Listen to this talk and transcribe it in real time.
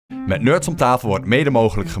Met Nerds om tafel wordt mede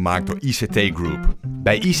mogelijk gemaakt door ICT Group.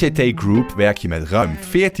 Bij ICT Group werk je met ruim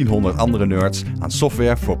 1400 andere nerds aan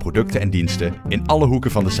software voor producten en diensten in alle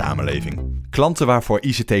hoeken van de samenleving. Klanten waarvoor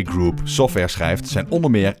ICT Group software schrijft zijn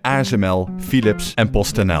onder meer ASML, Philips en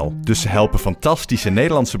PostNL. Dus ze helpen fantastische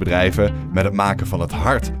Nederlandse bedrijven met het maken van het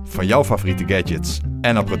hart van jouw favoriete gadgets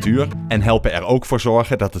en apparatuur en helpen er ook voor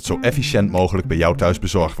zorgen dat het zo efficiënt mogelijk bij jou thuis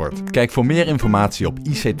bezorgd wordt. Kijk voor meer informatie op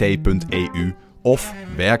ict.eu of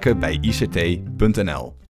werken bij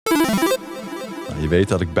ict.nl. Je weet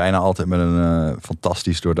dat ik bijna altijd met een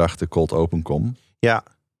fantastisch doordachte cold open kom. Ja.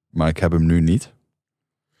 Maar ik heb hem nu niet.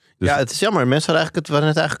 Dus... Ja, het is jammer. Mensen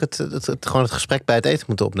hadden eigenlijk gewoon het gesprek bij het eten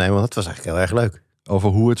moeten opnemen. Want dat was eigenlijk heel erg leuk. Over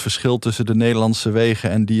hoe het verschil tussen de Nederlandse wegen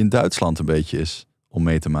en die in Duitsland een beetje is om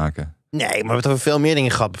mee te maken. Nee, maar we hebben veel meer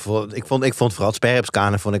dingen gehad. Bijvoorbeeld, ik vond vooral het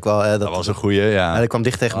sperripskanen vond ik wel... dat was een goeie, ja. Dat kwam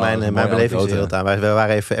dicht tegen mijn belevingswereld aan. We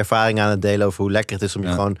waren even ervaring aan het delen over hoe lekker het is om je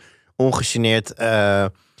gewoon ongegeneerd...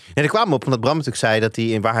 En er kwam op, omdat Bram natuurlijk zei dat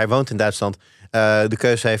hij, waar hij woont in Duitsland, de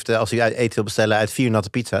keuze heeft als hij eten wil bestellen uit 4 natte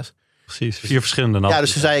pizza's. Precies, 4 verschillende natte. Ja,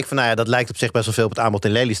 dus toen zei ik van, nou ja, dat lijkt op zich best wel veel op het aanbod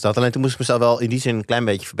in Lelystad. Alleen toen moest ik mezelf wel in die zin een klein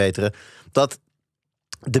beetje verbeteren. Dat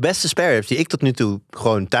de beste spareribs die ik tot nu toe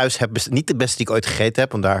gewoon thuis heb, niet de beste die ik ooit gegeten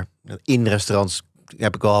heb, want daar in restaurants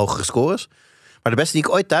heb ik wel hogere scores. Maar de beste die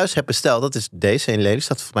ik ooit thuis heb besteld, dat is deze in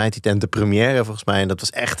Lelystad. Volgens mij heet die tent de première volgens mij. En dat was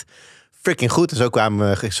echt freaking goed. En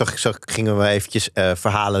zo gingen we eventjes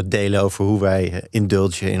verhalen delen over hoe wij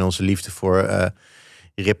indulgen in onze liefde voor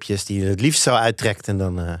ribjes die je het liefst zou uittrekt. En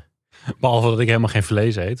dan... Behalve dat ik helemaal geen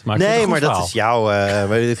vlees eet. Maar nee, maar dat is jouw...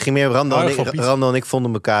 het ging meer Randall en ik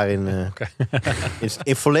vonden elkaar in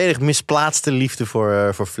volledig misplaatste liefde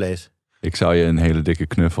voor vlees. Ik zou je een hele dikke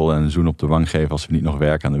knuffel en een zoen op de wang geven als we niet nog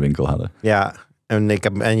werk aan de winkel hadden. Ja, en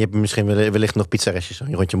je hebt misschien wellicht nog pizzarestjes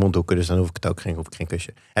rond je mondhoeken, dus dan hoef ik het ook geen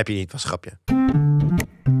kusje. Heb je niet, was een grapje.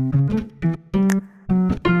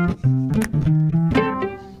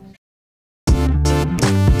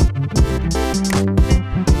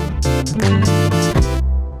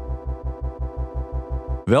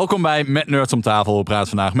 Welkom bij Met Nerds om tafel. We praten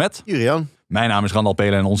vandaag met Julian. Mijn naam is Randall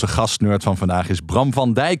Pelen en onze gastnerd van vandaag is Bram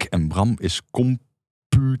van Dijk. En Bram is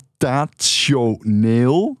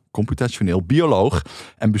computationeel bioloog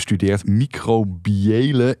en bestudeert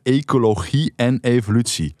microbiële ecologie en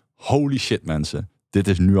evolutie. Holy shit, mensen. Dit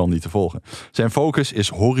is nu al niet te volgen. Zijn focus is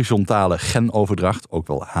horizontale gen-overdracht, ook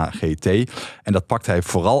wel HGT. En dat pakt hij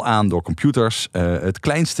vooral aan door computers het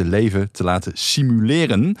kleinste leven te laten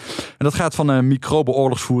simuleren. En dat gaat van microbe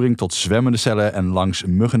oorlogsvoering tot zwermende cellen en langs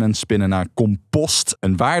muggen en spinnen naar compost.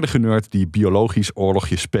 Een waardige nerd die biologisch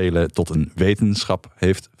oorlogje spelen tot een wetenschap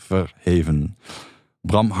heeft verheven.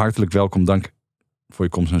 Bram, hartelijk welkom. Dank voor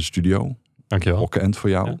je komst naar de studio. Dankjewel. Rockend voor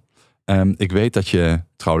jou. Ja. Ik weet dat je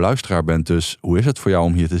trouw luisteraar bent, dus hoe is het voor jou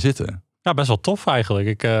om hier te zitten? Ja, best wel tof eigenlijk.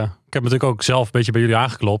 Ik heb natuurlijk ook zelf een beetje bij jullie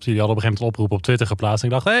aangeklopt. Jullie hadden op een gegeven moment een oproep op Twitter geplaatst. En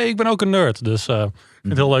ik dacht, hey, ik ben ook een nerd. Dus ik vind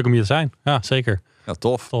het heel leuk om hier te zijn. Ja, zeker. Ja,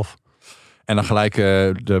 tof. En dan gelijk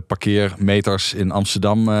de parkeermeters in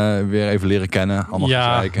Amsterdam weer even leren kennen. Allemaal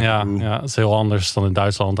ja, het is heel anders dan in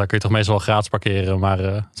Duitsland. Daar kun je toch meestal wel gratis parkeren. Maar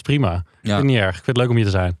het is prima. Ik vind het niet erg. Ik vind het leuk om hier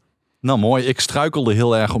te zijn. Nou mooi, ik struikelde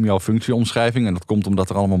heel erg om jouw functieomschrijving. En dat komt omdat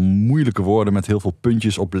er allemaal moeilijke woorden met heel veel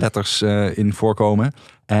puntjes op letters in voorkomen.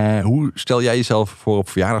 Hoe stel jij jezelf voor op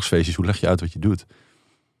verjaardagsfeestjes? Hoe leg je uit wat je doet?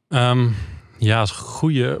 Ja, dat is een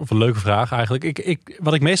goede of een leuke vraag eigenlijk.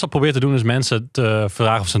 Wat ik meestal probeer te doen is mensen te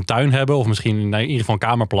vragen of ze een tuin hebben. Of misschien in ieder geval een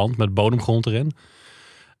kamerplant met bodemgrond erin.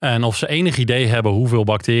 En of ze enig idee hebben hoeveel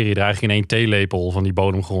bacteriën er eigenlijk in 1 theelepel van die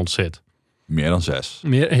bodemgrond zit. Meer dan 6.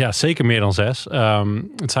 Ja, zeker meer dan 6.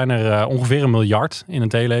 Het zijn er ongeveer 1 miljard in een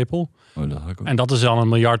theelepel. En dat is dan 1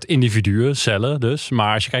 miljard individuen, cellen dus.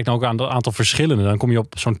 Maar als je kijkt ook aan het aantal verschillende, dan kom je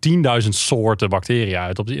op zo'n 10.000 soorten bacteriën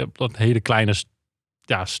uit. Op dat hele kleine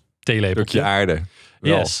theelepel. Stukje aarde.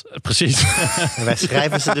 Wel. Yes, precies. En wij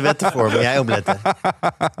schrijven ze de wetten voor, moet jij opletten.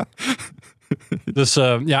 Dus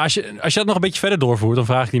als je dat nog een beetje verder doorvoert, dan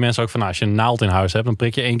vraag ik die mensen ook van, als je een naald in huis hebt, dan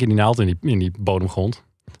prik je 1 keer die naald in die bodemgrond.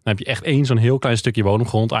 Dan heb je echt zo'n heel klein stukje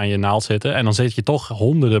bodemgrond aan je naald zitten. En dan zit je toch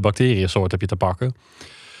honderden bacteriënsoorten heb je te pakken.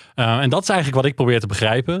 En dat is eigenlijk wat ik probeer te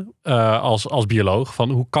begrijpen als bioloog.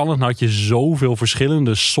 Van hoe kan het nou dat je zoveel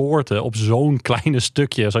verschillende soorten op zo'n kleine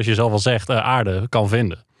stukje, zoals je zelf al zegt, aarde kan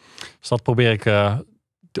vinden. Dus dat probeer ik,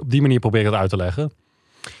 op die manier probeer ik het uit te leggen.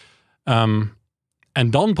 En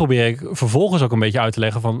dan probeer ik vervolgens ook een beetje uit te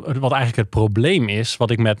leggen van wat eigenlijk het probleem is,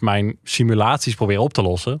 wat ik met mijn simulaties probeer op te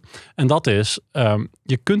lossen. En dat is,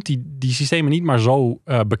 je kunt die systemen niet maar zo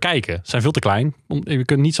bekijken. Ze zijn veel te klein. Je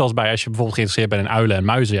kunt niet zoals bij als je bijvoorbeeld geïnteresseerd bent in uilen en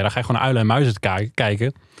muizen. Ja, dan ga je gewoon naar uilen en muizen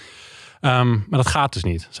kijken. Maar dat gaat dus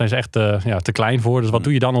niet. Zijn ze echt te klein voor. Dus wat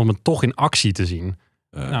doe je dan om het toch in actie te zien?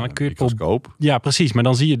 Dan kun je microscoop. Ja, precies. Maar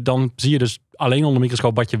dan zie je dus alleen onder de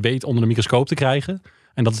microscoop wat je weet onder de microscoop te krijgen.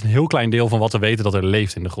 En dat is een heel klein deel van wat we weten dat er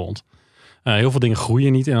leeft in de grond. Heel veel dingen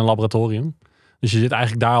groeien niet in een laboratorium. Dus je zit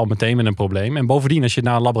eigenlijk daar al meteen met een probleem. En bovendien, als je het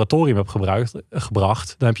naar een laboratorium hebt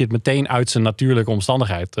gebracht, dan heb je het meteen uit zijn natuurlijke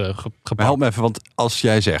omstandigheid gepakt. Maar help me even, want als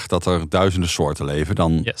jij zegt dat er duizenden soorten leven,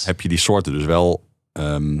 dan heb je die soorten dus wel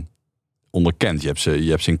onderkend. Je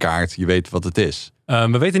hebt ze in kaart, je weet wat het is.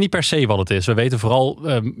 We weten niet per se wat het is. We weten vooral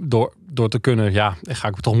door te kunnen, ga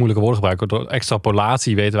ik toch moeilijke woorden gebruiken, door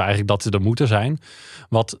extrapolatie weten we eigenlijk dat ze er moeten zijn.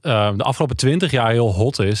 Wat de afgelopen 20 jaar heel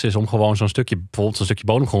hot is om gewoon bijvoorbeeld zo'n stukje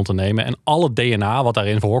bodemgrond te nemen en al het DNA wat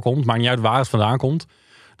daarin voorkomt, maakt niet uit waar het vandaan komt,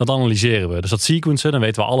 dat analyseren we. Dus dat sequencen, dan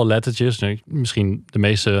weten we alle lettertjes. Misschien de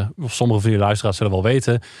meeste, of sommige van jullie luisteraars zullen wel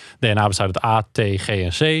weten. DNA bestaat uit A, T, G en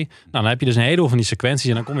C. Nou, dan heb je dus een heleboel van die sequenties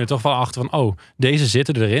en dan kom je er toch wel achter van, deze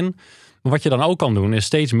zitten erin. Maar wat je dan ook kan doen, is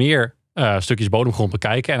steeds meer stukjes bodemgrond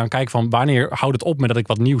bekijken. En dan kijken van wanneer houdt het op met dat ik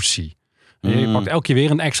wat nieuws zie. Je pakt elke keer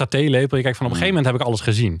weer een extra theelepel. Je kijkt van op een gegeven moment heb ik alles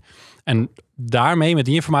gezien. En daarmee, met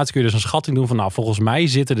die informatie kun je dus een schatting doen van volgens mij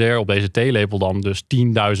zitten er op deze theelepel dan dus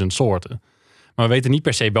 10.000 soorten. Maar we weten niet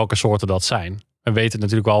per se welke soorten dat zijn. We weten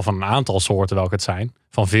natuurlijk wel van een aantal soorten welke het zijn.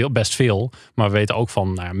 Van best veel. Maar we weten ook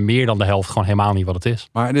van meer dan de helft gewoon helemaal niet wat het is.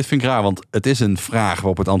 Maar dit vind ik raar, want het is een vraag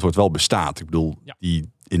waarop het antwoord wel bestaat. Ik bedoel, die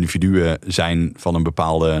individuen zijn van een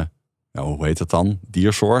bepaalde, hoe heet dat dan?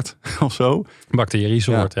 Diersoort of zo?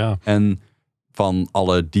 Bacteriesoort, ja. En van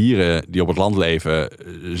alle dieren die op het land leven,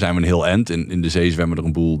 zijn we een heel end. In de zee zwemmen er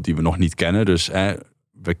een boel die we nog niet kennen. Dus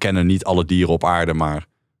we kennen niet alle dieren op aarde, maar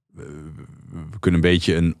we kunnen een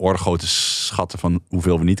beetje een orde schatten van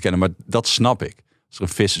hoeveel we niet kennen. Maar dat snap ik. Als er een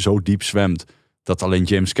vis zo diep zwemt dat alleen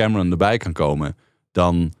James Cameron erbij kan komen,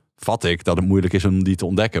 dan vat ik dat het moeilijk is om die te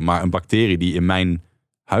ontdekken. Maar een bacterie die in mijn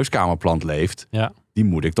huiskamerplant leeft, die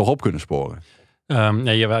moet ik toch op kunnen sporen.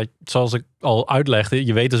 Zoals ik al uitlegde,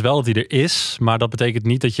 je weet dus wel dat hij er is, maar dat betekent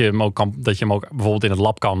niet dat je hem ook bijvoorbeeld in het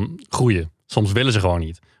lab kan groeien. Soms willen ze gewoon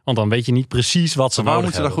niet. Want dan weet je niet precies wat ze waarom nodig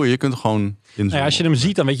moeten ze daar groeien? Je kunt gewoon inzoomen. Als je hem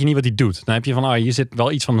ziet, dan weet je niet wat hij doet. Dan heb je van, hier zit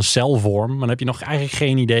wel iets van een celvorm. Maar dan heb je nog eigenlijk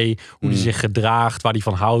geen idee hoe hij zich gedraagt, waar hij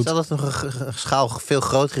van houdt. Stel dat het een schaal veel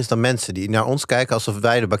groter is dan mensen die naar ons kijken alsof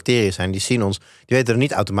wij de bacteriën zijn. Die zien ons, die weten er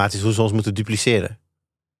niet automatisch hoe ze ons moeten dupliceren.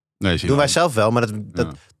 Nee, doen wij zelf wel, maar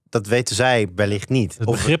dat weten zij wellicht niet.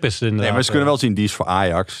 Het begrip is inderdaad... Nee, maar ze kunnen wel zien, die is voor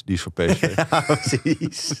Ajax, die is voor PSV. Ja,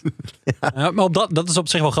 precies. Maar dat is op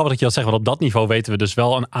zich wel grappig dat je dat zegt. Want op dat niveau weten we dus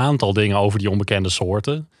wel een aantal dingen over die onbekende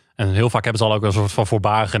soorten. En heel vaak hebben ze al ook een soort van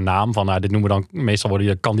voorbarige naam. Van, dit noemen we dan, meestal worden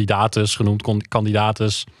die candidatus genoemd.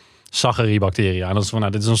 Candidatus Saccharibacteria. En dat is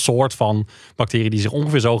van, dit is een soort van bacterie die zich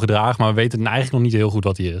ongeveer zo gedraagt. Maar we weten eigenlijk nog niet heel goed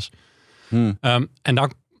wat die is. En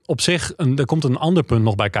dan op zich, er komt een ander punt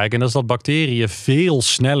nog bij kijken. En dat is dat bacteriën veel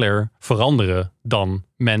sneller veranderen dan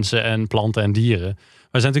mensen en planten en dieren.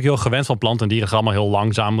 We zijn natuurlijk heel gewend van planten en dieren. Het gaat allemaal heel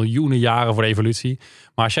langzaam, miljoenen jaren voor de evolutie.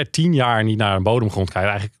 Maar als jij 10 jaar niet naar een bodemgrond krijgt,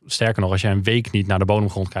 eigenlijk sterker nog, als jij een week niet naar de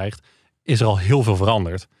bodemgrond krijgt, is er al heel veel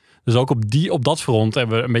veranderd. Dus ook op dat front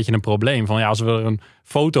hebben we een beetje een probleem. Van als we er een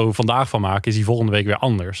foto vandaag van maken, is die volgende week weer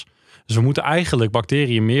anders. Dus we moeten eigenlijk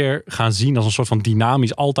bacteriën meer gaan zien als een soort van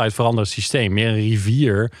dynamisch, altijd veranderend systeem. Meer een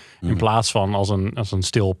rivier in plaats van als een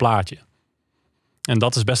stil plaatje. En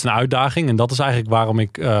dat is best een uitdaging. En dat is eigenlijk waarom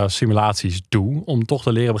ik simulaties doe. Om toch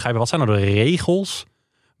te leren begrijpen, wat zijn nou de regels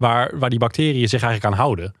waar die bacteriën zich eigenlijk aan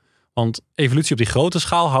houden. Want evolutie op die grote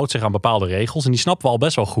schaal houdt zich aan bepaalde regels. En die snappen we al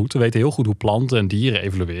best wel goed. We weten heel goed hoe planten en dieren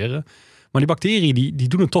evolueren. Maar die bacteriën die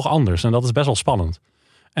doen het toch anders. En dat is best wel spannend.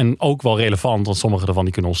 En ook wel relevant, want sommige ervan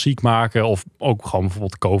die kunnen ons ziek maken. Of ook gewoon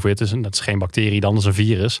bijvoorbeeld COVID. Dat is geen bacterie, dan is een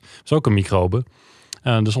virus. Dat is ook een microbe.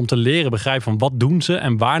 Dus om te leren begrijpen van wat doen ze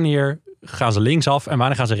en wanneer gaan ze linksaf en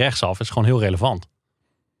wanneer gaan ze rechtsaf, is gewoon heel relevant.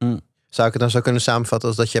 Zou ik het dan zo kunnen samenvatten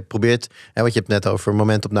als dat je probeert, wat je hebt net over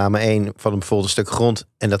momentopname 1 van een bijvoorbeeld een stuk grond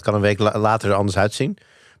en dat kan een week later er anders uitzien.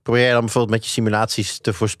 Probeer je dan bijvoorbeeld met je simulaties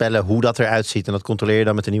te voorspellen hoe dat eruit ziet en dat controleer je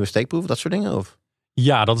dan met een nieuwe steekproef, dat soort dingen? Of?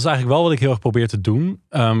 Ja, dat is eigenlijk wel wat ik heel erg probeer te doen.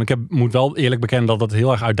 Moet wel eerlijk bekennen dat het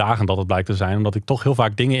heel erg uitdagend dat het blijkt te zijn. Omdat ik toch heel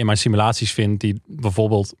vaak dingen in mijn simulaties vind die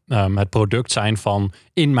bijvoorbeeld het product zijn van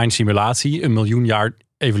in mijn simulatie 1 miljoen jaar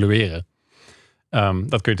evolueren. Dat kun je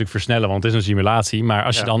natuurlijk versnellen, want het is een simulatie. Maar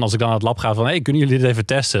als ik dan naar het lab ga van, kunnen jullie dit even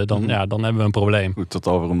testen? Dan hebben we een probleem. Goed, tot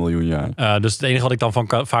over 1 miljoen jaar. Dus het enige wat ik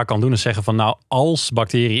dan vaak kan doen is zeggen van, als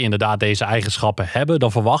bacteriën inderdaad deze eigenschappen hebben,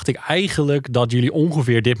 dan verwacht ik eigenlijk dat jullie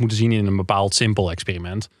ongeveer dit moeten zien in een bepaald simpel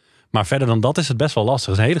experiment. Maar verder dan dat is het best wel lastig.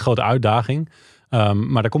 Het is een hele grote uitdaging.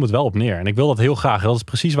 Maar daar komt het wel op neer. En ik wil dat heel graag. Dat is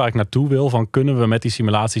precies waar ik naartoe wil. Van kunnen we met die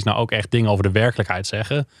simulaties nou ook echt dingen over de werkelijkheid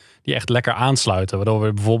zeggen? Die echt lekker aansluiten. Waardoor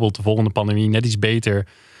we bijvoorbeeld de volgende pandemie net iets beter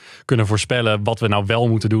kunnen voorspellen wat we nou wel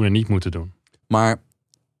moeten doen en niet moeten doen. Maar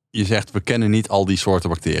je zegt, we kennen niet al die soorten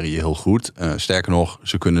bacteriën heel goed. Sterker nog,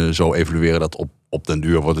 ze kunnen zo evolueren dat op den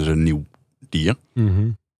duur worden ze een nieuw dier.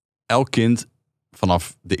 Mm-hmm. Elk kind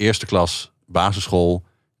vanaf de eerste klas basisschool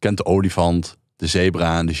kent de olifant, de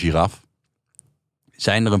zebra en de giraf.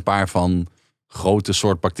 Zijn er een paar van grote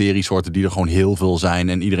soort bacteriesoorten die er gewoon heel veel zijn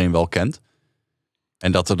en iedereen wel kent?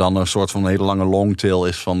 En dat er dan een soort van hele lange longtail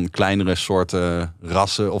is van kleinere soorten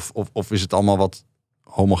rassen? Of is het allemaal wat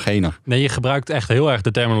homogener? Nee, je gebruikt echt heel erg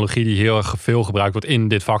de terminologie die heel erg veel gebruikt wordt in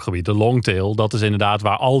dit vakgebied. De longtail, dat is inderdaad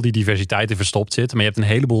waar al die diversiteit in verstopt zit. Maar je hebt een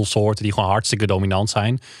heleboel soorten die gewoon hartstikke dominant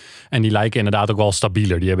zijn. En die lijken inderdaad ook wel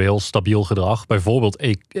stabieler. Die hebben heel stabiel gedrag. Bijvoorbeeld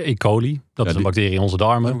E. coli, dat is een bacterie in onze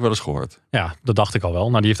darmen. Dat heb ik wel eens gehoord. Ja, dat dacht ik al wel.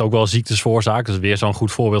 Nou, die heeft ook wel ziektes veroorzaakt. Dus weer zo'n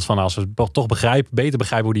goed voorbeeld van als we toch beter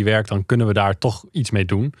begrijpen hoe die werkt, dan kunnen we daar toch iets mee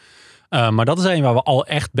doen. Maar dat is een waar we al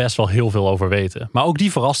echt best wel heel veel over weten. Maar ook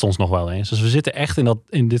die verrast ons nog wel eens. Dus we zitten echt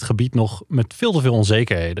in dit gebied nog met veel te veel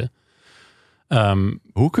onzekerheden.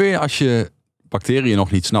 Hoe kun je, als je bacteriën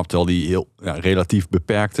nog niet snapt, terwijl die heel relatief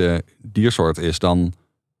beperkte diersoort is, dan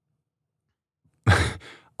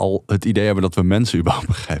al het idee hebben dat we mensen überhaupt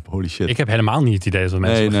begrijpen? Holy shit. Ik heb helemaal niet het idee dat we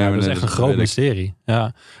mensen begrijpen. Dat is echt een groot mysterie.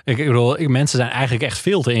 Ja. Ik bedoel, mensen zijn eigenlijk echt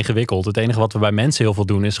veel te ingewikkeld. Het enige wat we bij mensen heel veel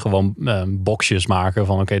doen is gewoon boxjes maken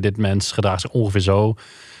van oké, dit mens gedraagt zich ongeveer zo.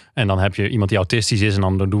 En dan heb je iemand die autistisch is en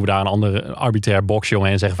dan doen we daar een ander arbitrair boxje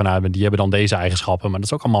omheen en zeggen van nou, die hebben dan deze eigenschappen. Maar dat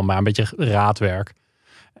is ook allemaal maar een beetje raadwerk.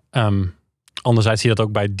 Anderzijds zie je dat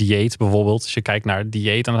ook bij dieet bijvoorbeeld. Als je kijkt naar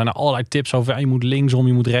dieet, dan zijn er allerlei tips over. Je moet linksom,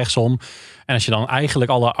 je moet rechtsom. En als je dan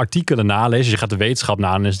eigenlijk alle artikelen naleest, dus je gaat de wetenschap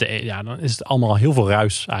na, dan is het allemaal heel veel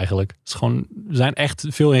ruis eigenlijk. Het is gewoon, we zijn echt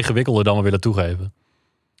veel ingewikkelder dan we willen toegeven.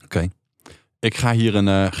 Oké. Ik ga hier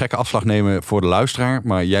een gekke afslag nemen voor de luisteraar,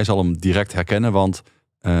 maar jij zal hem direct herkennen, want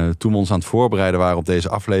toen we ons aan het voorbereiden waren op deze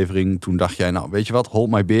aflevering, toen dacht jij, nou weet je wat, hold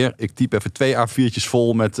my beer. Ik typ even 2 A4'tjes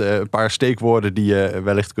vol met een paar steekwoorden die je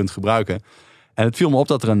wellicht kunt gebruiken. En het viel me op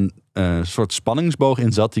dat er een soort spanningsboog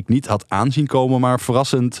in zat die ik niet had aanzien komen, maar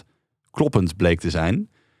verrassend kloppend bleek te zijn.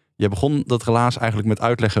 Je begon dat relaas eigenlijk met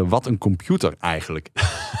uitleggen wat een computer eigenlijk is.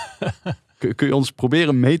 Kun je ons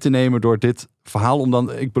proberen mee te nemen door dit verhaal? Om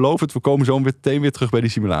dan, ik beloof het, we komen zo meteen weer terug bij die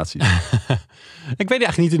simulatie. Ik weet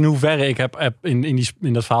eigenlijk niet in hoeverre ik heb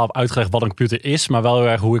in dat verhaal uitgelegd wat een computer is, maar wel heel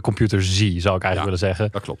erg hoe ik computers zie, zou ik eigenlijk willen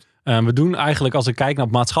zeggen. Dat klopt. We doen eigenlijk, als ik kijk naar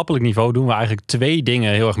het maatschappelijk niveau, doen we eigenlijk 2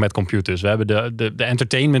 dingen heel erg met computers. We hebben de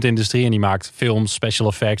entertainment-industrie en die maakt films, special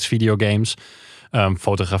effects, videogames,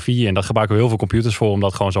 fotografie. En daar gebruiken we heel veel computers voor om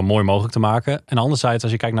dat gewoon zo mooi mogelijk te maken. En anderzijds,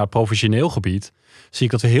 als je kijkt naar het professioneel gebied, zie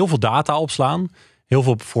ik dat we heel veel data opslaan. Heel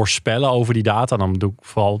veel voorspellen over die data. Dan doe ik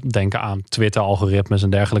vooral denken aan Twitter-algoritmes en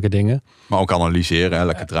dergelijke dingen. Maar ook analyseren, hè?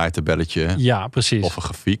 Lekker draaitebelletje. Ja, precies. Of een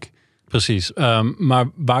grafiek. Precies. Maar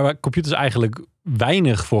waar we computers eigenlijk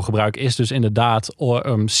weinig voor gebruiken, is dus inderdaad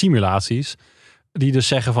simulaties. Die dus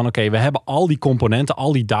zeggen van oké, we hebben al die componenten,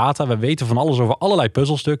 al die data. We weten van alles over allerlei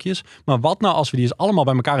puzzelstukjes. Maar wat nou als we die eens allemaal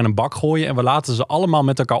bij elkaar in een bak gooien en we laten ze allemaal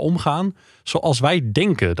met elkaar omgaan zoals wij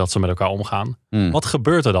denken dat ze met elkaar omgaan? Wat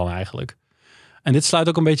gebeurt er dan eigenlijk? En dit sluit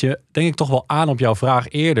ook een beetje, denk ik, toch wel aan op jouw vraag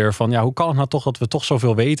eerder. Van ja, hoe kan het nou toch dat we toch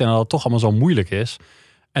zoveel weten en dat het toch allemaal zo moeilijk is?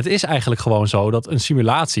 Het is eigenlijk gewoon zo dat een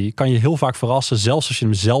simulatie kan je heel vaak verrassen, zelfs als je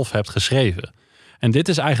hem zelf hebt geschreven. En dit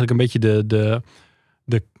is eigenlijk een beetje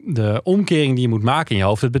de omkering die je moet maken in je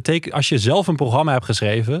hoofd. Het betekent, als je zelf een programma hebt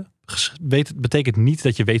geschreven, betekent niet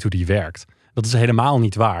dat je weet hoe die werkt. Dat is helemaal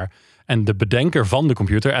niet waar. En de bedenker van de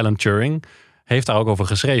computer, Alan Turing, heeft daar ook over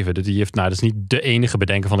geschreven. Die heeft, dat is niet de enige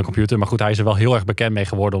bedenker van de computer, maar goed, hij is er wel heel erg bekend mee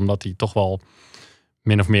geworden, omdat hij toch wel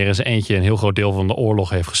min of meer in zijn eentje een heel groot deel van de oorlog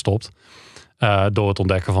heeft gestopt. Door het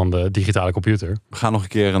ontdekken van de digitale computer. We gaan nog een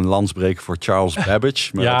keer een lans breken voor Charles Babbage.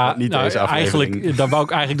 Maar ja, niet deze aflevering. Eigenlijk, daar wou ik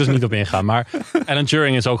eigenlijk dus niet op ingaan. Maar Alan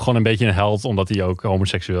Turing is ook gewoon een beetje een held, omdat hij ook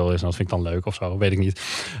homoseksueel is. En dat vind ik dan leuk of zo, weet ik niet.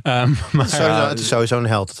 Het is sowieso een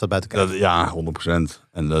held, dat staat buiten kijf. Ja, 100%.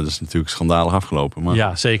 En dat is natuurlijk schandalig afgelopen. Maar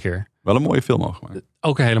ja, zeker. Wel een mooie film ook gemaakt.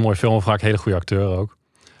 Ook een hele mooie film, vaak een hele goede acteur ook.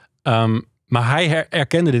 Maar hij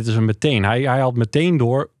erkende dit dus meteen. Hij had meteen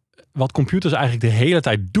door, wat computers eigenlijk de hele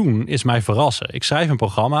tijd doen, is mij verrassen. Ik schrijf een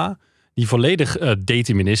programma die volledig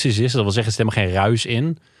deterministisch is. Dat wil zeggen, er zit helemaal geen ruis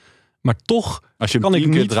in. Maar toch Als je hem kan 10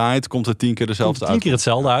 ik keer niet... draait, komt er 10 keer dezelfde komt 10 keer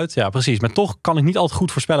hetzelfde uit. Ja, precies. Maar toch kan ik niet altijd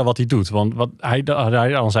goed voorspellen wat hij doet. Want wat hij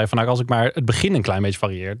dan zei, van nou, als ik maar het begin een klein beetje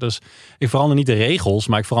varieer. Dus ik verander niet de regels,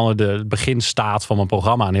 maar ik verander de beginstaat van mijn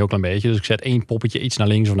programma een heel klein beetje. Dus ik zet 1 poppetje iets naar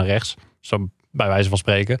links of naar rechts. Zo bij wijze van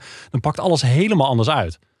spreken. Dan pakt alles helemaal anders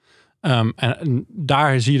uit. En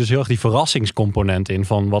daar zie je dus heel erg die verrassingscomponent in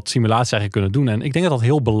van wat simulaties eigenlijk kunnen doen. En ik denk dat dat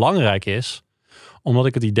heel belangrijk is, omdat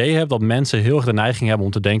ik het idee heb dat mensen heel erg de neiging hebben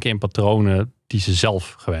om te denken in patronen die ze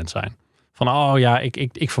zelf gewend zijn. Van, oh ja,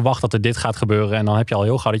 ik verwacht dat er dit gaat gebeuren. En dan heb je al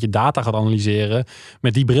heel gauw dat je data gaat analyseren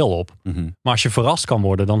met die bril op. Mm-hmm. Maar als je verrast kan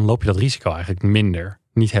worden, dan loop je dat risico eigenlijk minder.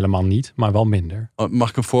 Niet helemaal niet, maar wel minder. Mag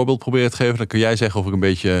ik een voorbeeld proberen te geven? Dan kun jij zeggen of ik een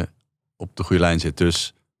beetje op de goede lijn zit.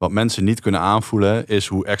 Dus wat mensen niet kunnen aanvoelen is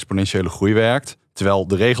hoe exponentiële groei werkt. Terwijl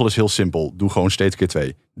de regel is heel simpel. Doe gewoon steeds keer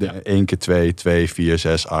 2. 1 keer 2, 2, 4,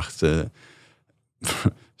 6, 8,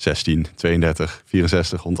 16, 32,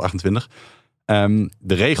 64, 128.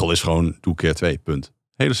 De regel is gewoon doe keer 2, punt.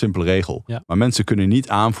 Hele simpele regel. Ja. Maar mensen kunnen niet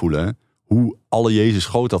aanvoelen hoe alle Jezus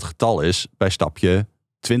groot dat getal is bij stapje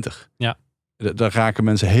 20. Ja. Daar raken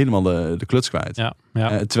mensen helemaal de kluts kwijt. Ja,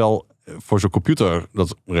 ja. Terwijl voor zo'n computer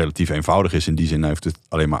dat relatief eenvoudig is. In die zin hij hoeft het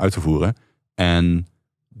alleen maar uit te voeren. En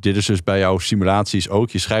dit is dus bij jouw simulaties ook.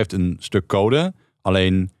 Je schrijft een stuk code.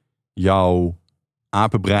 Alleen jouw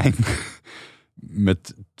apenbrein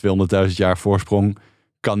met 200.000 jaar voorsprong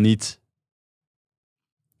kan niet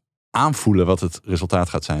aanvoelen wat het resultaat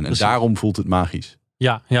gaat zijn. En Precies. daarom voelt het magisch.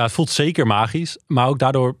 Ja, het voelt zeker magisch. Maar ook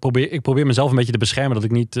daardoor probeer mezelf een beetje te beschermen dat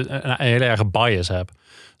ik niet een hele erge bias heb.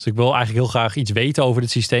 Dus ik wil eigenlijk heel graag iets weten over dit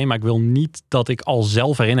systeem. Maar ik wil niet dat ik al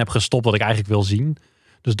zelf erin heb gestopt wat ik eigenlijk wil zien.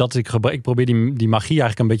 Dus dat ik probeer die magie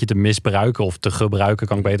eigenlijk een beetje te misbruiken. Of te gebruiken,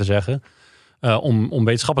 kan ik beter zeggen. Om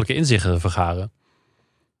wetenschappelijke inzichten te vergaren.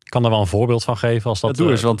 Ik kan daar wel een voorbeeld van geven. Als dat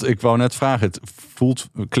doe eens, want ik wou net vragen. Het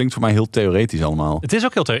klinkt voor mij heel theoretisch allemaal. Het is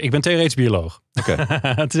ook heel theoretisch. Ik ben theoretisch bioloog. Okay.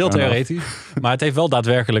 Het is heel theoretisch. Maar het heeft wel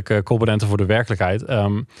daadwerkelijk componenten voor de werkelijkheid.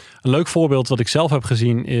 Een leuk voorbeeld wat ik zelf heb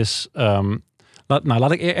gezien is...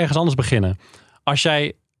 laat ik ergens anders beginnen. Als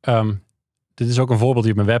jij... dit is ook een voorbeeld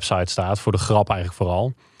die op mijn website staat. Voor de grap eigenlijk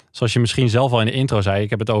vooral. Zoals je misschien zelf al in de intro zei. Ik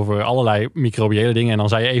heb het over allerlei microbiële dingen. En dan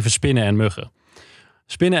zei je even spinnen en muggen.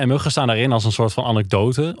 Spinnen en muggen staan daarin als een soort van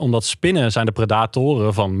anekdote. Omdat spinnen zijn de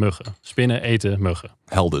predatoren van muggen. Spinnen eten muggen.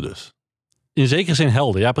 Helden dus. In zekere zin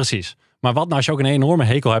helden, ja precies. Maar wat nou als je ook een enorme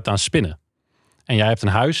hekel hebt aan spinnen? En jij hebt een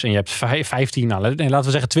huis en je hebt 15, laten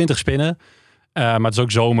we zeggen 20 spinnen. Maar het is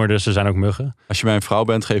ook zomer, dus er zijn ook muggen. Als je mijn vrouw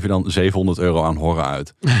bent, geef je dan €700 aan horren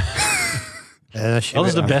uit. Dat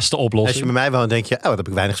is de beste oplossing. Als je bij mij woont, denk je, wat heb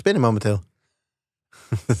ik weinig spinnen momenteel.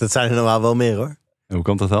 Dat zijn er normaal wel meer hoor. En hoe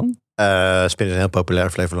komt dat dan? Spinnen zijn heel populair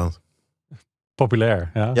in Flevoland.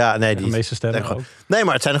 Populair, ja. Ja, nee, de meeste steden ook. Nee,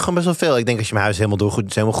 maar het zijn er gewoon best wel veel. Ik denk als je mijn huis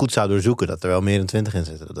helemaal goed zou doorzoeken, dat er wel meer dan 20 in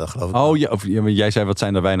zitten. Dat geloof ik. Oh ja, maar jij zei, wat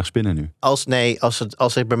zijn er weinig spinnen nu? Als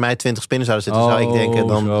er bij mij 20 spinnen zouden zitten, zou ik denken,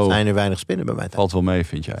 dan zijn er weinig spinnen bij mij. Valt wel mee,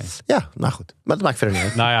 vind jij? Ja, nou goed. Maar dat maakt verder niet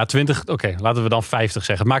uit. Nou ja, 20, oké, laten we dan 50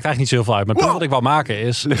 zeggen. Het maakt eigenlijk niet zoveel uit. Maar het punt wat ik wou maken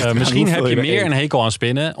is, misschien heb je meer een hekel aan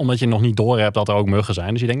spinnen, omdat je nog niet door hebt dat er ook muggen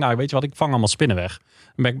zijn. Dus je denkt, nou weet je wat, ik vang allemaal spinnen weg.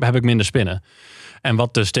 Dan heb ik minder spinnen. En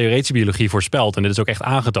wat dus theoretische biologie voorspelt, en dit is ook echt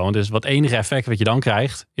aangetoond, is wat enige effect wat je dan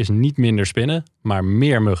krijgt, is niet minder spinnen, maar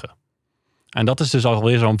meer muggen. En dat is dus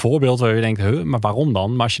alweer zo'n voorbeeld waar je denkt, maar waarom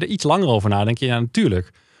dan? Maar als je er iets langer over nadenkt, ja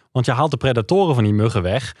natuurlijk. Want je haalt de predatoren van die muggen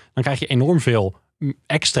weg, dan krijg je enorm veel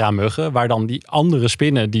extra muggen, waar dan die andere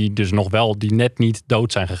spinnen, die dus nog wel, die net niet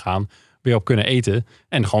dood zijn gegaan, weer op kunnen eten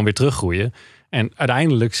en gewoon weer teruggroeien. En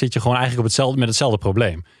uiteindelijk zit je gewoon eigenlijk met hetzelfde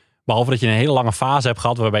probleem. Behalve dat je een hele lange fase hebt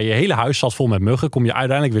gehad waarbij je hele huis zat vol met muggen, kom je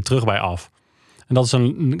uiteindelijk weer terug bij af. En dat is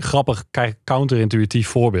een grappig, counterintuïtief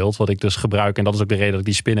voorbeeld wat ik dus gebruik. En dat is ook de reden dat ik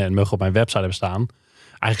die spinnen en muggen op mijn website heb staan.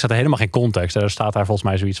 Eigenlijk staat er helemaal geen context. Er staat daar volgens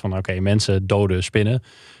mij zoiets van, oké, mensen doden spinnen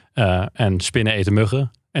en spinnen eten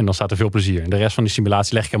muggen. En dan staat er veel plezier. En de rest van die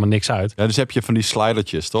simulatie leg ik helemaal niks uit. Ja, dus heb je van die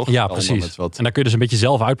slidertjes, toch? Ja, precies. En daar kun je dus een beetje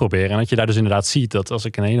zelf uitproberen. En dat je daar dus inderdaad ziet dat als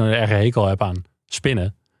ik een hele erge hekel heb aan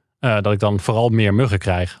spinnen, dat ik dan vooral meer muggen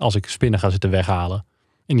krijg als ik spinnen ga zitten weghalen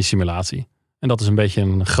in die simulatie. En dat is een beetje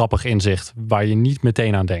een grappig inzicht waar je niet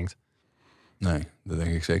meteen aan denkt. Nee, dat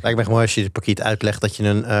denk ik zeker. Lijkt me mooi als je de parkiet uitlegt dat je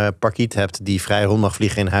een parkiet hebt die vrij rond mag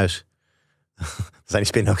vliegen in huis. Dan zijn die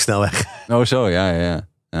spinnen ook snel weg. Oh zo, ja.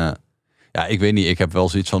 Ja, ik weet niet. Ik heb wel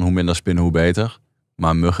zoiets van hoe minder spinnen, hoe beter.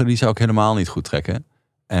 Maar muggen, die zou ik helemaal niet goed trekken.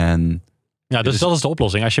 En ja, dus dat is de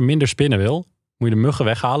oplossing. Als je minder spinnen wil, moet je de muggen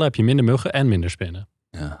weghalen. Heb je minder muggen en minder spinnen.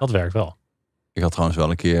 Ja. Dat werkt wel. Ik had trouwens wel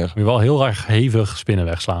een keer... Moet je wel heel erg hevig spinnen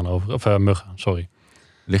wegslaan. Of muggen, sorry.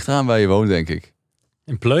 Ligt eraan waar je woont, denk ik.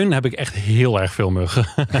 In Pleun heb ik echt heel erg veel muggen.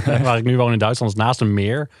 Waar ik nu woon in Duitsland is naast een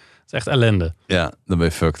meer. Het is echt ellende. Ja, dan ben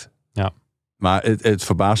je fucked. Ja. Maar het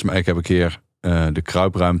verbaast me. Ik heb een keer de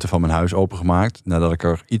kruipruimte van mijn huis opengemaakt. Nadat ik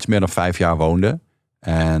er iets meer dan 5 jaar woonde.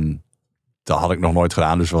 En dat had ik nog nooit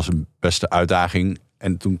gedaan. Dus het was een beste uitdaging.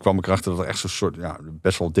 En toen kwam ik erachter dat er echt zo'n soort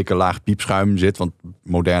best wel dikke laag piepschuim zit. Want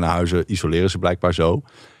moderne huizen isoleren ze blijkbaar zo.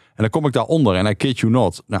 En dan kom ik daaronder en I kid you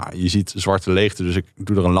not. Nou, je ziet zwarte leegte, dus ik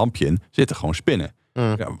doe er een lampje in. Zitten gewoon spinnen.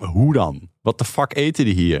 Ja, hoe dan? Wat de fuck eten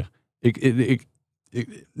die hier?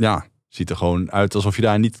 Ziet er gewoon uit alsof je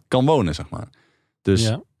daar niet kan wonen, zeg maar.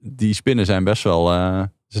 Dus die spinnen zijn best wel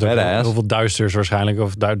Er zit ook heel veel duisters waarschijnlijk.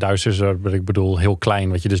 Of duisters, ik bedoel, heel klein,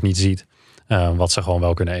 wat je dus niet ziet. Wat ze gewoon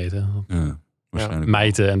wel kunnen eten. Ja, waarschijnlijk.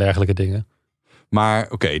 Mijten en dergelijke dingen. Maar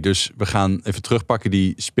oké, dus we gaan even terugpakken.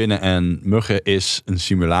 Die spinnen en muggen is een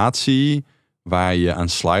simulatie waar je aan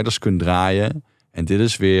sliders kunt draaien. En dit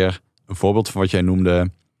is weer een voorbeeld van wat jij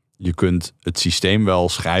noemde. Je kunt het systeem wel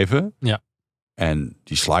schrijven. Ja. En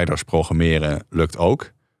die sliders programmeren lukt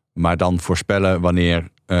ook. Maar dan voorspellen wanneer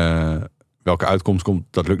welke uitkomst komt,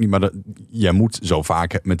 dat lukt niet. Maar jij moet zo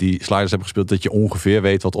vaak met die sliders hebben gespeeld dat je ongeveer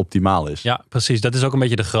weet wat optimaal is. Ja, precies. Dat is ook een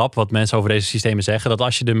beetje de grap wat mensen over deze systemen zeggen. Dat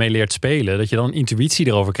als je ermee leert spelen, dat je dan een intuïtie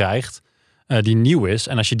erover krijgt die nieuw is.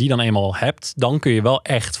 En als je die dan eenmaal hebt, dan kun je wel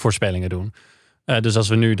echt voorspellingen doen. Dus als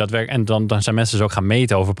we nu en dan zijn mensen dus ook gaan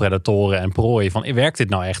meten over predatoren en prooi. Van, werkt dit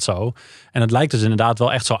nou echt zo? En het lijkt dus inderdaad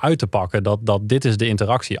wel echt zo uit te pakken dat dit is de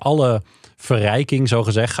interactie. Alle verrijking,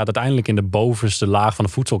 zogezegd, gaat uiteindelijk in de bovenste laag van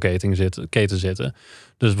de voedselketen zitten.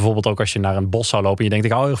 Dus bijvoorbeeld ook als je naar een bos zou lopen en je denkt,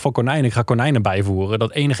 ik hou heel erg van konijnen, ik ga konijnen bijvoeren.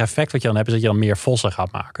 Dat enige effect wat je dan hebt is dat je dan meer vossen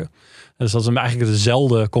gaat maken. Dus dat is eigenlijk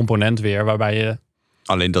dezelfde component weer, waarbij je...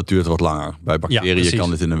 Alleen dat duurt wat langer. Bij bacteriën kan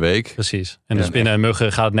dit in een week. Precies. En de spinnen en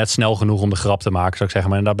muggen gaat het net snel genoeg om de grap te maken, zou ik zeggen.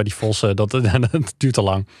 Maar inderdaad bij die vossen, dat duurt te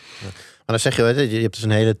lang. Ja. Maar dan zeg je, je hebt dus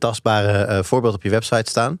een hele tastbare voorbeeld op je website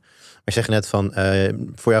staan. Maar je zegt net van,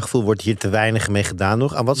 voor jouw gevoel wordt hier te weinig mee gedaan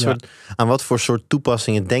nog. Aan wat voor soort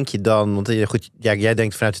toepassingen denk je dan? Want jij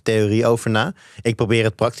denkt vanuit de theorie over na. Ik probeer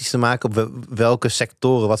het praktisch te maken. Op welke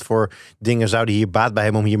sectoren, wat voor dingen zouden hier baat bij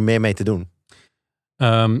hebben om hier meer mee te doen?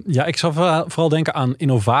 Ik zou vooral denken aan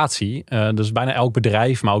innovatie. Dus bijna elk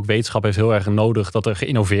bedrijf, maar ook wetenschap heeft heel erg nodig dat er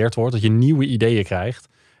geïnnoveerd wordt. Dat je nieuwe ideeën krijgt.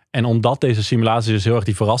 En omdat deze simulaties dus heel erg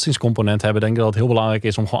die verrassingscomponent hebben, denk ik dat het heel belangrijk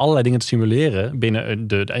is om gewoon allerlei dingen te simuleren binnen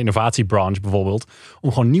de innovatiebranche bijvoorbeeld.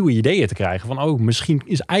 Om gewoon nieuwe ideeën te krijgen. Van, misschien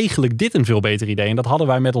is eigenlijk dit een veel beter idee. En dat hadden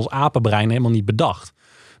wij met ons apenbrein helemaal niet bedacht.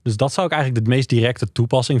 Dus dat zou ik eigenlijk de meest directe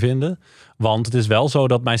toepassing vinden. Want het is wel zo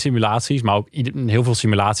dat mijn simulaties, maar ook heel veel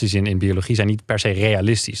simulaties in biologie zijn niet per se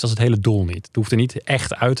realistisch. Dat is het hele doel niet. Het hoeft er niet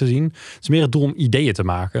echt uit te zien. Het is meer het doel om ideeën te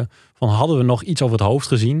maken. Van, hadden we nog iets over het hoofd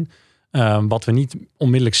gezien wat we niet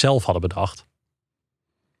onmiddellijk zelf hadden bedacht.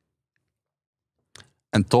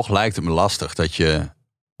 En toch lijkt het me lastig dat je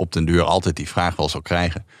op den duur altijd die vraag wel zal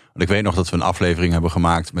krijgen. Want ik weet nog dat we een aflevering hebben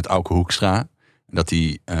gemaakt met Auke Hoekstra. En dat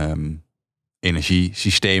die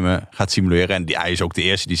energiesystemen gaat simuleren. En hij is ook de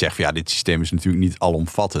eerste die zegt van, dit systeem is natuurlijk niet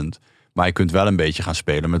alomvattend. Maar je kunt wel een beetje gaan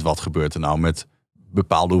spelen met wat gebeurt er nou met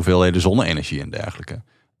bepaalde hoeveelheden zonne-energie en dergelijke.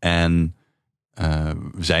 En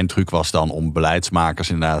zijn truc was dan om beleidsmakers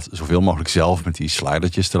inderdaad zoveel mogelijk zelf met die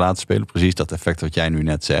slidertjes te laten spelen. Precies dat effect wat jij nu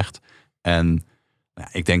net zegt. En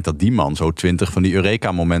ik denk dat die man zo 20 van die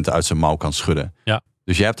Eureka-momenten uit zijn mouw kan schudden. Ja.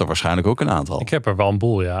 Dus jij hebt er waarschijnlijk ook een aantal. Ik heb er wel een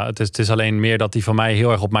boel, ja. Het is alleen meer dat die van mij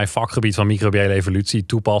heel erg op mijn vakgebied van microbiële evolutie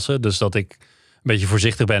toepassen. Dus dat ik een beetje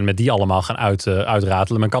voorzichtig ben met die allemaal gaan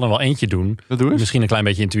uitratelen. Maar ik kan er wel eentje doen. Die misschien een klein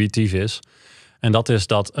beetje intuïtief is. En dat is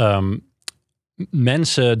dat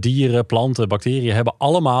mensen, dieren, planten, bacteriën hebben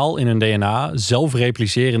allemaal in hun DNA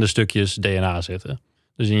zelfreplicerende stukjes DNA zitten.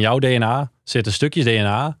 Dus in jouw DNA zitten stukjes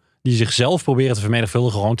DNA die zichzelf proberen te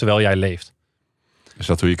vermenigvuldigen gewoon terwijl jij leeft. Is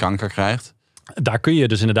dat hoe je kanker krijgt? Daar kun je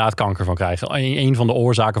dus inderdaad kanker van krijgen. Een van de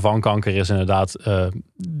oorzaken van kanker is inderdaad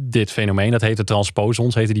dit fenomeen. Dat heet de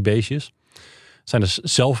transposons, heten die beestjes. Het zijn dus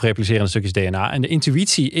zelfreplicerende stukjes DNA. En de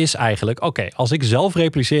intuïtie is eigenlijk, als ik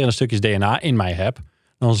zelfreplicerende stukjes DNA in mij heb,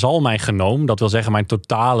 dan zal mijn genoom, dat wil zeggen mijn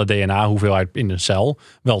totale DNA-hoeveelheid in een cel,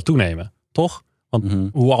 wel toenemen. Toch?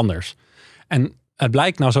 Want hoe anders? En het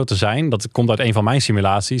blijkt nou zo te zijn, dat komt uit een van mijn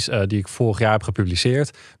simulaties, die ik vorig jaar heb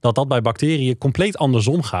gepubliceerd, dat bij bacteriën compleet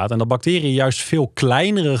andersom gaat. En dat bacteriën juist veel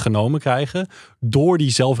kleinere genomen krijgen door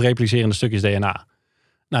die zelfreplicerende stukjes DNA.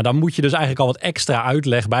 Nou, dan moet je dus eigenlijk al wat extra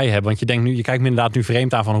uitleg bij hebben. Want je kijkt me inderdaad nu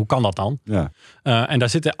vreemd aan van hoe kan dat dan? Ja. En daar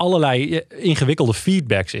zitten allerlei ingewikkelde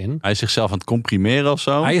feedbacks in. Hij is zichzelf aan het comprimeren of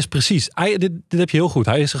zo? Hij is precies, dit heb je heel goed.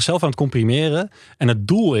 Hij is zichzelf aan het comprimeren. En het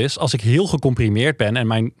doel is, als ik heel gecomprimeerd ben en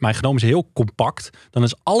mijn genoom is heel compact, dan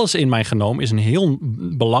is alles in mijn genoom is een heel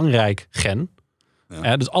belangrijk gen.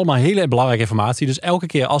 Ja. Dus allemaal hele belangrijke informatie. Dus elke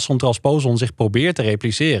keer als zo'n transposon zich probeert te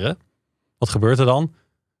repliceren, wat gebeurt er dan?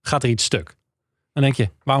 Gaat er iets stuk. Dan denk je,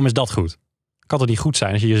 waarom is dat goed? Kan het niet goed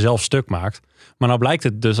zijn als je jezelf stuk maakt? Maar nou blijkt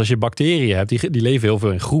het dus, als je bacteriën hebt, die leven heel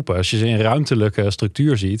veel in groepen. Als je ze in ruimtelijke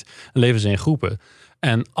structuur ziet, dan leven ze in groepen.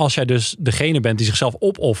 En als jij dus degene bent die zichzelf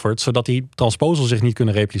opoffert, zodat die transposons zich niet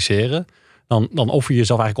kunnen repliceren, dan offer je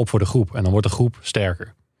jezelf eigenlijk op voor de groep. En dan wordt de groep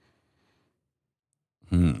sterker.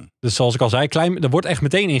 Dus zoals ik al zei, dat wordt echt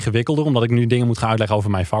meteen ingewikkelder, omdat ik nu dingen moet gaan uitleggen over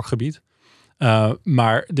mijn vakgebied.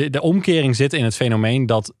 Maar de omkering zit in het fenomeen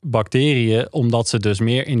dat bacteriën, omdat ze dus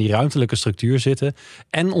meer in die ruimtelijke structuur zitten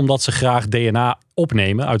en omdat ze graag DNA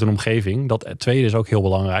opnemen uit een omgeving, dat tweede is ook heel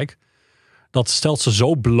belangrijk, dat stelt ze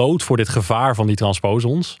zo bloot voor dit gevaar van die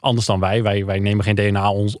transposons, anders dan wij nemen geen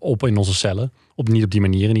DNA op in onze cellen, niet op die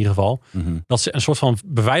manier in ieder geval, dat ze een soort van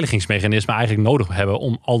beveiligingsmechanisme eigenlijk nodig hebben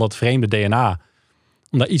om al dat vreemde DNA,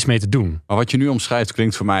 om daar iets mee te doen. Maar wat je nu omschrijft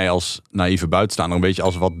klinkt voor mij als naïeve buitenstaander een beetje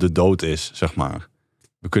als wat de dood is, zeg maar.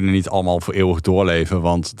 We kunnen niet allemaal voor eeuwig doorleven,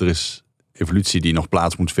 want er is evolutie die nog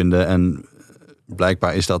plaats moet vinden en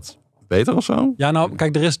blijkbaar is dat beter of zo? Ja, nou,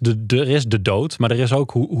 kijk, er is de dood, maar er is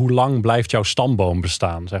ook hoe lang blijft jouw stamboom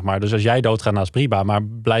bestaan, zeg maar. Dus als jij doodgaat naast Priba, maar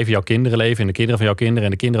blijven jouw kinderen leven en de kinderen van jouw kinderen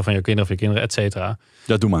en de kinderen van jouw kinderen van je kinderen, et cetera.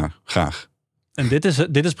 Ja, doe maar. Graag. En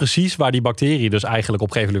dit is precies waar die bacteriën dus eigenlijk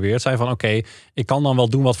op geëvalueerd zijn. Van oké, ik kan dan wel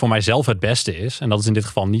doen wat voor mijzelf het beste is. En dat is in dit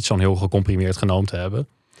geval niet zo'n heel gecomprimeerd genoom te hebben.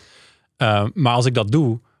 Maar als ik dat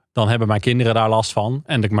doe, dan hebben mijn kinderen daar last van.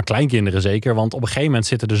 En mijn kleinkinderen zeker. Want op een gegeven moment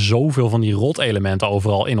zitten er zoveel van die rotelementen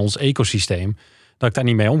overal in ons ecosysteem, dat ik daar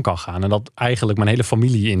niet mee om kan gaan. En dat eigenlijk mijn hele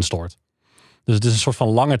familie instort. Dus het is een soort van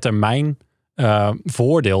lange termijn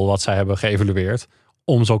voordeel wat zij hebben geëvalueerd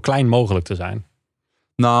om zo klein mogelijk te zijn.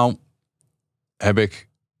 Nou, heb ik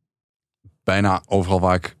bijna overal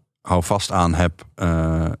waar ik hou vast aan heb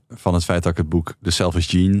van het feit dat ik het boek The Selfish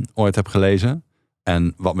Gene ooit heb gelezen.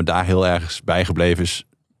 En wat me daar heel erg bijgebleven is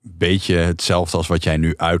een beetje hetzelfde als wat jij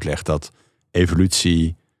nu uitlegt. Dat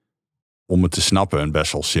evolutie, om het te snappen, een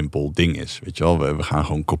best wel simpel ding is. Weet je wel, we gaan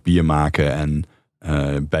gewoon kopieën maken en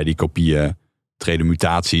bij die kopieën treden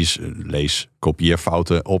mutaties, lees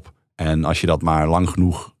kopieerfouten op. En als je dat maar lang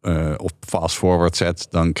genoeg op fast forward zet,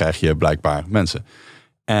 dan krijg je blijkbaar mensen.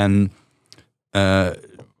 En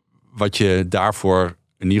wat je daarvoor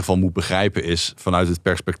in ieder geval moet begrijpen is vanuit het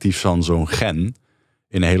perspectief van zo'n gen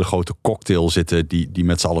in een hele grote cocktail zitten die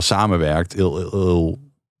met z'n allen samenwerkt, heel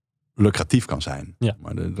lucratief kan zijn. Ja.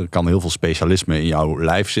 Maar er kan heel veel specialisme in jouw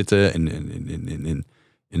lijf zitten,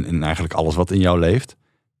 in eigenlijk alles wat in jou leeft.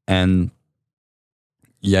 En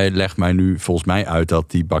jij legt mij nu volgens mij uit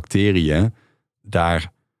dat die bacteriën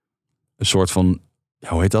daar een soort van,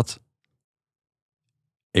 hoe heet dat?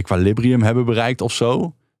 Equilibrium hebben bereikt of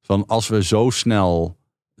zo. Van als we zo snel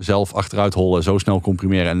zelf achteruit hollen, zo snel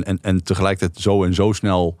comprimeren en tegelijkertijd zo en zo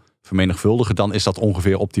snel vermenigvuldigen, dan is dat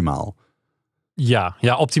ongeveer optimaal. Ja,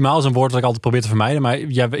 optimaal is een woord dat ik altijd probeer te vermijden, maar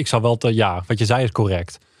ik zou wel wat je zei is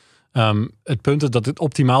correct. Het punt is dat het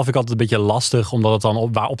optimaal vind ik altijd een beetje lastig, omdat het dan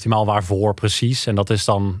optimaal waarvoor precies. En dat is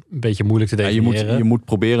dan een beetje moeilijk te definiëren. Ja, je moet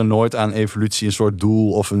proberen nooit aan evolutie een soort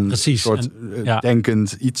doel of een soort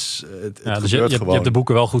denkend iets. Het dus je hebt de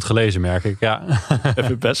boeken wel goed gelezen, merk ik. Ja. Heb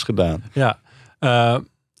je best gedaan. Ja.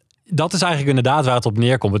 Dat is eigenlijk inderdaad waar het op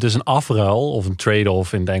neerkomt. Het is een afruil of een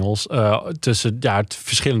trade-off in het Engels tussen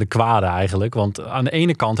verschillende kwaden eigenlijk. Want aan de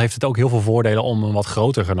ene kant heeft het ook heel veel voordelen om een wat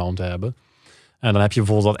groter genoom te hebben. En dan heb je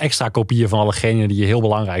bijvoorbeeld wat extra kopieën van alle genen die je heel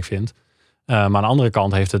belangrijk vindt. Maar aan de andere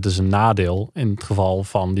kant heeft het dus een nadeel in het geval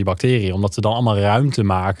van die bacteriën. Omdat ze dan allemaal ruimte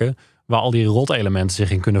maken waar al die rotelementen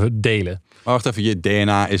zich in kunnen delen. Maar wacht even, je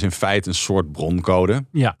DNA is in feite een soort broncode.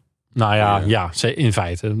 Ja, nou ja, in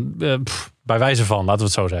feite. Bij wijze van, laten we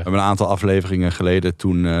het zo zeggen. We hebben een aantal afleveringen geleden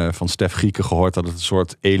toen van Stef Grieken gehoord dat het een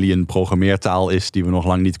soort alien programmeertaal is die we nog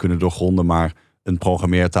lang niet kunnen doorgronden, maar een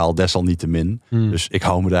programmeertaal desalniettemin. Dus ik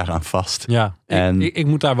hou me daaraan vast. Ja,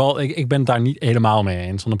 ik ben het daar niet helemaal mee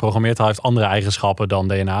eens. Want een programmeertaal heeft andere eigenschappen dan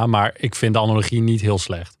DNA, maar ik vind de analogie niet heel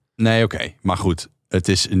slecht. Nee, oké. Maar goed, het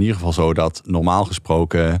is in ieder geval zo dat normaal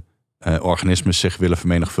gesproken organismen zich willen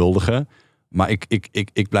vermenigvuldigen. Maar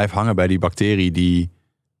ik blijf hangen bij die bacterie die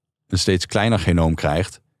een steeds kleiner genoom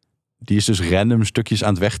krijgt. Die is dus random stukjes aan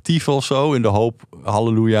het wegtieven of zo, in de hoop,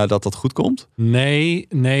 halleluja, dat goed komt? Nee,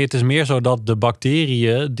 het is meer zo dat de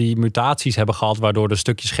bacteriën die mutaties hebben gehad, waardoor de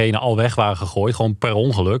stukjes genen al weg waren gegooid, gewoon per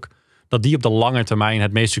ongeluk, dat die op de lange termijn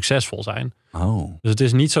het meest succesvol zijn. Oh. Dus het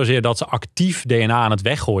is niet zozeer dat ze actief DNA aan het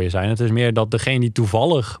weggooien zijn. Het is meer dat degene die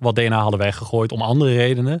toevallig wat DNA hadden weggegooid om andere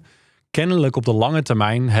redenen, kennelijk op de lange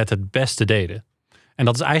termijn het beste deden. En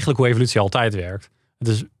dat is eigenlijk hoe evolutie altijd werkt. Het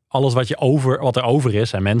is alles wat er over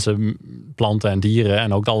is, en mensen, planten en dieren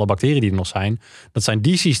en ook alle bacteriën die er nog zijn, dat zijn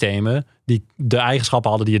die systemen die de eigenschappen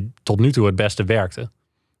hadden die tot nu toe het beste werkten.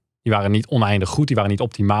 Die waren niet oneindig goed, die waren niet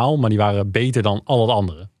optimaal, maar die waren beter dan al het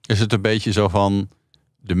andere. Is het een beetje zo van,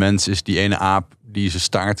 de mens is die ene aap die zijn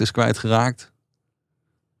staart is kwijtgeraakt?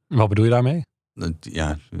 Wat bedoel je daarmee?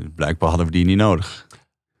 Ja, blijkbaar hadden we die niet nodig.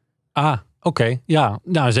 Oké. Ja,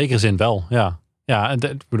 nou in zekere zin wel, ja. Ja,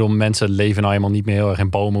 ik bedoel, mensen leven nou eenmaal niet meer heel erg in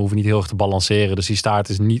bomen, hoeven niet heel erg te balanceren. Dus die staart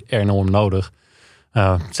is niet enorm nodig.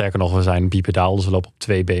 Sterker nog, we zijn bipedaal, dus we lopen op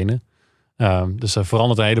 2 benen. Dus er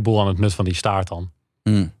verandert een heleboel aan het nut van die staart dan.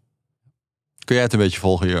 Kun jij het een beetje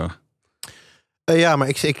volgen, Jurgen? Ja, maar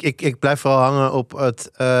ik blijf vooral hangen op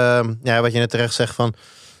het, wat je net terecht zegt van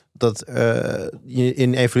dat je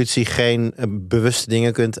in evolutie geen bewuste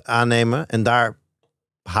dingen kunt aannemen. En daar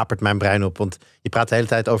hapert mijn brein op. Want je praat de hele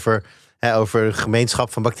tijd over een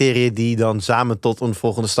gemeenschap van bacteriën die dan samen tot een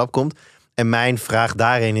volgende stap komt. En mijn vraag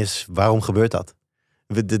daarin is, waarom gebeurt dat?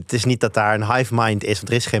 Het is niet dat daar een hive mind is, want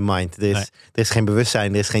er is geen mind. Er is geen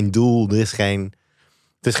bewustzijn, er is geen doel, er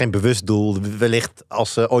is geen bewust doel. Wellicht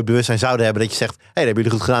als ze ooit bewustzijn zouden hebben dat je zegt, dat hebben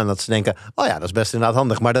jullie goed gedaan. Dat ze denken, oh ja, dat is best inderdaad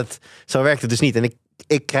handig. Maar zo werkt het dus niet. En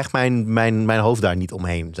ik krijg mijn hoofd daar niet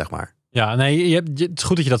omheen, zeg maar. Ja, nee, het is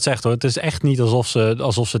goed dat je dat zegt hoor. Het is echt niet alsof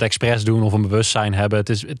ze het expres doen of een bewustzijn hebben.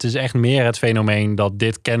 Het is echt meer het fenomeen dat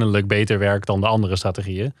dit kennelijk beter werkt dan de andere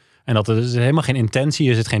strategieën. En dat er dus helemaal geen intentie,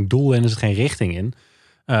 er zit geen doel in, er zit geen richting in.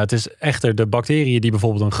 Het is echter de bacteriën die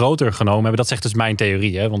bijvoorbeeld een groter genoom hebben. Dat zegt dus mijn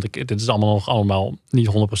theorie, hè? Want dit is allemaal niet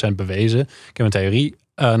 100% bewezen. Ik heb een theorie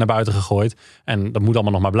naar buiten gegooid en dat moet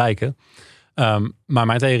allemaal nog maar blijken. Maar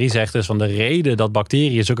mijn theorie zegt dus van de reden dat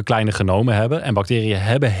bacteriën zulke kleine genomen hebben, en bacteriën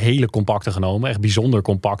hebben hele compacte genomen, echt bijzonder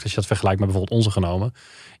compact als je dat vergelijkt met bijvoorbeeld onze genomen,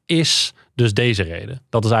 is dus deze reden.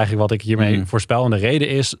 Dat is eigenlijk wat ik hiermee voorspel. En de reden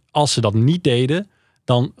is, als ze dat niet deden,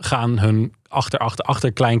 dan gaan hun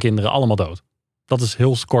achterkleinkinderen allemaal dood. Dat is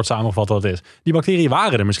heel kort samengevat wat het is. Die bacteriën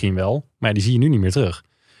waren er misschien wel, maar die zie je nu niet meer terug.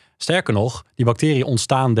 Sterker nog, die bacteriën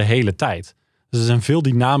ontstaan de hele tijd. Dus het is een veel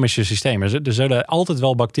dynamischer systeem. Er zullen altijd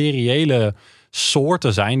wel bacteriële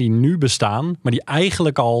soorten zijn die nu bestaan, maar die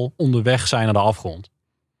eigenlijk al onderweg zijn naar de afgrond.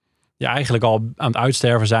 Die eigenlijk al aan het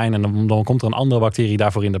uitsterven zijn en dan komt er een andere bacterie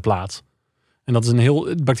daarvoor in de plaats. En dat is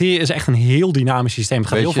bacteriën is echt een heel dynamisch systeem. Het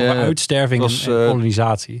gaat heel veel over uitsterving en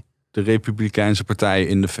kolonisatie. De Republikeinse partij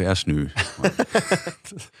in de VS nu.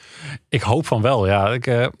 Ik hoop van wel, ja. Ik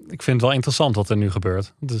vind het wel interessant wat er nu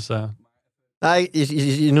gebeurt. Dus,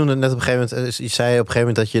 je noemde het net op een gegeven moment. Je zei op een gegeven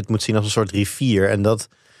moment dat je het moet zien als een soort rivier. En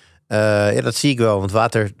dat zie ik wel. Want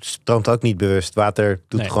water stroomt ook niet bewust. Water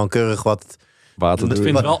doet gewoon keurig wat. Ik vind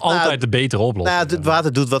het wel altijd de betere oplossing. Het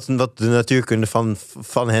water doet wat de natuurkunde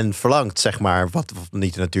van hen verlangt, zeg maar. Wat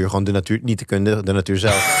niet de natuur, gewoon de natuur, niet de kunde, de natuur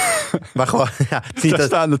zelf. Maar gewoon, Daar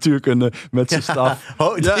staat natuurkunde met zijn staf.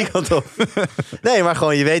 Die kant op. Nee, maar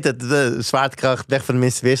gewoon, je weet het, de zwaartekracht, weg van de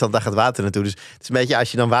minste weerstand, daar gaat water naartoe. Dus het is een beetje,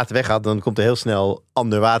 als je dan water weghaalt, dan komt er heel snel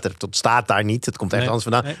ander water. Het staat daar niet, het komt ergens anders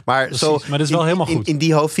vandaan. Maar precies, maar dat is wel helemaal goed. In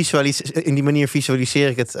die manier visualiseer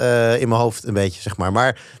ik het in mijn hoofd een beetje, zeg maar.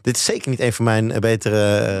 Maar dit is zeker niet een van mijn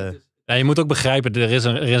betere... Ja, je moet ook begrijpen, er is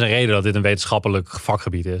een reden dat dit een wetenschappelijk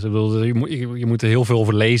vakgebied is. Ik bedoel, je moet er heel veel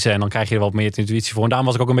over lezen en dan krijg je er wat meer intuïtie voor. En daarom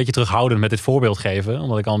was ik ook een beetje terughoudend met dit voorbeeld geven.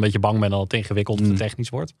 Omdat ik al een beetje bang ben dat het ingewikkeld of te technisch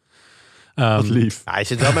wordt. Wat lief. Ja, je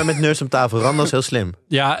zit wel met nerds om tafel. Rando is heel slim.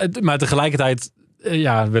 Ja, maar tegelijkertijd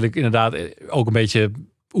wil ik inderdaad ook een beetje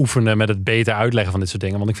oefenen met het beter uitleggen van dit soort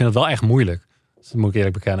dingen. Want ik vind het wel echt moeilijk. Dat moet ik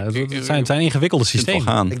eerlijk bekennen. Het zijn ingewikkelde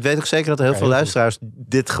systemen. Ik weet ook zeker dat er heel veel luisteraars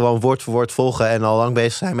dit gewoon woord voor woord volgen en al lang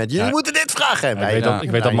bezig zijn met jullie moeten dit vragen. Ik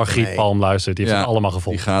weet dat Margriet Palm luistert. Die heeft het allemaal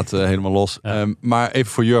gevolgd. Die gaat helemaal los. Maar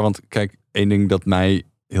even voor Jur, want kijk, één ding dat mij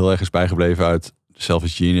heel erg is bijgebleven uit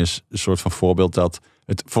Selfish Genius, een soort van voorbeeld dat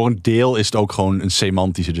het voor een deel is het ook gewoon een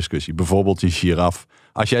semantische discussie. Bijvoorbeeld die giraf.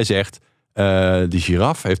 Als jij zegt, die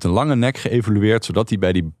giraf heeft een lange nek geëvolueerd zodat hij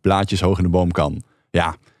bij die blaadjes hoog in de boom kan.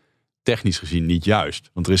 Ja, technisch gezien niet juist.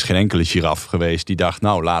 Want er is geen enkele giraf geweest die dacht,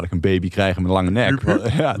 nou, laat ik een baby krijgen met een lange nek.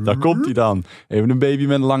 Ja, daar komt hij dan. Even een baby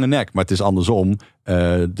met een lange nek. Maar het is andersom.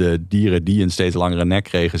 De dieren die een steeds langere nek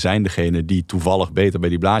kregen, zijn degene die toevallig beter bij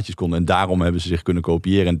die blaadjes konden. En daarom hebben ze zich kunnen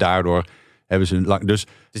kopiëren. En daardoor hebben ze een lang... Dus het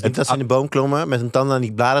is niet dat ze in de boom klommen met een tand aan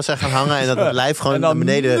die bladeren zijn gaan hangen en dat het lijf gewoon naar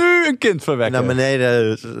beneden... nu een kind verwekken. En naar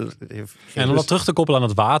beneden... En om dat terug te koppelen aan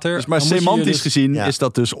het water... Dus maar semantisch gezien is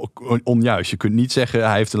dat dus onjuist. Je kunt niet zeggen,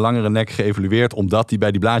 hij heeft een langere nek geëvolueerd omdat hij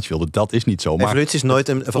bij die blaadjes wilde. Dat is niet zo. Maar evolutie is nooit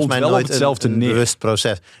volgens mij nooit een bewust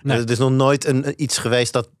proces. Nee. Er is nog nooit iets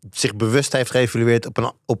geweest dat zich bewust heeft geëvolueerd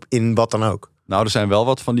in wat dan ook. Nou, er zijn wel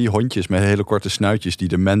wat van die hondjes met hele korte snuitjes die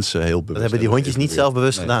de mensen heel bewust Dat hebben die hondjes niet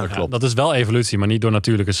zelfbewust gedaan. Dat klopt. Dat is wel evolutie, maar niet door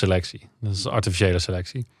natuurlijke selectie. Dat is artificiële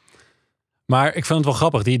selectie. Maar ik vind het wel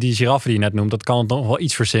grappig. Die giraffe die je net noemt, dat kan het nog wel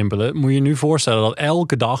iets versimpelen. Moet je je nu voorstellen dat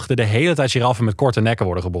elke dag er de hele tijd giraffen met korte nekken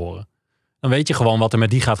worden geboren. Dan weet je gewoon wat er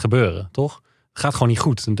met die gaat gebeuren, toch? Het gaat gewoon niet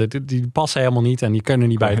goed. Die passen helemaal niet en die kunnen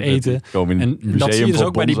niet bij het eten. En dat zie je dus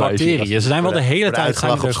ook bij die bacteriën. Ze zijn wel de hele tijd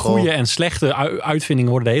de goede en slechte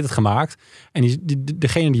uitvindingen worden de hele tijd gemaakt. En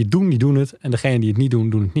degene die het doen, die doen het. En degene die het niet doen,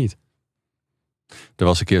 doen het niet. Er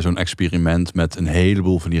was een keer zo'n experiment met een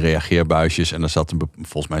heleboel van die reageerbuisjes. En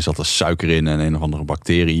volgens mij zat er suiker in en een of andere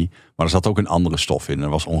bacterie. Maar er zat ook een andere stof in. Dat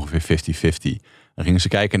was ongeveer 50-50. Dan gingen ze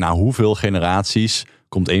kijken naar hoeveel generaties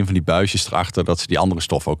komt een van die buisjes erachter dat ze die andere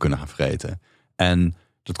stof ook kunnen gaan vreten. En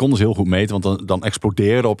dat konden ze heel goed meten, want dan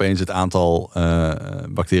explodeerde opeens het aantal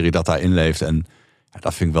bacteriën dat daarin leeft. En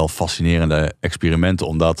dat vind ik wel fascinerende experimenten,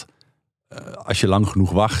 omdat als je lang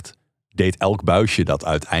genoeg wacht, deed elk buisje dat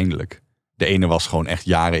uiteindelijk. De ene was gewoon echt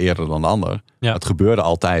jaren eerder dan de ander. Ja. Het gebeurde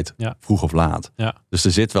altijd, vroeg of laat. Ja. Dus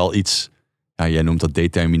er zit wel iets, jij noemt dat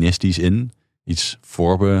deterministisch in, iets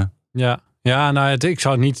voorbe... Ja, nou, ik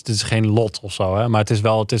zou het niet, het is geen lot of zo, hè? Maar het is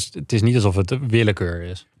wel, het is niet alsof het willekeur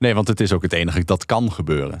is. Nee, want het is ook het enige dat kan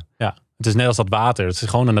gebeuren. Ja, het is net als dat water. Het is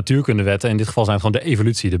gewoon de natuurkundewetten. In dit geval zijn het gewoon de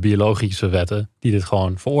evolutie, de biologische wetten, die dit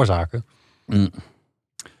gewoon veroorzaken.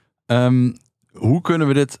 Hoe kunnen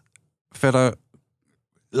we dit verder...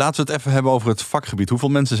 Laten we het even hebben over het vakgebied. Hoeveel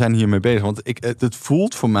mensen zijn hiermee bezig? Want het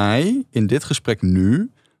voelt voor mij in dit gesprek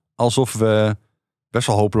nu alsof we best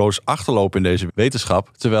wel hopeloos achterlopen in deze wetenschap.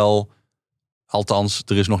 Terwijl, althans,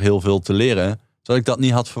 er is nog heel veel te leren. Terwijl ik dat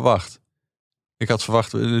niet had verwacht. Ik had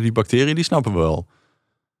verwacht, die bacteriën, die snappen we wel.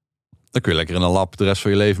 Dan kun je lekker in een lab de rest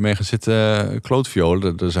van je leven mee gaan zitten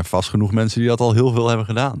klootviolen. Er zijn vast genoeg mensen die dat al heel veel hebben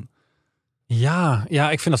gedaan. Ja,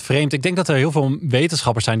 ik vind dat vreemd. Ik denk dat er heel veel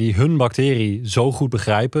wetenschappers zijn die hun bacterie zo goed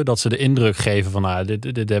begrijpen dat ze de indruk geven van, dit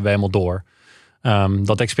hebben we helemaal door.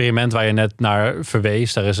 Dat experiment waar je net naar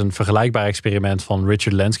verwees, daar is een vergelijkbaar experiment van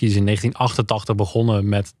Richard Lenski. Die is in 1988 begonnen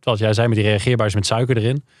met, wat jij zei, met die reageerbuis met suiker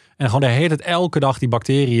erin. En gewoon de hele tijd elke dag die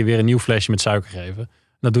bacteriën weer een nieuw flesje met suiker geven.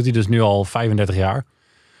 Dat doet hij dus nu al 35 jaar.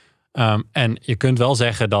 En je kunt wel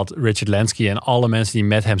zeggen dat Richard Lenski en alle mensen die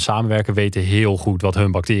met hem samenwerken weten heel goed wat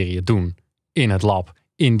hun bacteriën doen. In het lab,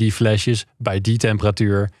 in die flesjes, bij die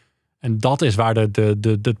temperatuur. En dat is waar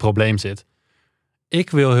het probleem zit. Ik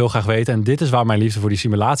wil heel graag weten, en dit is waar mijn liefde voor die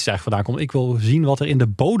simulaties eigenlijk vandaan komt. Ik wil zien wat er in de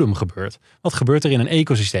bodem gebeurt. Wat gebeurt er in een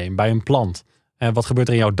ecosysteem, bij een plant? En wat gebeurt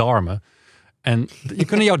er in jouw darmen? En je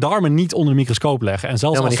kunt jouw darmen niet onder de microscoop leggen. En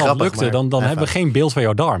zelfs als dat lukte, dan hebben we geen beeld van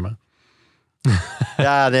jouw darmen.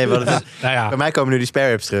 Ja, nee, maar bij mij komen nu die spare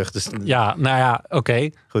ribs terug. Dus... Ja, oké.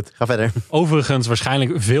 Goed, ga verder. Overigens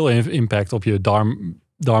waarschijnlijk veel impact op je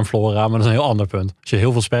darmflora, maar dat is een heel ander punt. Als je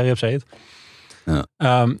heel veel spare ribs eet. Ja.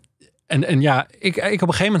 Ik op een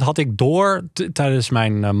gegeven moment had ik door tijdens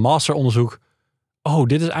mijn masteronderzoek.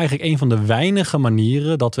 Dit is eigenlijk een van de weinige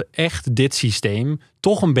manieren dat we echt dit systeem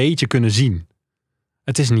toch een beetje kunnen zien.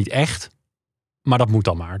 Het is niet echt, maar dat moet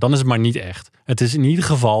dan maar. Dan is het maar niet echt. Het is in ieder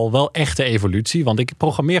geval wel echte evolutie, want ik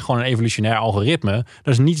programmeer gewoon een evolutionair algoritme.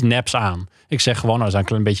 Er is niets neps aan. Ik zeg gewoon, er zijn een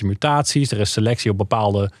klein beetje mutaties, er is selectie op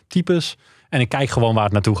bepaalde types en ik kijk gewoon waar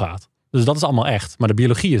het naartoe gaat. Dus dat is allemaal echt. Maar de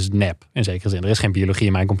biologie is nep, in zekere zin. Er is geen biologie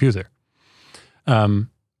in mijn computer.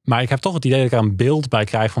 Maar ik heb toch het idee dat ik er een beeld bij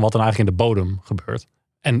krijg van wat er eigenlijk in de bodem gebeurt.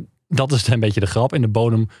 En dat is een beetje de grap. In de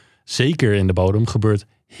bodem, zeker in de bodem, gebeurt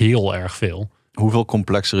heel erg veel. Hoeveel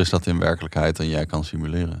complexer is dat in werkelijkheid dan jij kan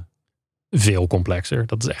simuleren? Veel complexer.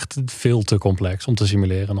 Dat is echt veel te complex om te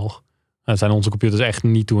simuleren nog. Daar zijn onze computers echt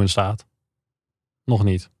niet toe in staat. Nog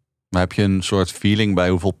niet. Maar heb je een soort feeling bij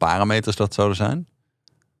hoeveel parameters dat zouden zijn?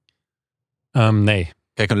 Nee.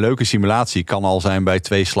 Kijk, een leuke simulatie kan al zijn bij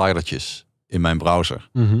 2 slidertjes in mijn browser.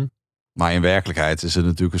 Mm-hmm. Maar in werkelijkheid is het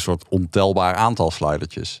natuurlijk een soort ontelbaar aantal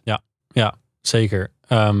slidertjes. Ja, zeker.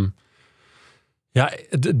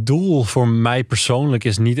 Het doel voor mij persoonlijk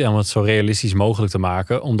is niet om het zo realistisch mogelijk te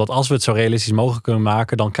maken. Omdat als we het zo realistisch mogelijk kunnen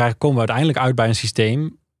maken, dan komen we uiteindelijk uit bij een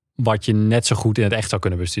systeem wat je net zo goed in het echt zou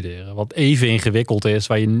kunnen bestuderen. Wat even ingewikkeld is,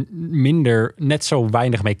 waar je net zo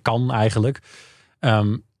weinig mee kan eigenlijk.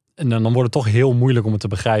 En dan wordt het toch heel moeilijk om het te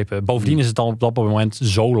begrijpen. Bovendien is het dan op dat moment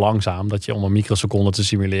zo langzaam dat je om een microseconde te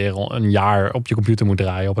simuleren een jaar op je computer moet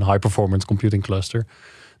draaien op een high-performance computing cluster. Nou,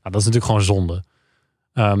 dat is natuurlijk gewoon zonde.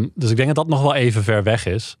 Dus ik denk dat dat nog wel even ver weg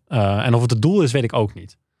is. En of het het doel is, weet ik ook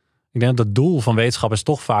niet. Ik denk dat het doel van wetenschap is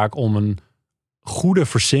toch vaak om een goede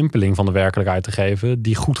versimpeling van de werkelijkheid te geven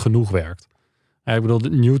die goed genoeg werkt. Ik bedoel,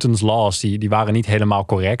 Newton's laws die waren niet helemaal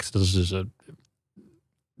correct. Dat is dus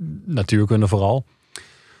natuurkunde vooral.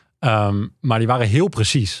 Maar die waren heel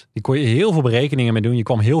precies. Die kon je heel veel berekeningen mee doen. Je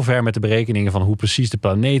kwam heel ver met de berekeningen van hoe precies de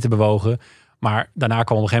planeten bewogen. Maar daarna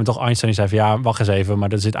kwam op een gegeven moment toch Einstein die zei van ja, wacht eens even.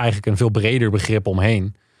 Maar er zit eigenlijk een veel breder begrip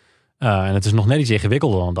omheen. En het is nog net iets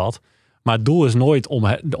ingewikkelder dan dat. Maar het doel is nooit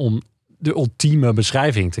om de ultieme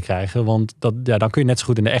beschrijving te krijgen. Want dan kun je net zo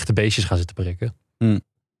goed in de echte beestjes gaan zitten prikken.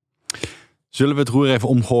 Zullen we het roer even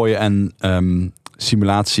omgooien en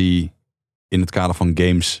simulatie in het kader van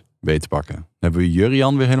games beter pakken? Dan hebben we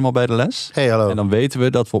Jurrian weer helemaal bij de les. Hey, hallo. En dan weten we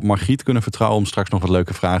dat we op Margriet kunnen vertrouwen om straks nog wat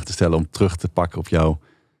leuke vragen te stellen om terug te pakken op jouw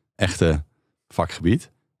echte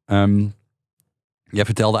vakgebied. Jij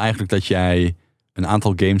vertelde eigenlijk dat jij een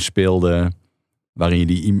aantal games speelde waarin je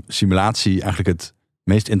die simulatie eigenlijk het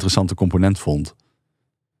meest interessante component vond.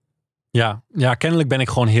 Ja, kennelijk ben ik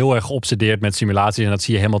gewoon heel erg geobsedeerd met simulaties. En dat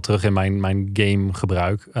zie je helemaal terug in mijn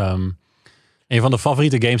gamegebruik. Een van de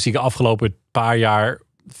favoriete games die ik de afgelopen paar jaar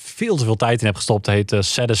veel te veel tijd in heb gestopt, heet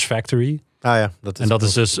Satisfactory. Ah ja, dat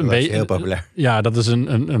is dus een beetje heel populair. Ja, dat is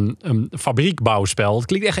een fabriekbouwspel. Het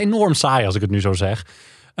klinkt echt enorm saai als ik het nu zo zeg.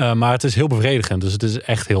 Maar het is heel bevredigend. Dus het is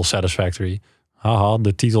echt heel satisfactory. Haha,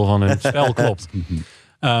 de titel van het spel klopt.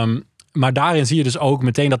 Maar daarin zie je dus ook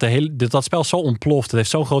meteen dat spel zo ontploft. Het heeft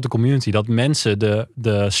zo'n grote community dat mensen,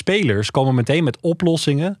 de spelers, komen meteen met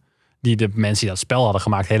oplossingen die de mensen die dat spel hadden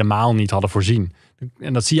gemaakt helemaal niet hadden voorzien.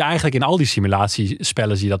 En dat zie je eigenlijk in al die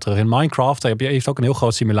simulatiespellen, zie je dat terug. In Minecraft heeft ook een heel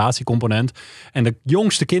groot simulatiecomponent. En de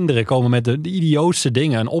jongste kinderen komen met de idiootste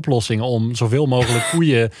dingen en oplossingen om zoveel mogelijk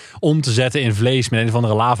koeien om te zetten in vlees met een of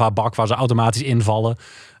andere lavabak waar ze automatisch invallen.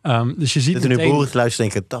 Dus je ziet meteen... nu boeren te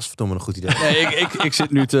luisteren denken, dat is verdomme een goed idee. Nee, ik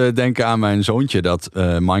zit nu te denken aan mijn zoontje dat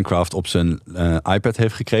Minecraft op zijn iPad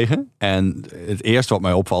heeft gekregen. En het eerste wat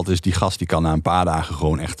mij opvalt is, die gast die kan na een paar dagen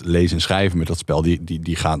gewoon echt lezen en schrijven met dat spel.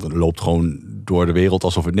 Die loopt gewoon door de wereld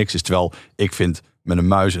alsof het niks is. Terwijl ik vind met een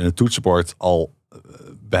muis en een toetsenbord al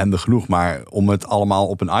behendig genoeg. Maar om het allemaal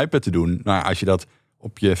op een iPad te doen, nou, als je dat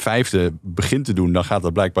op je 5e begint te doen, dan gaat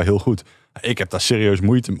dat blijkbaar heel goed. Ik heb daar serieus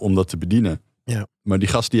moeite om dat te bedienen. Ja. Maar die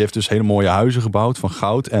gast die heeft dus hele mooie huizen gebouwd van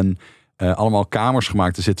goud en allemaal kamers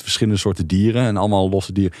gemaakt. Er zitten verschillende soorten dieren en allemaal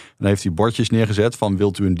losse dieren. En dan heeft hij bordjes neergezet van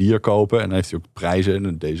wilt u een dier kopen? En dan heeft hij ook prijzen.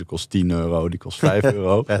 En deze kost 10 euro, die kost 5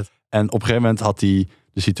 euro. En op een gegeven moment had hij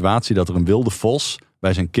de situatie dat er een wilde vos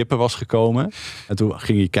bij zijn kippen was gekomen. En toen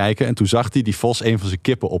ging hij kijken en toen zag hij die vos een van zijn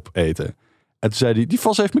kippen opeten. En toen zei hij, die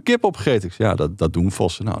vos heeft mijn kip opgegeten. Ik zei, ja, dat doen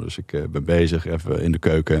vossen. Nou, dus ik ben bezig even in de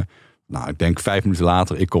keuken. Nou, ik denk 5 minuten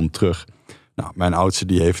later, ik kom terug. Nou, mijn oudste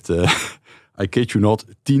die heeft, I kid you not,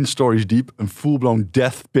 10 stories diep een full-blown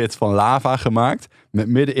death pit van lava gemaakt. Met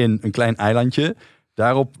middenin een klein eilandje.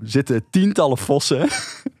 Daarop zitten tientallen vossen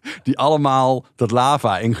die allemaal dat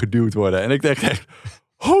lava ingeduwd worden. En ik denk echt,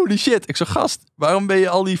 holy shit. Ik zeg, gast, waarom ben je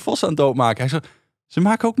al die vossen aan het doodmaken? Hij zegt, ze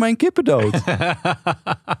maken ook mijn kippen dood.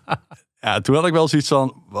 Ja, toen had ik wel zoiets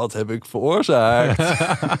van, wat heb ik veroorzaakt?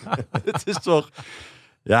 Het is toch,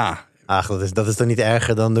 ja... Ach, dat is toch niet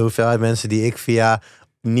erger dan de hoeveelheid mensen die ik via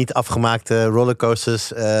niet afgemaakte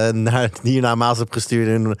rollercoasters naar Maas heb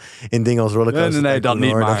gestuurd in dingen als rollercoasters. Nee, dat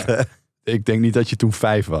niet, maar ik denk niet dat je toen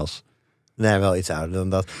 5 was. Nee, wel iets ouder dan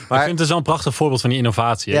dat. Maar ik vind het zo'n prachtig voorbeeld van die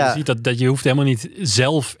innovatie. Ja. Je ziet dat je hoeft helemaal niet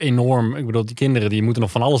zelf enorm... Ik bedoel, die kinderen die moeten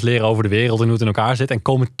nog van alles leren over de wereld en hoe het in elkaar zit. En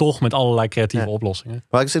komen toch met allerlei creatieve oplossingen.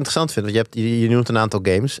 Wat ik dus interessant vind, want je noemt een aantal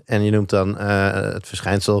games. En je noemt dan het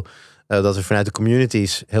verschijnsel dat er vanuit de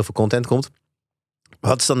communities heel veel content komt.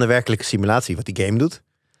 Wat is dan de werkelijke simulatie? Wat die game doet?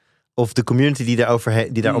 Of de community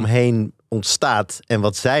die daar omheen ontstaat en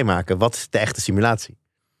wat zij maken? Wat is de echte simulatie?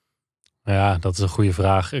 Ja, dat is een goede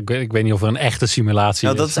vraag. Ik weet niet of er een echte simulatie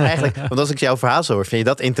is. Dat is eigenlijk, want als ik jouw verhaal zo hoor, vind je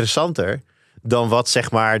dat interessanter dan wat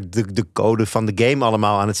zeg maar de code van de game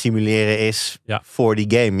allemaal aan het simuleren is voor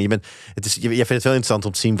die game. Je vindt het wel interessant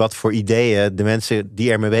om te zien wat voor ideeën de mensen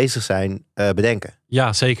die ermee bezig zijn bedenken.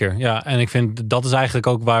 Ja, zeker. Ja, en ik vind dat is eigenlijk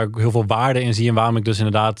ook waar ik heel veel waarde in zie en waarom ik dus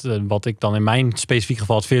inderdaad wat ik dan in mijn specifiek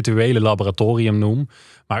geval het virtuele laboratorium noem.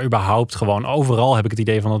 Maar überhaupt gewoon overal heb ik het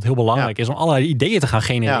idee van dat het heel belangrijk is om allerlei ideeën te gaan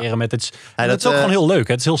genereren met het. Dat is ook gewoon heel leuk.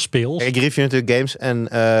 Het is heel speels. Ik review natuurlijk games en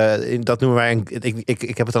dat noemen wij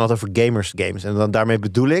ik heb het dan altijd over gamers games. En dan daarmee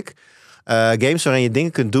bedoel ik games waarin je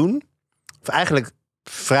dingen kunt doen. Of eigenlijk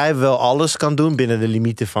vrijwel alles kan doen binnen de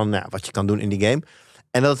limieten van wat je kan doen in die game.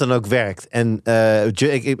 En dat het dan ook werkt. En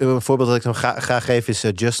een voorbeeld dat ik dan graag geef is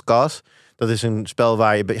Just Cause. Dat is een spel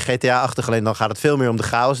waar je GTA-achtig, alleen dan gaat het veel meer om de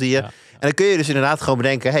chaos die je... Ja. En dan kun je dus inderdaad gewoon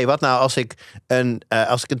bedenken, hey, wat nou als ik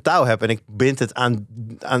een touw heb en ik bind het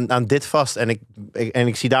aan dit vast en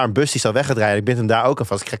ik zie daar een bus die zal weg gaat rijden. Ik bind hem daar ook aan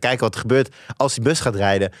vast. Ik ga kijken wat er gebeurt als die bus gaat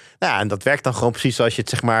rijden. Nou ja, en dat werkt dan gewoon precies zoals je het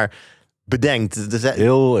zeg maar bedenkt. Dus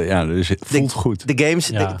het voelt goed. De games,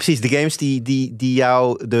 Ja. precies, de games die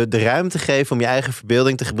jou de ruimte geven om je eigen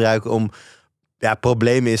verbeelding te gebruiken om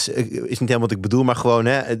problemen is niet helemaal wat ik bedoel, maar gewoon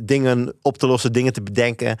dingen op te lossen, dingen te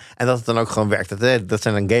bedenken en dat het dan ook gewoon werkt. Dat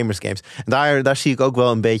zijn dan gamers games. En daar zie ik ook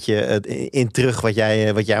wel een beetje in terug wat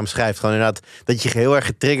jij omschrijft. Gewoon inderdaad dat je heel erg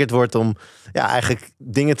getriggerd wordt om eigenlijk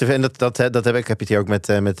dingen te vinden. Ik heb het hier ook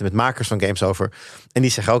met makers van games over. En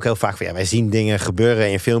die zeggen ook heel vaak van wij zien dingen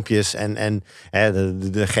gebeuren in filmpjes en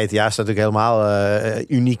de GTA staat natuurlijk helemaal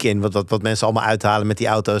uniek in wat mensen allemaal uithalen met die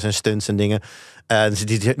auto's en stunts en dingen. Dus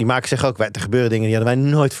die makers zeggen ook, er gebeuren dingen die hadden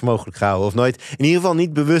wij nooit voor mogelijk gehouden. Of nooit, in ieder geval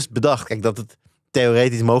niet bewust bedacht. Kijk, dat het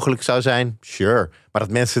theoretisch mogelijk zou zijn, sure. Maar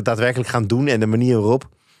dat mensen het daadwerkelijk gaan doen en de manier waarop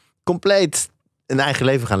compleet een eigen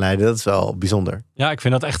leven gaan leiden, dat is wel bijzonder. Ja, ik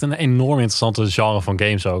vind dat echt een enorm interessante genre van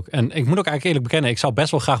games ook. En ik moet ook eigenlijk eerlijk bekennen, ik zou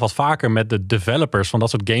best wel graag wat vaker met de developers van dat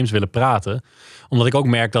soort games willen praten. Omdat ik ook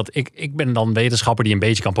merk dat ik ben dan wetenschapper die een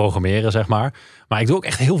beetje kan programmeren, zeg maar. Maar ik doe ook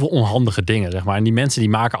echt heel veel onhandige dingen, zeg maar. En die mensen die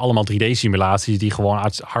maken allemaal 3D-simulaties die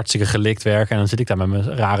gewoon hartstikke gelikt werken. En dan zit ik daar met mijn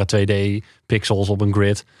rare 2D-pixels op een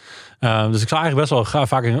grid. Dus ik zou eigenlijk best wel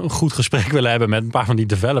vaak een goed gesprek willen hebben met een paar van die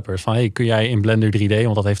developers. Van, hey, kun jij in Blender 3D,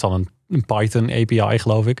 want dat heeft dan een Python API,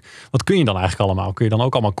 geloof ik. Wat kun je dan eigenlijk allemaal? Kun je dan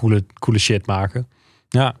ook allemaal coole shit maken?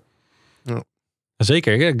 Ja.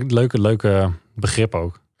 Zeker. Leuke begrip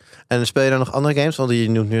ook. En speel je dan nog andere games? Want je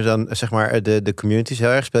noemt nu dan zeg maar de communities heel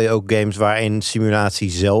erg. Speel je ook games waarin simulatie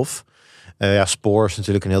zelf... Spoor is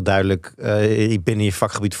natuurlijk een heel duidelijk binnen je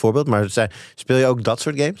vakgebied voorbeeld. Maar speel je ook dat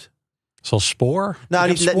soort games? Zoals Spoor? Nou,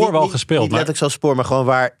 ik heb Spoor wel gespeeld. Niet letterlijk zoals Spoor, maar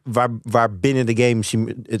gewoon waar binnen de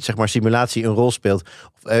game zeg maar simulatie een rol speelt.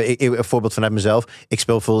 Een voorbeeld vanuit mezelf. Ik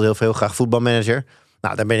speel bijvoorbeeld heel graag voetbalmanager.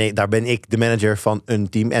 Nou, daar ben ik de manager van een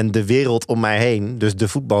team. En de wereld om mij heen, dus de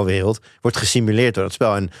voetbalwereld, wordt gesimuleerd door dat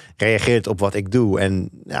spel. En reageert op wat ik doe. En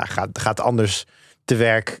gaat anders te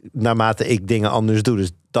werk naarmate ik dingen anders doe.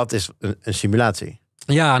 Dus dat is een simulatie.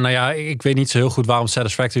 Ja, nou ja, ik weet niet zo heel goed waarom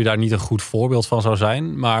Satisfactory daar niet een goed voorbeeld van zou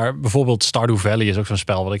zijn. Maar bijvoorbeeld Stardew Valley is ook zo'n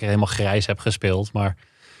spel wat ik helemaal grijs heb gespeeld. Maar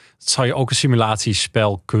het zou je ook een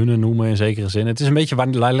simulatiespel kunnen noemen in zekere zin. Het is een beetje,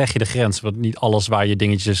 waar leg je de grens? Want niet alles waar je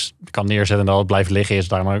dingetjes kan neerzetten en dat het blijft liggen is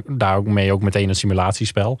daar ook mee ook meteen een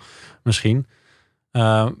simulatiespel misschien.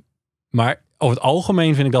 Maar over het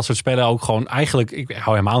algemeen vind ik dat soort spellen ook gewoon eigenlijk... Ik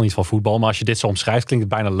hou helemaal niet van voetbal, maar als je dit zo omschrijft klinkt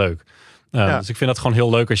het bijna leuk. Dus ik vind dat gewoon heel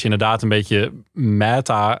leuk als je inderdaad een beetje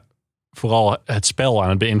meta, vooral het spel aan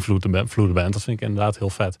het beïnvloeden bent. Dat vind ik inderdaad heel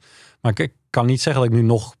vet. Maar ik kan niet zeggen dat ik nu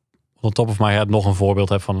nog op top of my head nog een voorbeeld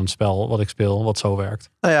heb van een spel wat ik speel, wat zo werkt.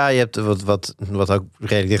 Nou ja, je hebt wat ook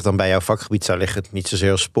redelijk dicht dan bij jouw vakgebied zou liggen. Niet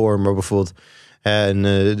zozeer als Spoor, maar bijvoorbeeld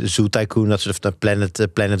een Zoo Tycoon, dat soort of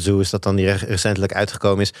Planet Zoo is dat dan die recentelijk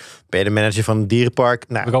uitgekomen is. Ben je de manager van een dierenpark?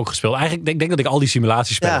 Nou, heb ik ook gespeeld. Eigenlijk denk dat ik al die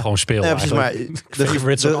simulatiespellen gewoon speel. Ja, precies, maar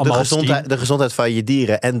de gezondheid van je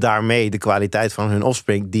dieren en daarmee de kwaliteit van hun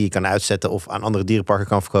offspring die je kan uitzetten of aan andere dierenparken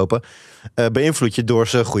kan verkopen, beïnvloed je door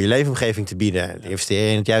ze een goede leefomgeving te bieden.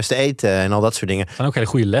 Investeren in het juiste eten en al dat soort dingen. Het zijn ook hele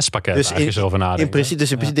goede lespakketten als je erover nadenkt. In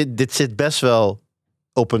principe, dit zit best wel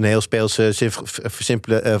op een heel speelse,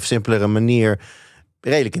 simpelere manier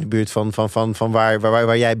redelijk in de buurt van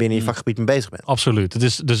waar jij binnen je vakgebied mee bezig bent. Absoluut. Het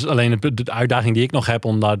is dus alleen de uitdaging die ik nog heb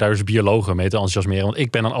om daar dus biologen mee te enthousiasmeren. Want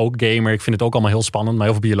ik ben dan ook gamer. Ik vind het ook allemaal heel spannend. Maar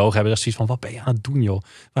heel veel biologen hebben echt zoiets van, wat ben je aan het doen, joh?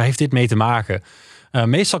 Waar heeft dit mee te maken?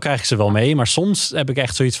 Meestal krijg ik ze wel mee. Maar soms heb ik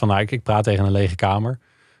echt zoiets van, ik praat tegen een lege kamer.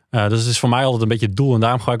 Dus het is voor mij altijd een beetje het doel. En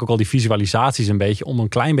daarom gebruik ik ook al die visualisaties een beetje om een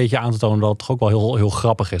klein beetje aan te tonen dat het toch ook wel heel, heel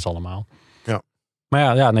grappig is allemaal. Ja.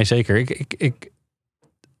 Maar ja, nee, zeker.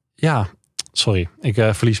 Sorry, ik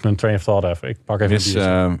verlies mijn train of thought even. Ik pak even. Het is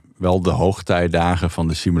wel de hoogtijdagen van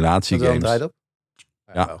de simulatiegames.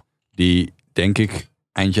 Ja, die denk ik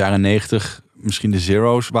eind jaren 90 misschien de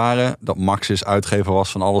zero's waren. Dat Maxis uitgever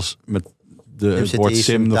was van alles met het woord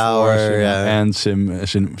sim Tower, en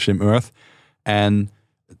sim Earth. En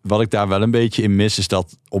wat ik daar wel een beetje in mis is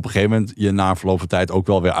dat op een gegeven moment je na verloop van tijd ook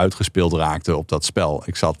wel weer uitgespeeld raakte op dat spel.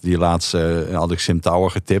 Ik zat die laatste, had ik Sim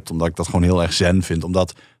Tower getipt, omdat ik dat gewoon heel erg zen vind.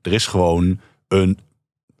 Omdat er is gewoon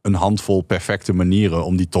een handvol perfecte manieren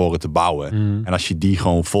om die toren te bouwen. En als je die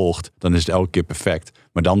gewoon volgt, dan is het elke keer perfect.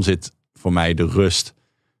 Maar dan zit voor mij de rust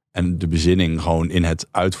en de bezinning gewoon in het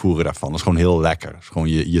uitvoeren daarvan. Dat is gewoon heel lekker. Het is gewoon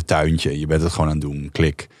je tuintje. Je bent het gewoon aan het doen.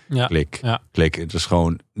 Klik, klik. Het is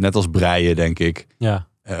gewoon net als breien, denk ik. Ja.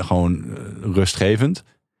 Gewoon rustgevend.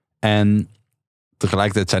 En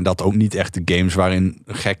tegelijkertijd zijn dat ook niet echt de games waarin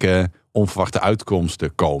gekke, onverwachte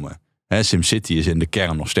uitkomsten komen. SimCity is in de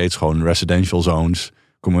kern nog steeds gewoon residential zones,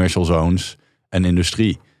 commercial zones en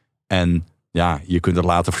industrie. En ja, je kunt het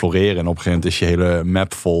laten floreren en op een gegeven moment is je hele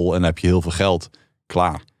map vol en heb je heel veel geld.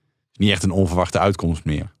 Klaar. niet echt een onverwachte uitkomst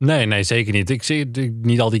meer. Nee, zeker niet. Ik zie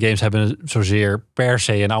niet al die games hebben zozeer per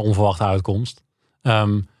se een onverwachte uitkomst.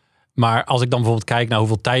 Maar als ik dan bijvoorbeeld kijk naar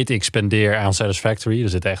hoeveel tijd ik spendeer aan Satisfactory, er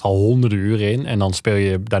zitten echt al honderden uren in. En dan speel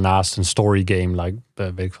je daarnaast een story game, like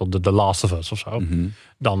weet ik veel, The Last of Us of zo. Mm-hmm.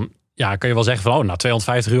 Dan kun je wel zeggen van, na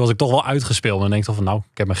 250 uur was ik toch wel uitgespeeld. En dan denk ik toch van,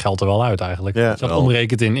 ik heb mijn geld er wel uit eigenlijk. Ja, als je dat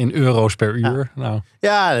omrekent in euro's per uur. Ja. Nou.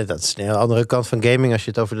 Ja, dat is een hele andere kant van gaming als je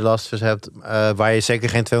het over de Last of Us hebt. Waar je zeker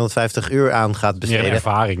geen 250 uur aan gaat besteden. Meer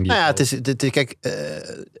ervaring. Kijk,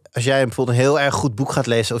 als jij bijvoorbeeld een heel erg goed boek gaat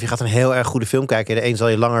lezen of je gaat een heel erg goede film kijken, de een zal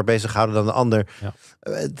je langer bezighouden dan de ander. Ja.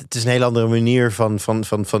 Het is een hele andere manier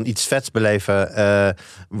van iets vets beleven.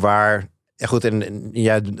 Waar... Ja goed, en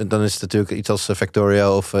dan is het natuurlijk iets als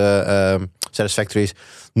Factorio of Satisfactory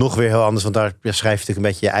nog weer heel anders. Want daar schrijf je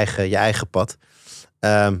natuurlijk een beetje je eigen pad.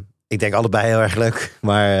 Ik denk allebei heel erg leuk.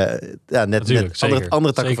 Maar net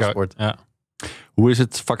andere takken van sport. Ja. Hoe is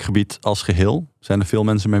het vakgebied als geheel? Zijn er veel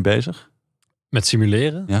mensen mee bezig? Met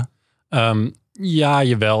simuleren? Ja. Ja,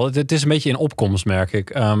 jawel. Het is een beetje in opkomst, merk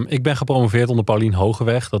ik. Ik ben gepromoveerd onder Paulien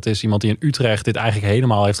Hogeweg. Dat is iemand die in Utrecht dit eigenlijk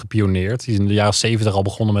helemaal heeft gepioneerd. Die is in de jaren 70 al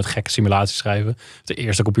begonnen met gekke simulaties schrijven. De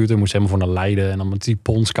eerste computer moest helemaal voor naar Leiden. En dan met die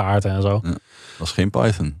ponskaarten en zo. Ja, dat was geen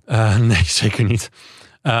Python. Nee, zeker niet.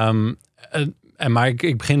 Maar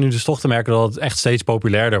ik begin nu dus toch te merken dat het echt steeds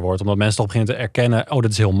populairder wordt. Omdat mensen toch beginnen te erkennen,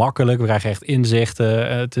 dit is heel makkelijk. We krijgen echt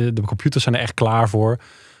inzichten. De computers zijn er echt klaar voor.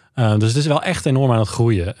 Dus het is wel echt enorm aan het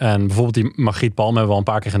groeien. En bijvoorbeeld die Margriet Palm hebben we al een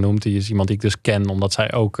paar keer genoemd. Die is iemand die ik dus ken, omdat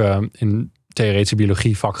zij ook in theoretische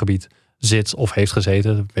biologie vakgebied zit of heeft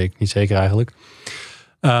gezeten. Dat weet ik niet zeker eigenlijk.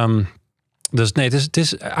 Dus nee, het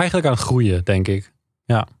is eigenlijk aan het groeien, denk ik.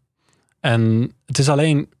 Ja. En het is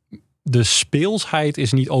alleen, de speelsheid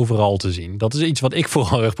is niet overal te zien. Dat is iets wat ik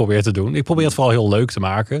vooral erg probeer te doen. Ik probeer het vooral heel leuk te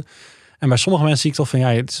maken. En bij sommige mensen zie ik toch van,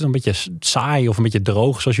 het is een beetje saai of een beetje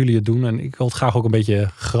droog zoals jullie het doen. En ik wil het graag ook een beetje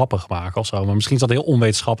grappig maken of zo. Maar misschien is dat heel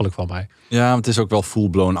onwetenschappelijk van mij. Ja, het is ook wel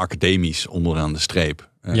full-blown academisch onderaan de streep.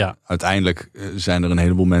 Ja. Uiteindelijk zijn er een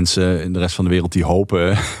heleboel mensen in de rest van de wereld die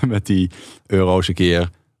hopen met die euro's een keer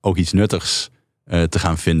ook iets nuttigs te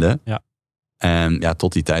gaan vinden. Ja. En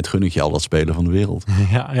tot die tijd gun ik je al dat spelen van de wereld.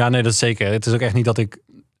 Ja, nee, dat is zeker. Het is ook echt niet dat ik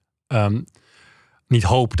niet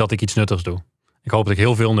hoop dat ik iets nuttigs doe. Ik hoop dat ik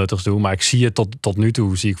heel veel nuttigs doe, maar ik zie het tot nu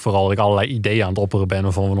toe. Zie ik vooral dat ik allerlei ideeën aan het opperen ben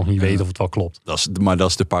waarvan we nog niet weten of het wel klopt. Maar dat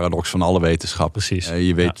is de paradox van alle wetenschap. Precies.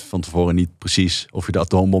 Je weet van tevoren niet precies of je de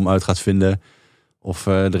atoombom uit gaat vinden. Of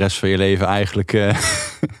de rest van je leven eigenlijk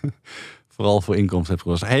vooral voor inkomsten hebt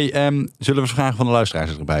gekost. Zullen we eens vragen van de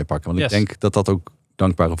luisteraars erbij pakken? Want ik denk dat dat ook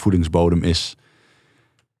dankbare voedingsbodem is.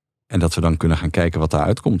 En dat we dan kunnen gaan kijken wat daar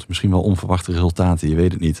uitkomt. Misschien wel onverwachte resultaten, je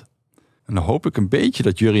weet het niet. En dan hoop ik een beetje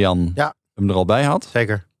dat Jurian hem er al bij had.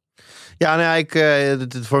 Zeker. Ja,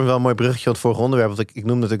 het vormt wel een mooi bruggetje van het vorige onderwerp. Want ik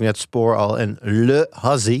noemde natuurlijk net Spoor al. En Le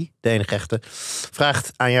Hazi, de enige echte,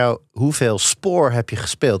 vraagt aan jou, hoeveel Spoor heb je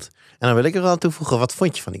gespeeld? En dan wil ik er wel aan toevoegen, wat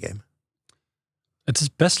vond je van die game? Het is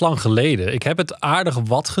best lang geleden. Ik heb het aardig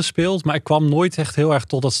wat gespeeld, maar ik kwam nooit echt heel erg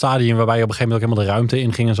tot dat stadium waarbij je op een gegeven moment ook helemaal de ruimte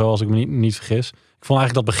in ging en zo, als ik me niet vergis. Ik vond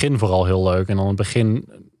eigenlijk dat begin vooral heel leuk. En dan het begin, op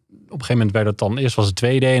een gegeven moment werd het dan, eerst was het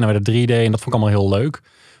 2D en dan werd het 3D en dat vond ik allemaal heel leuk.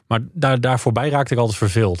 Maar daar voorbij raakte ik altijd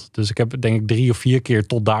verveeld. Dus ik heb denk ik 3 of 4 keer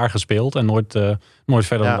tot daar gespeeld en nooit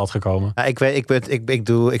verder dan dat gekomen. Ja,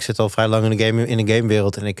 ik zit al vrij lang in de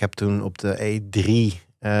gamewereld en ik heb toen op de E3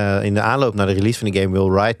 in de aanloop naar de release van de game Will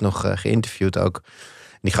Wright nog geïnterviewd ook.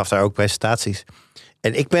 En die gaf daar ook presentaties.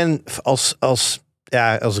 En ik ben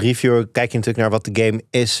als reviewer kijk je natuurlijk naar wat de game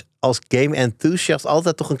is. Als game enthusiast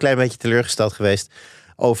altijd toch een klein beetje teleurgesteld geweest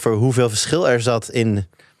over hoeveel verschil er zat in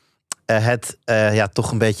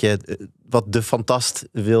toch een beetje wat de fantast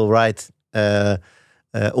Will Wright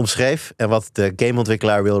omschreef. En wat de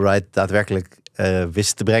gameontwikkelaar Will Wright daadwerkelijk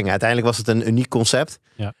wist te brengen. Uiteindelijk was het een uniek concept.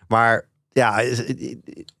 Ja. Maar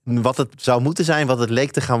wat het zou moeten zijn, wat het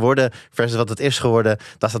leek te gaan worden versus wat het is geworden,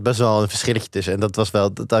 daar staat best wel een verschilletje tussen. En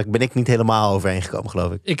daar ben ik niet helemaal overheen gekomen,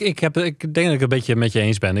 geloof ik. Ik denk dat ik een beetje met je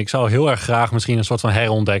eens ben. Ik zou heel erg graag misschien een soort van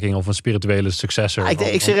herontdekking of een spirituele successor.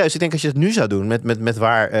 Ik denk als je het nu zou doen met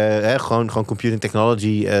waar gewoon computing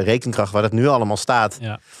technology, rekenkracht, waar dat nu allemaal staat.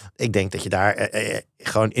 Ja. Ik denk dat je daar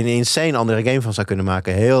gewoon een insane andere game van zou kunnen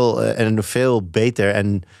maken. En veel beter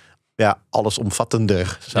en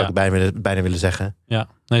allesomvattender, zou ik bijna willen zeggen. Ja,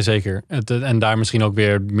 nee, zeker. En daar misschien ook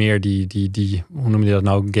weer meer die hoe noem je dat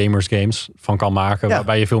nou, gamers games van kan maken,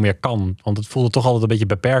 waarbij je veel meer kan. Want het voelde toch altijd een beetje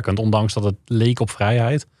beperkend, ondanks dat het leek op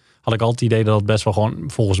vrijheid. Had ik altijd het idee dat het best wel gewoon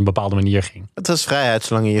volgens een bepaalde manier ging. Het was vrijheid,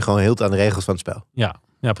 zolang je gewoon hield aan de regels van het spel.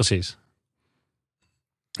 Ja, precies.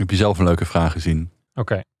 Heb je zelf een leuke vraag gezien?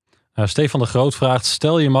 Oké. Stefan de Groot vraagt,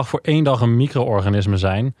 stel je mag voor 1 dag een micro-organisme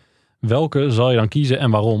zijn. welke zal je dan kiezen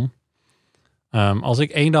en waarom? Als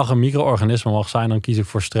ik 1 dag een micro-organisme mag zijn, dan kies ik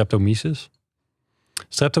voor Streptomyces.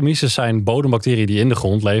 Streptomyces zijn bodembacteriën die in de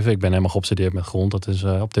grond leven. Ik ben helemaal geobsedeerd met grond. Dat is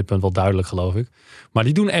op dit punt wel duidelijk, geloof ik. Maar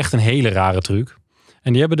die doen echt een hele rare truc.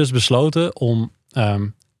 En die hebben dus besloten om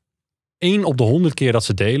 1 op de 100 keer dat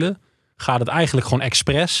ze delen, gaat het eigenlijk gewoon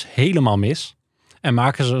expres helemaal mis. En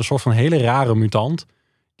maken ze een soort van hele rare mutant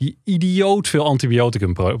die idioot veel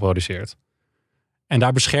antibioticum produceert. En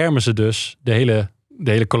daar beschermen ze dus de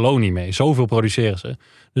hele kolonie mee. Zoveel produceren ze.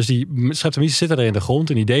 Dus die Streptomyces zitten er in de grond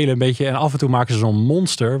en die delen een beetje. En af en toe maken ze zo'n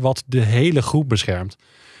monster wat de hele groep beschermt.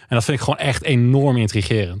 En dat vind ik gewoon echt enorm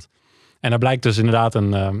intrigerend. En daar blijkt dus inderdaad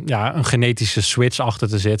een genetische switch achter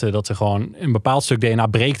te zitten. Dat er gewoon een bepaald stuk DNA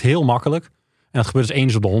breekt heel makkelijk. En dat gebeurt dus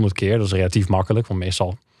 1 op de 100 keer. Dat is relatief makkelijk, want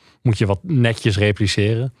meestal moet je wat netjes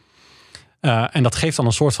repliceren. En dat geeft dan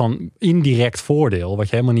een soort van indirect voordeel, wat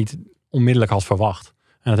je helemaal niet onmiddellijk had verwacht.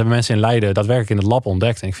 En dat hebben mensen in Leiden daadwerkelijk in het lab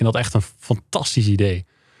ontdekt. En ik vind dat echt een fantastisch idee. Ik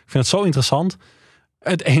vind het zo interessant.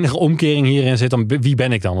 Het enige omkering hierin zit dan, wie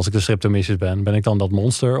ben ik dan als ik de Streptomyces ben? Ben ik dan dat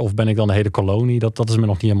monster of ben ik dan de hele kolonie? Dat is me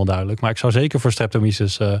nog niet helemaal duidelijk. Maar ik zou zeker voor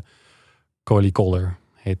Streptomyces coelicolor,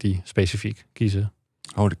 heet die specifiek, kiezen.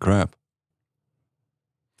 Holy crap.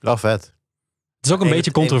 Love it. Het is ook een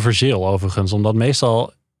beetje controversieel overigens, omdat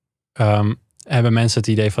meestal hebben mensen het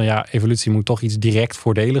idee van evolutie moet toch iets direct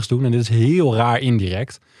voordeligs doen. En dit is heel raar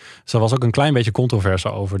indirect. Dus er was ook een klein beetje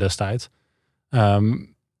controverse over destijds.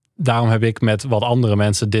 Daarom heb ik met wat andere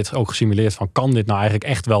mensen dit ook gesimuleerd van, kan dit nou eigenlijk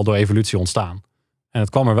echt wel door evolutie ontstaan? En het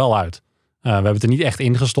kwam er wel uit. We hebben het er niet echt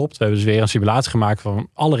ingestopt. We hebben dus weer een simulatie gemaakt van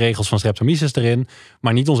alle regels van Streptomyces erin,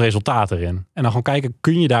 maar niet ons resultaat erin. En dan gewoon kijken,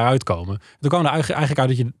 kun je daaruit komen? Toen kwam er eigenlijk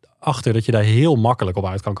uit dat je daar heel makkelijk op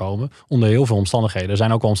uit kan komen, onder heel veel omstandigheden. Er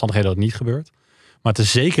zijn ook wel omstandigheden dat het niet gebeurt. Maar het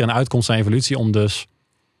is zeker een uitkomst van evolutie om dus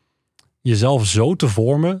jezelf zo te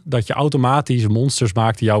vormen dat je automatisch monsters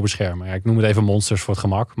maakt die jou beschermen. Ja, ik noem het even monsters voor het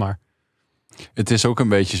gemak, maar Het is ook een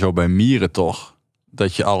beetje zo bij mieren toch?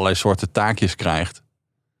 Dat je allerlei soorten taakjes krijgt.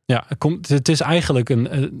 Ja, het is eigenlijk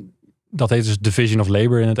dat heet dus division of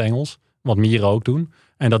labor in het Engels. Wat mieren ook doen.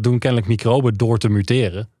 En dat doen kennelijk microben door te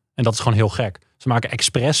muteren. En dat is gewoon heel gek. Ze maken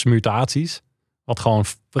expres mutaties. Wat gewoon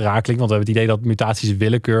raar klinkt, want we hebben het idee dat mutaties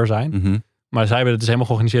willekeur zijn. Mm-hmm. Maar zij hebben het dus helemaal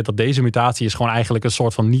georganiseerd dat deze mutatie is gewoon eigenlijk een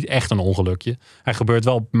soort van niet echt een ongelukje. Hij gebeurt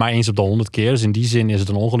wel maar 1 op de 100 keer. Dus in die zin is het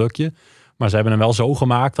een ongelukje. Maar ze hebben hem wel zo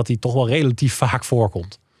gemaakt dat hij toch wel relatief vaak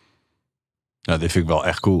voorkomt. Ja, dit vind ik wel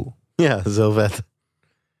echt cool. Ja, dat is wel vet.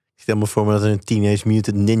 Ik stel me voor me dat er een Teenage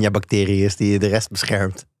Mutant Ninja bacterie is die de rest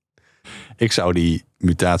beschermt. Ik zou die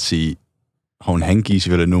mutatie gewoon Henkies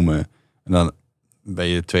willen noemen. En dan ben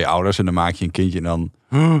je 2 ouders en dan maak je een kindje en dan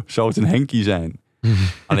zou het een Henkie zijn.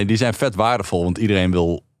 Alleen die zijn vet waardevol, want iedereen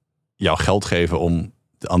wil jou geld geven om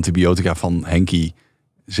de antibiotica van Henkie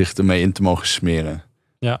zich ermee in te mogen smeren.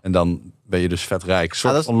 Ja. En dan ben je dus vet rijk. Een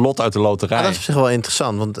soort van lot uit de loterij. Dat is op zich wel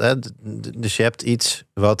interessant, want dus je hebt iets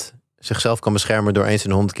wat zichzelf kan beschermen door 1 in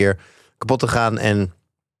de 100 keer kapot te gaan en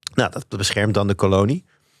dat beschermt dan de kolonie.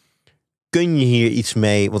 Kun je hier iets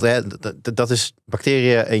mee, want dat is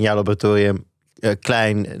bacteriën in jouw laboratorium,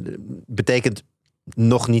 klein, betekent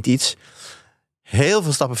nog niet iets. Heel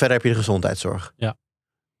veel stappen verder heb je de gezondheidszorg. Ja.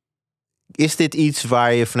 Is dit iets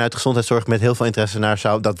waar je vanuit de gezondheidszorg met heel veel interesse naar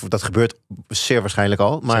zou... Dat gebeurt zeer waarschijnlijk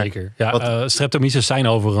al. Maar zeker. Ja, Streptomyces zijn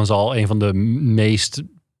overigens al een van de meest...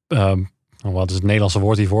 wat is het Nederlandse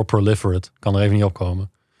woord hiervoor? Proliferate. Kan er even niet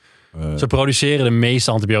opkomen. Ze produceren de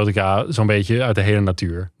meeste antibiotica zo'n beetje uit de hele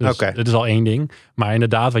natuur. Dus dit is al 1 ding. Maar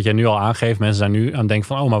inderdaad, wat jij nu al aangeeft, mensen zijn nu aan het denken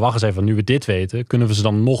van, maar wacht eens even, nu we dit weten, kunnen we ze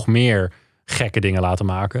dan nog meer gekke dingen laten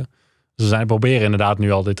maken? Dus we proberen inderdaad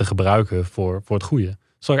nu al dit te gebruiken voor het goede. Dat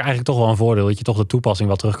is ook eigenlijk toch wel een voordeel dat je toch de toepassing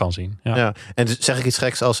wel terug kan zien. Ja. En dus zeg ik iets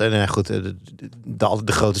geks als, de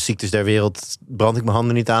grote ziektes der wereld brand ik mijn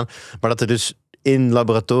handen niet aan. Maar dat er dus in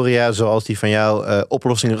laboratoria, zoals die van jou,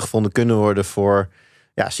 oplossingen gevonden kunnen worden voor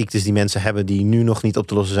ziektes die mensen hebben die nu nog niet op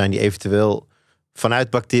te lossen zijn, die eventueel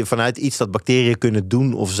vanuit iets dat bacteriën kunnen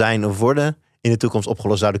doen of zijn of worden, in de toekomst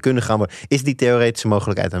opgelost zouden kunnen gaan worden. Is die theoretische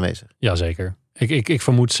mogelijkheid aanwezig? Jazeker. Ik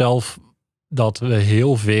vermoed zelf dat we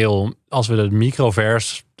heel veel, als we het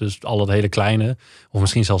microvers, dus al het hele kleine, of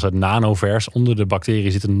misschien zelfs het nanovers, onder de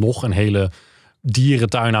bacteriën zitten nog een hele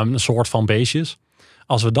dierentuin aan een soort van beestjes.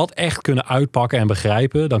 Als we dat echt kunnen uitpakken en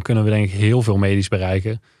begrijpen, dan kunnen we denk ik heel veel medisch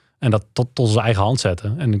bereiken. En dat tot onze eigen hand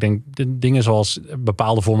zetten. En ik denk, dingen zoals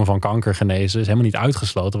bepaalde vormen van kanker genezen is helemaal niet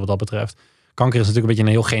uitgesloten wat dat betreft. Kanker is natuurlijk een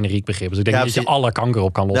beetje een heel generiek begrip. Dus ik denk niet dat je alle kanker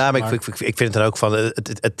op kan lossen. Ja, maar ik vind het dan ook van...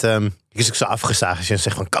 Het is ook zo afgezaagd als je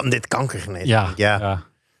zegt van, kan dit kanker genezen? Ja.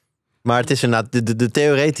 Maar het is inderdaad, de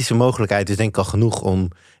theoretische mogelijkheid is denk ik al genoeg om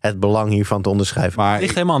het belang hiervan te onderschrijven. Maar Het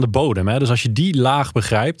ligt helemaal aan de bodem. Hè? Dus als je die laag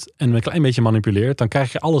begrijpt en een klein beetje manipuleert, dan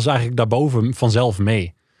krijg je alles eigenlijk daarboven vanzelf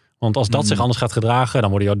mee. Want als dat zich anders gaat gedragen, dan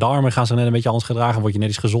worden jouw darmen gaan zich net een beetje anders gedragen, word je net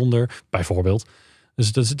iets gezonder, bijvoorbeeld. Dus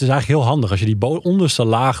het is eigenlijk heel handig als je die onderste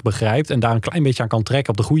laag begrijpt en daar een klein beetje aan kan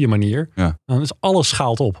trekken op de goede manier. Ja. Dan is alles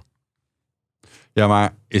schaalt op. Ja,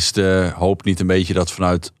 maar is de hoop niet een beetje dat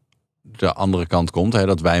vanuit de andere kant komt? Hè?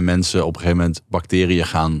 Dat wij mensen op een gegeven moment bacteriën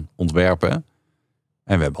gaan ontwerpen.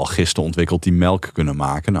 En we hebben al gisten ontwikkeld die melk kunnen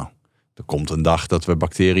maken. Nou, er komt een dag dat we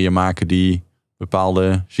bacteriën maken die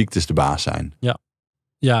bepaalde ziektes de baas zijn.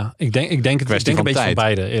 Ja, ik denk een beetje tijd. van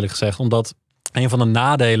beide, eerlijk gezegd. Omdat een van de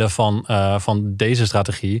nadelen van deze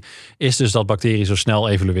strategie is dus dat bacteriën zo snel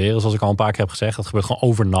evolueren. Zoals ik al een paar keer heb gezegd. Dat gebeurt gewoon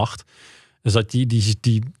overnacht. Dus dat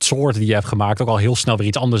die soorten die je hebt gemaakt ook al heel snel weer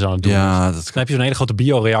iets anders aan het doen. Ja, is. Dan heb je zo'n hele grote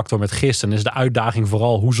bioreactor met gist. En dan is de uitdaging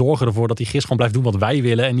vooral hoe zorgen we ervoor dat die gist gewoon blijft doen wat wij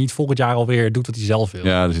willen. En niet volgend jaar alweer doet wat hij zelf wil.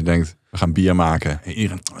 Ja, dus je denkt, we gaan bier maken. En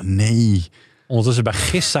iedereen, nee. Ondertussen bij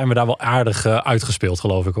gist zijn we daar wel aardig uitgespeeld,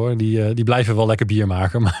 geloof ik hoor. Die blijven wel lekker bier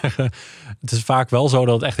maken. Maar het is vaak wel zo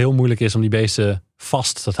dat het echt heel moeilijk is om die beesten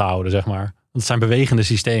vast te houden, zeg maar. Want het zijn bewegende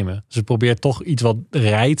systemen. Dus je probeert toch iets wat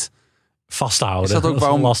rijdt vast te houden. Is dat ook is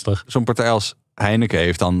waarom lastig. Zo'n partij als Heineken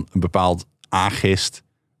heeft dan een bepaald aangist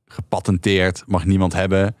gepatenteerd, mag niemand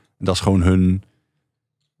hebben. En dat is gewoon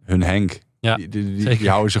hun Henk. Ja, die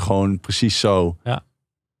houden ze gewoon precies zo. Ja.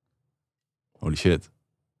 Holy shit.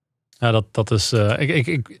 Ja, dat is.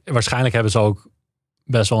 Waarschijnlijk hebben ze ook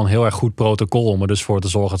best wel een heel erg goed protocol om er dus voor te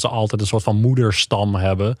zorgen dat ze altijd een soort van moederstam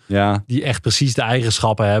hebben. Ja. Die echt precies de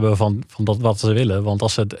eigenschappen hebben van dat wat ze willen. Want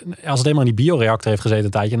als het helemaal in die bioreactor heeft gezeten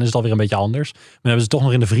een tijdje, dan is het alweer een beetje anders. Maar dan hebben ze het toch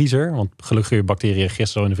nog in de vriezer. Want gelukkig kun je bacteriën gisteren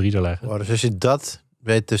zo in de vriezer leggen. Oh, dus als je dat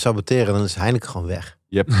weet te saboteren, dan is Heineken gewoon weg.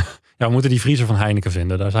 Yep. Ja, we moeten die vriezer van Heineken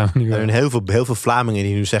vinden. Daar zijn we nu. Er zijn heel veel Vlamingen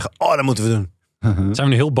die nu zeggen, oh, dat moeten we doen. Zijn we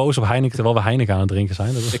nu heel boos op Heineken terwijl we Heineken aan het drinken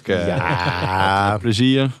zijn? Dat is... Ja,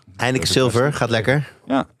 plezier. Heineken Silver gaat lekker.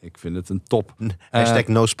 Ja, ik vind het een top. Hashtag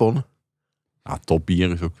no spon. Top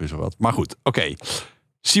bier is ook weer zo wat. Maar goed, oké.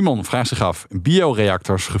 Simon vraagt zich af.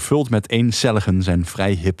 Bioreactors gevuld met eencelligen zijn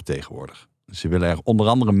vrij hip tegenwoordig. Ze willen er onder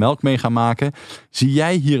andere melk mee gaan maken. Zie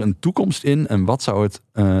jij hier een toekomst in? En wat zou het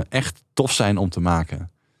echt tof zijn om te maken?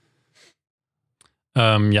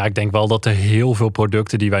 Ja, ik denk wel dat er heel veel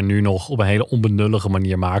producten die wij nu nog op een hele onbenullige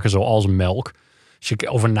manier maken, zoals melk. Als je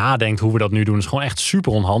over nadenkt hoe we dat nu doen, is gewoon echt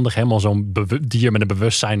super onhandig. Helemaal zo'n dier met een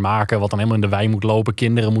bewustzijn maken, wat dan helemaal in de wei moet lopen,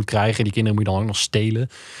 kinderen moet krijgen. Die kinderen moet je dan ook nog stelen.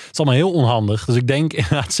 Het is allemaal heel onhandig. Dus ik denk,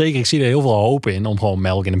 zeker, ik zie er heel veel hoop in om gewoon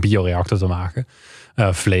melk in een bioreactor te maken.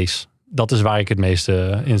 Vlees, dat is waar ik het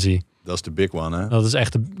meeste in zie. Dat is de big one, hè? Dat is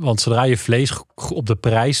echt, want zodra je vlees op de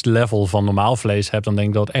prijslevel van normaal vlees hebt, dan denk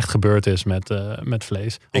ik dat het echt gebeurd is met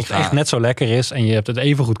vlees. Als het echt net zo lekker is en je hebt het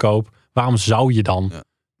even goedkoop, waarom zou je dan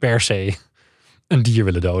per se een dier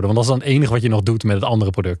willen doden? Want dat is dan het enige wat je nog doet met het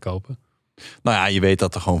andere product kopen. Nou ja, je weet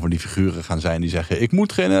dat er gewoon van die figuren gaan zijn die zeggen, ik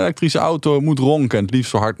moet geen elektrische auto, ik moet ronken en het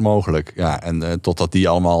liefst zo hard mogelijk. Ja, en totdat die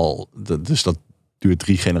allemaal, dus dat duurt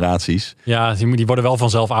 3 generaties. Ja, die worden wel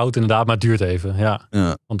vanzelf oud inderdaad, maar het duurt even. Ja.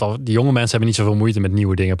 Want die jonge mensen hebben niet zoveel moeite met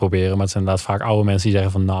nieuwe dingen proberen. Maar het zijn inderdaad vaak oude mensen die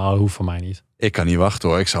zeggen van, nou, hoeft voor mij niet. Ik kan niet wachten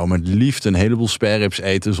hoor. Ik zou met liefde een heleboel spareribs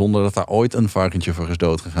eten zonder dat daar ooit een varkentje voor is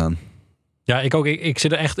doodgegaan. Ja, ik ook. Ik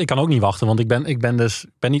zit er echt. Ik kan ook niet wachten, want ik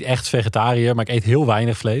ben niet echt vegetariër, maar ik eet heel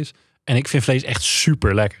weinig vlees. En ik vind vlees echt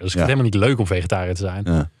super lekker. Dus ik vind het helemaal niet leuk om vegetariër te zijn.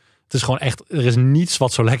 Ja. Het is gewoon echt, er is niets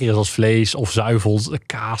wat zo lekker is als vlees of zuivels,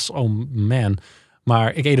 kaas. Oh man.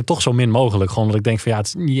 Maar ik eet het toch zo min mogelijk. Gewoon omdat ik denk van het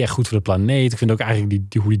is niet echt goed voor de planeet. Ik vind ook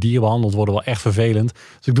eigenlijk hoe die dieren behandeld worden wel echt vervelend.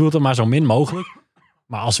 Dus ik doe het dan maar zo min mogelijk.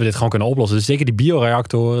 Maar als we dit gewoon kunnen oplossen. Dus zeker die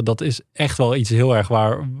bioreactoren, dat is echt wel iets heel erg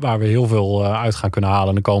waar we heel veel uit gaan kunnen halen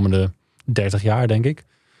in de komende 30 jaar, denk ik.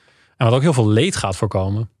 En wat ook heel veel leed gaat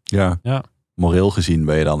voorkomen. Ja. Moreel gezien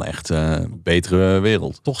ben je dan echt een betere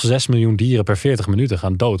wereld. Toch 6 miljoen dieren per 40 minuten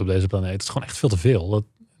gaan dood op deze planeet. Het is gewoon echt veel te veel.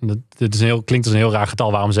 Dit is klinkt als een heel raar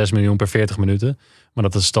getal. Waarom 6 miljoen per 40 minuten? Maar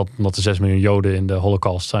dat is omdat er 6 miljoen Joden in de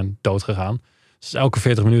Holocaust zijn doodgegaan. Dus elke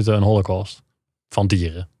 40 minuten een Holocaust van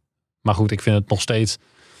dieren. Maar goed, ik vind het nog steeds...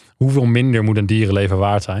 Hoeveel minder moet een dierenleven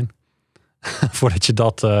waard zijn? Voordat je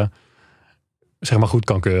dat zeg maar goed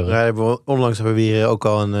kan keuren. Ja, onlangs hebben we hier ook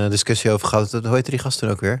al een discussie over gehad. Hoe heette die gast toen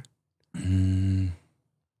ook weer?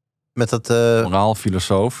 Met dat... Moraal,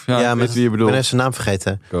 filosoof. Ja, met wie je bedoelt. Ik ben even zijn naam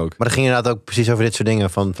vergeten. Maar dat ging inderdaad ook precies over dit soort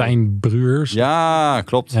dingen. Fijn Bruurs. Ja,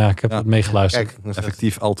 klopt. Ja, ik heb het meegeluisterd. Kijk,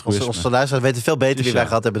 effectief altruïsme. Onze luisteraars weten veel beter wie wij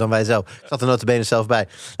gehad hebben dan wij zelf. Ik zat er notabene zelf bij.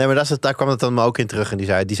 Nee, maar daar kwam het dan ook in terug. En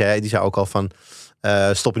die zei ook al van...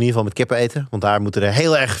 Stop in ieder geval met kippen eten. Want daar moeten er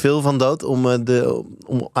heel erg veel van dood om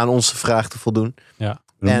aan onze vraag te voldoen. Ja.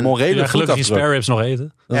 Een morele gelukkig die voetafdruk. spare ribs nog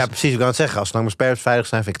eten. Ja, precies. Ik kan het zeggen. Als lang maar spare ribs veilig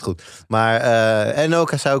zijn, vind ik het goed. Maar en ook,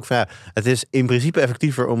 hij zei ook van het is in principe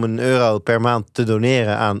effectiever om €1 per maand te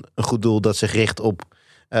doneren aan een goed doel dat zich richt op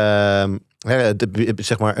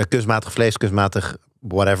zeg maar kunstmatig vlees, kunstmatig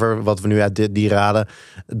whatever, wat we nu uit dieren halen,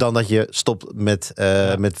 dan dat je stopt met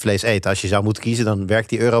vlees eten. Als je zou moeten kiezen, dan werkt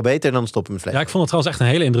die euro beter dan stoppen met vlees. Ja, ik vond het trouwens echt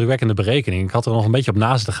een hele indrukwekkende berekening. Ik had er nog een beetje op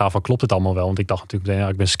naast te gaan van klopt het allemaal wel? Want ik dacht natuurlijk meteen,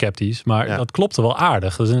 ik ben sceptisch. Maar dat klopte wel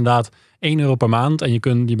aardig. Dat is inderdaad €1 per maand en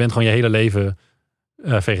je bent gewoon je hele leven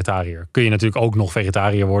vegetariër. Kun je natuurlijk ook nog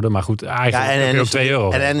vegetariër worden, maar goed, eigenlijk heb je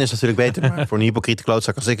ook €2. En is natuurlijk beter, maar voor een hypocriete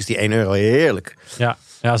klootzak als ik is die €1 heerlijk.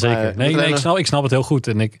 Ja, zeker. Maar, ik snap het heel goed.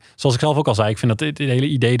 En zoals ik zelf ook al zei, ik vind dat het hele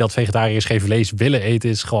idee dat vegetariërs geen vlees willen eten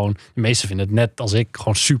is gewoon, de meesten vinden het net als ik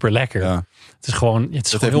gewoon super lekker. Ja. Het is gewoon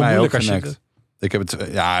heel moeilijk als je... Ik heb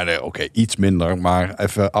het, iets minder, maar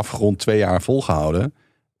even afgerond 2 jaar volgehouden.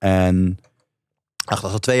 En... Ach, dat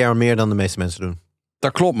is al 2 jaar meer dan de meeste mensen doen.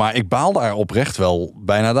 Dat klopt, maar ik baal daar oprecht wel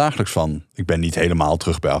bijna dagelijks van. Ik ben niet helemaal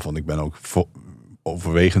terug bij af, want ik ben ook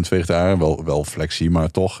overwegend vegetariër, wel flexie,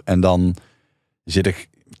 maar toch. En dan zit ik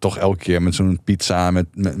toch elke keer met zo'n pizza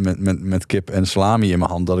met kip en salami in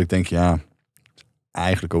mijn hand, dat ik denk,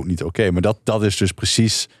 eigenlijk ook niet oké. Maar dat is dus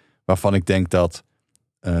precies waarvan ik denk dat,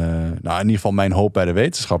 in ieder geval mijn hoop bij de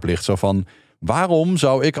wetenschap ligt. Zo van, waarom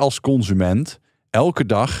zou ik als consument elke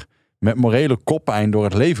dag met morele koppijn door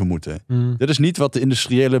het leven moeten? Dit is niet wat de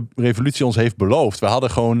industriële revolutie ons heeft beloofd. We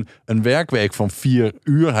hadden gewoon een werkweek van 4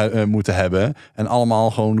 uur moeten hebben en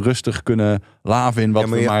allemaal gewoon rustig kunnen laven in wat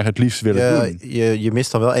we maar het liefst willen doen. Je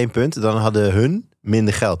mist dan wel 1 punt. Dan hadden hun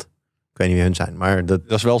minder geld. Ik weet niet wie hun zijn, maar dat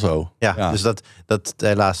is wel zo. Ja. Dus dat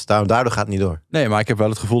helaas, daardoor gaat het niet door. Nee, maar ik heb wel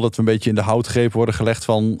het gevoel dat we een beetje in de houtgreep worden gelegd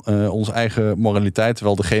van onze eigen moraliteit.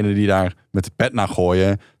 Terwijl degene die daar met de pet naar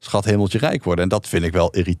gooien, schat hemeltje rijk worden. En dat vind ik wel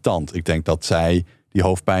irritant. Ik denk dat zij die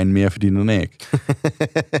hoofdpijn meer verdienen dan ik.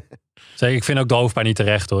 Zeker, ik vind ook de hoofdpijn niet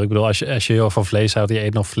terecht hoor. Ik bedoel, als je heel erg van vlees houdt en je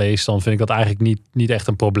eet nog vlees, dan vind ik dat eigenlijk niet echt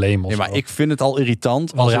een probleem. Nee, maar ik vind het al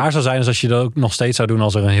irritant. Wat raar zou zijn is als je dat ook nog steeds zou doen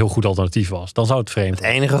als er een heel goed alternatief was. Dan zou het vreemd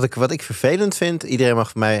zijn. Het enige wat ik vervelend vind, iedereen mag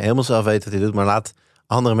van mij helemaal zelf weten wat hij doet, maar laat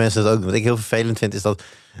andere mensen dat ook doen. Wat ik heel vervelend vind is dat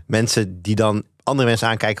mensen die dan andere mensen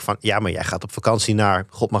aankijken van, ja, maar jij gaat op vakantie naar,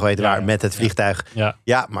 god mag weten waar, met het vliegtuig.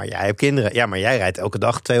 Ja, maar jij hebt kinderen. Ja, maar jij rijdt elke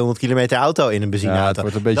dag 200 kilometer auto in een benzineauto.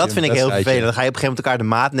 Dat vind ik heel vervelend. Dan ga je op een gegeven moment elkaar de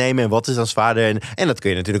maat nemen en wat is dan zwaarder. En dat kun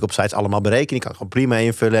je natuurlijk op sites allemaal berekenen. Je kan het gewoon prima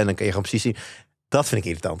invullen en dan kun je gewoon precies zien. Dat vind ik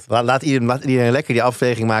irritant. Laat iedereen lekker die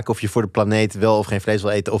afweging maken of je voor de planeet wel of geen vlees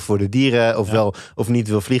wil eten, of voor de dieren, of wel of niet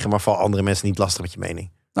wil vliegen, maar voor andere mensen niet lastig met je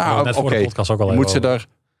mening. Nou, net voor de podcast ook al. Moet ze daar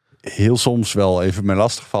heel soms wel even mee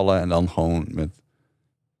lastigvallen en dan gewoon met...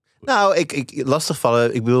 Nou, ik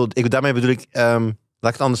lastigvallen. Daarmee bedoel ik,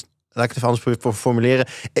 laat ik het even anders formuleren.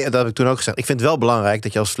 Dat heb ik toen ook gezegd. Ik vind het wel belangrijk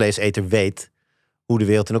dat je als vleeseter weet hoe de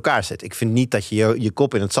wereld in elkaar zit. Ik vind niet dat je je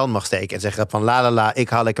kop in het zand mag steken en zeggen van la, ik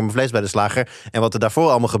haal lekker mijn vlees bij de slager. En wat er daarvoor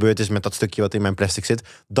allemaal gebeurd is met dat stukje wat in mijn plastic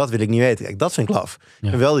zit, dat wil ik niet weten. Kijk, dat vind ik laf. Ik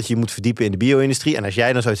vind wel dat je moet verdiepen in de bio-industrie. En als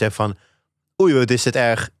jij dan zoiets hebt van, oei, wat is dit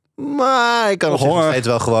erg. Maar ik kan nog steeds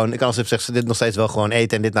wel gewoon, dit nog steeds wel gewoon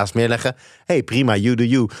eten en dit naast me leggen. Hey, prima, you do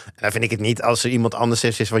you. En dan vind ik het niet als er iemand anders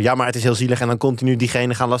is van, ja, maar het is heel zielig. En dan continu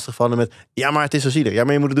diegene gaan lastigvallen met, ja, maar het is zo zielig. Ja,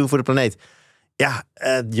 maar je moet het doen voor de planeet. Ja,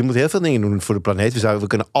 je moet heel veel dingen doen voor de planeet. We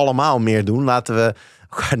kunnen allemaal meer doen. Laten we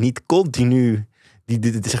elkaar niet continu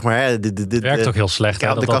Het werkt ook heel slecht.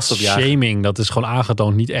 Dat shaming, dat is gewoon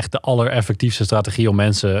aangetoond niet echt de allereffectiefste strategie om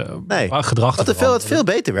mensen gedrag te veranderen. Wat veel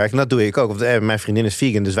beter werkt, en dat doe ik ook. Want mijn vriendin is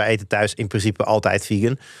vegan, dus wij eten thuis in principe altijd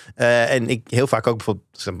vegan. En ik heel vaak ook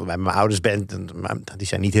bijvoorbeeld bij mijn ouders ben, die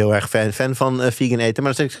zijn niet heel erg fan van vegan eten.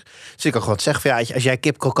 Maar dan zit ik ook gewoon te zeggen van, ja, als jij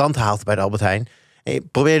kip krokant haalt bij de Albert Heijn,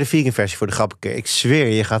 probeer de vegan versie voor de grap een keer. Ik zweer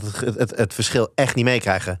je gaat het verschil echt niet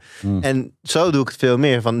meekrijgen. En zo doe ik het veel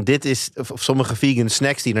meer. Van dit is, of sommige vegan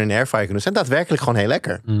snacks die er in de airfryer kunnen zijn daadwerkelijk gewoon heel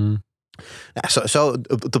lekker. Ja, zo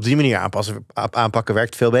op die manier aanpakken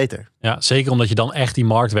werkt veel beter. Ja, zeker omdat je dan echt die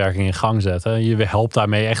marktwerking in gang zet. Hè. Je helpt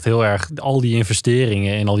daarmee echt heel erg al die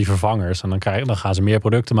investeringen in al die vervangers. En dan gaan ze meer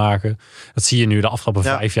producten maken. Dat zie je nu de afgelopen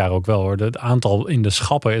 5 jaar ook wel hoor. Het aantal in de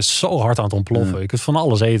schappen is zo hard aan het ontploffen. Je kunt van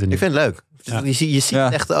alles eten nu. Ik vind het leuk. Ja. Je ziet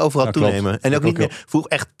het echt overal toenemen. En ook niet meer.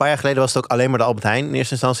 Echt een paar jaar geleden was het ook alleen maar de Albert Heijn in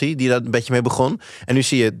eerste instantie die dat een beetje mee begon. En nu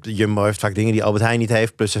zie je, Jumbo heeft vaak dingen die Albert Heijn niet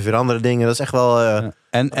heeft, plus er weer andere dingen. Dat is echt wel.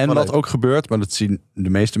 En wat ook gebeurt, maar dat zien de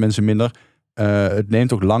meeste mensen minder. Het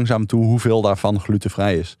neemt ook langzaam toe hoeveel daarvan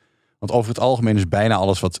glutenvrij is. Want over het algemeen is bijna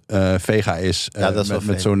alles wat vega is,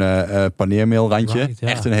 met zo'n paneermeelrandje.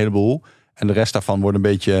 Echt een heleboel. En de rest daarvan wordt een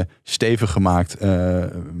beetje stevig gemaakt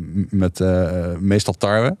met meestal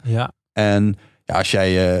tarwe. Ja. En ja, als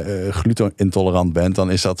jij glutenintolerant bent,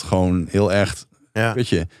 dan is dat gewoon heel erg, weet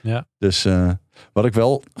je. Ja. Dus wat ik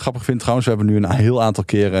wel grappig vind trouwens, we hebben nu een heel aantal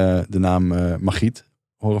keren de naam Margriet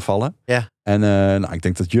horen vallen. Ja. En ik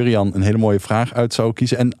denk dat Jurian een hele mooie vraag uit zou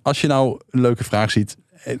kiezen. En als je nou een leuke vraag ziet,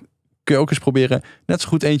 kun je ook eens proberen net zo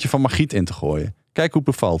goed eentje van Margriet in te gooien. Kijk hoe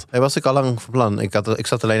het bevalt. Daar was ik al lang van plan. Ik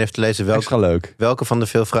zat alleen even te lezen welke van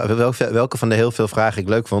de heel veel vragen ik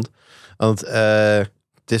leuk vond. Want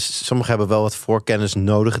sommigen hebben wel wat voorkennis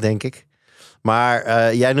nodig, denk ik.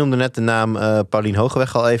 Maar jij noemde net de naam Paulien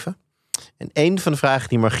Hogeweg al even. En een van de vragen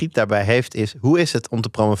die Margriet daarbij heeft is: hoe is het om te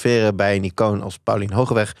promoveren bij een icoon als Paulien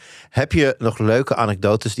Hogeweg? Heb je nog leuke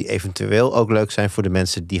anekdotes die eventueel ook leuk zijn voor de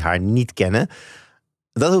mensen die haar niet kennen?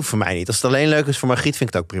 Dat hoeft voor mij niet. Als het alleen leuk is voor Margriet, vind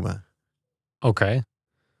ik het ook prima. Oké.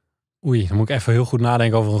 Oei, dan moet ik even heel goed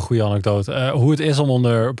nadenken over een goede anekdote. Hoe het is om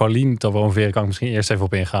onder Paulien te promoveren, kan ik misschien eerst even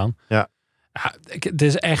op ingaan. Ja. Het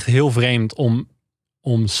is echt heel vreemd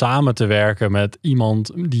om samen te werken met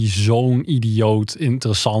iemand die zo'n idioot,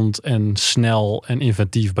 interessant en snel en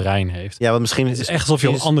inventief brein heeft. Ja, want misschien het is echt alsof je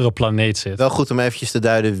op een andere planeet zit. Wel goed om eventjes te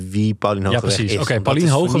duiden wie Paulien Hogeweg is. Ja, precies. Oké, Paulien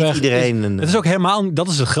Hogeweg. Het is ook helemaal, dat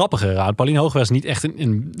is het grappige eraan. Paulien Hogeweg is niet echt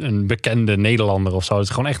een bekende Nederlander of zo. Het is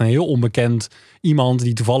gewoon echt een heel onbekend iemand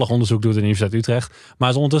die toevallig onderzoek doet aan de Universiteit Utrecht. Maar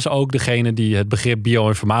is ondertussen ook degene die het begrip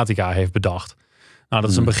bioinformatica heeft bedacht. Nou,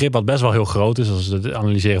 dat is een begrip wat best wel heel groot is. Als het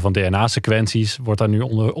analyseren van DNA-sequenties wordt daar nu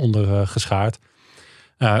onder geschaard.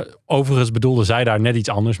 Overigens bedoelde zij daar net iets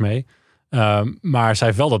anders mee. Maar zij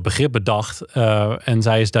heeft wel dat begrip bedacht. En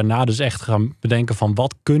zij is daarna dus echt gaan bedenken van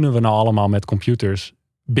wat kunnen we nou allemaal met computers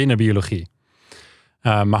binnen biologie.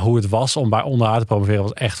 Maar hoe het was om bij onder haar te promoveren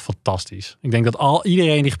was echt fantastisch. Ik denk dat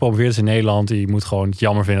iedereen die gepromoveerd is in Nederland, die moet gewoon het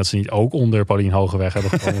jammer vinden dat ze niet ook onder Paulien Hogeweg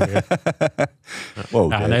hebben gepromoveerd. Wow,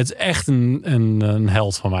 okay. Nee, het is echt een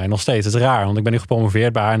held van mij. Nog steeds. Het is raar, want ik ben nu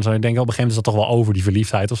gepromoveerd bij haar. En zo, ik denk op een gegeven moment is dat toch wel over die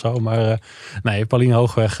verliefdheid of zo. Maar nee, Paulien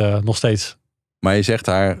Hogeweg nog steeds. Maar je zegt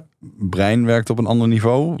haar brein werkt op een ander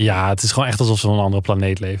niveau? Ja, het is gewoon echt alsof ze op een andere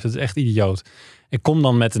planeet leeft. Het is echt idioot. Ik kom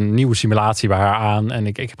dan met een nieuwe simulatie bij haar aan. En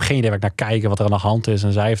ik heb geen idee waar ik naar kijk, wat er aan de hand is.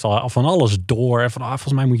 En zij heeft al van alles door. En van,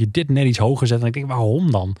 volgens mij moet je dit net iets hoger zetten. En ik denk,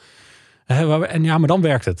 waarom dan? En ja, maar dan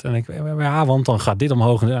werkt het. En ik, ja, want dan gaat dit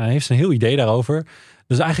omhoog. En dan heeft ze een heel idee daarover.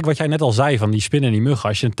 Dus eigenlijk wat jij net al zei van die spinnen en die muggen.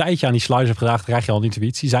 Als je een tijdje aan die sluis hebt gedragen, krijg je al een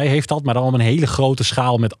intuïtie. Zij heeft dat, maar dan op een hele grote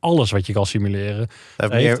schaal met alles wat je kan simuleren.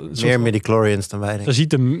 Meer midichlorians dan wij. Ze ziet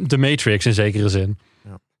de Matrix in zekere zin.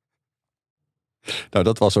 Ja. Nou,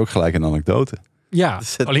 dat was ook gelijk een anekdote. Ja,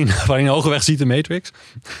 Paulien Hogeweg ziet de Matrix.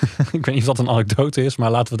 Ik weet niet of dat een anekdote is,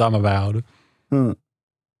 maar laten we het daar maar bij houden.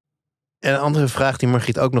 En een andere vraag die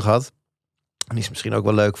Margriet ook nog had. Die is misschien ook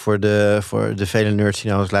wel leuk voor de vele nerds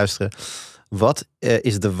die naar ons luisteren. Wat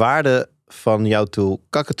is de waarde van jouw tool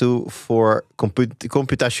Kakatoe voor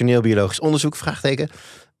computationeel biologisch onderzoek? Vraagteken.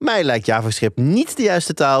 Mij lijkt JavaScript niet de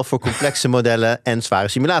juiste taal voor complexe modellen en zware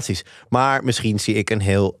simulaties. Maar misschien zie ik een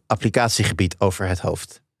heel applicatiegebied over het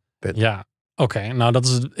hoofd. Punt. Ja, oké. Nou,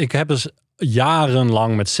 ik heb dus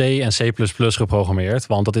jarenlang met C en C++ geprogrammeerd.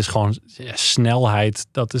 Want dat is gewoon snelheid.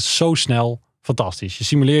 Dat is zo snel. Fantastisch. Je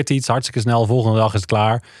simuleert iets, hartstikke snel. Volgende dag is het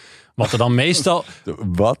klaar. Wat er dan meestal...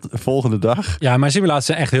 Wat? Volgende dag? Ja, mijn simulaties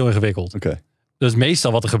zijn echt heel ingewikkeld. Oké. Dus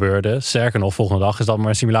meestal wat er gebeurde, sterker nog, volgende dag is dat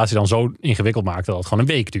mijn simulatie dan zo ingewikkeld maakte dat het gewoon een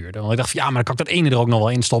week duurde. Want ik dacht van, ja, maar dan kan ik dat ene er ook nog wel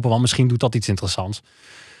in stoppen, want misschien doet dat iets interessants.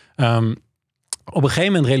 Op een gegeven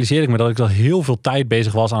moment realiseerde ik me dat ik al heel veel tijd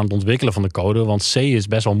bezig was aan het ontwikkelen van de code. Want C is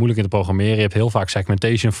best wel moeilijk in te programmeren. Je hebt heel vaak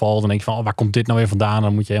segmentation fault. Dan denk je van, waar komt dit nou weer vandaan?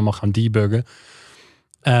 Dan moet je helemaal gaan debuggen.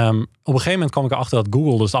 Op een gegeven moment kwam ik erachter dat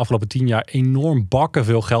Google dus de afgelopen 10 jaar enorm bakken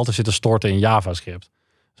veel geld heeft zitten storten in JavaScript.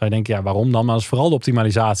 Zou je denken, ja, waarom dan? Maar dat is vooral de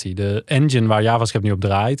optimalisatie. De engine waar JavaScript nu op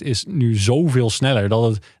draait is nu zoveel sneller dat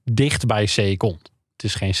het dicht bij C komt. Het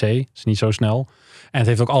is geen C, het is niet zo snel. En het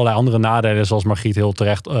heeft ook allerlei andere nadelen, zoals Margriet heel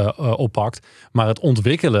terecht oppakt. Maar het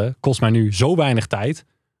ontwikkelen kost mij nu zo weinig tijd.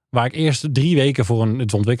 Waar ik eerst 3 weken voor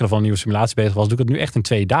het ontwikkelen van een nieuwe simulatie bezig was, doe ik het nu echt in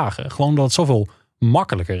 2 dagen. Gewoon omdat het zoveel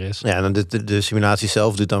makkelijker is. Ja, en de simulatie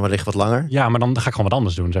zelf duurt dan wellicht wat langer. Ja, maar dan ga ik gewoon wat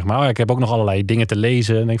anders doen, zeg maar. Ik heb ook nog allerlei dingen te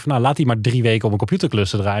lezen. En denk van, nou, laat die maar 3 weken op een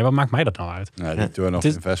computercluster draaien. Wat maakt mij dat nou uit? Ja, die return of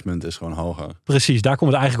investment is gewoon hoger. Precies, daar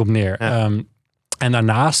komt het eigenlijk op neer. Ja. En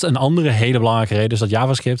daarnaast een andere hele belangrijke reden is dat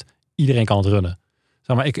JavaScript, iedereen kan het runnen.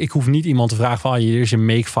 Zeg maar, ik hoef niet iemand te vragen van, hier is je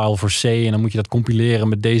makefile voor C en dan moet je dat compileren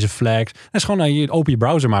met deze flags. Het is gewoon, je open je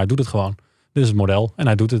browser maar, doet het gewoon. Dit is het model en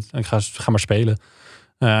hij doet het. En ik ga maar spelen.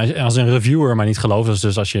 Als een reviewer maar niet gelooft,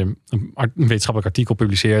 dus als je een wetenschappelijk artikel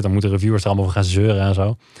publiceert, dan moeten reviewers er allemaal over gaan zeuren en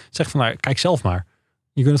zo. Zeg van, nou, kijk zelf maar.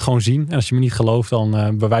 Je kunt het gewoon zien. En als je me niet gelooft,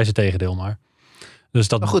 dan bewijs het tegendeel maar. Dus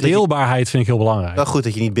dat deelbaarheid vind ik heel belangrijk. Wel goed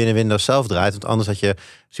dat je niet binnen Windows zelf draait. Want anders had je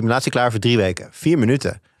simulatie klaar voor 3 weken. 4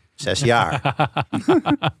 minuten. 6 jaar.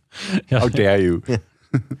 How dare you?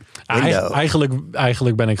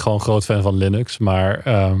 Eigenlijk ben ik gewoon groot fan van Linux. Maar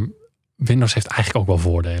Windows heeft eigenlijk ook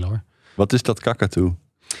wel voordelen hoor. Wat is dat kakatoe?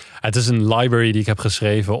 Het is een library die ik heb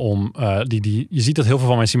geschreven om... je ziet dat heel veel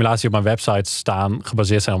van mijn simulaties op mijn website staan...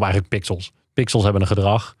 gebaseerd zijn op eigenlijk pixels. Pixels hebben een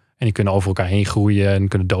gedrag. En die kunnen over elkaar heen groeien en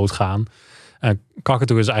kunnen doodgaan.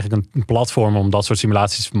 Kakatoe is eigenlijk een platform om dat soort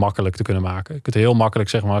simulaties makkelijk te kunnen maken. Je kunt heel makkelijk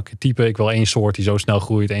zeggen, maar typen, ik wil 1 soort die zo snel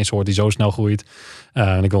groeit, 1 soort die zo snel groeit.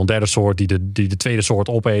 En ik wil een 3e soort die de tweede soort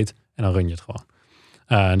opeet. En dan run je het gewoon.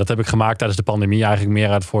 En dat heb ik gemaakt tijdens de pandemie eigenlijk meer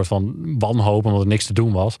uit voort van wanhoop, omdat er niks te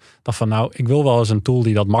doen was. Ik dacht van ik wil wel eens een tool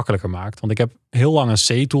die dat makkelijker maakt. Want ik heb heel lang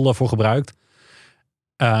een C-tool daarvoor gebruikt.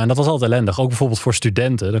 En dat was altijd ellendig. Ook bijvoorbeeld voor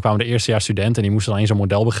studenten. Dan kwamen de eerstejaars studenten en die moesten dan in zo'n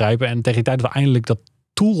model begrijpen. En tegen die tijd dat we eindelijk dat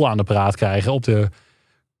tool aan de praat krijgen op de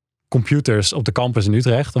computers op de campus in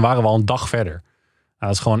Utrecht, dan waren we al een dag verder. Dat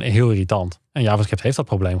is gewoon heel irritant. En JavaScript heeft dat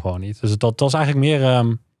probleem gewoon niet. Dus dat was eigenlijk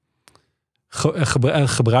meer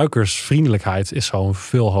gebruikersvriendelijkheid is gewoon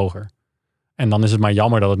veel hoger. En dan is het maar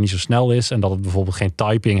jammer dat het niet zo snel is en dat het bijvoorbeeld geen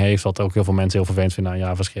typing heeft, wat ook heel veel mensen heel vervelend vinden aan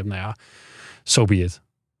JavaScript. So be it.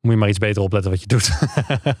 Moet je maar iets beter opletten wat je doet.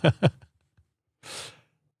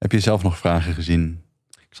 Heb je zelf nog vragen gezien?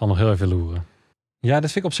 Ik zal nog heel even loeren. Ja,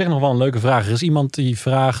 dat vind ik op zich nog wel een leuke vraag. Er is iemand die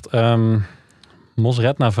vraagt,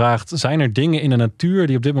 Mosretna vraagt, zijn er dingen in de natuur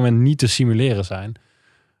die op dit moment niet te simuleren zijn?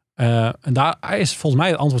 En daar is volgens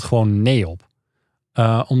mij het antwoord gewoon nee op.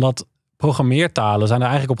 Omdat programmeertalen zijn er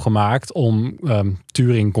eigenlijk op gemaakt om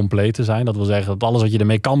Turing compleet te zijn. Dat wil zeggen dat alles wat je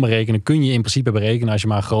ermee kan berekenen, kun je in principe berekenen als je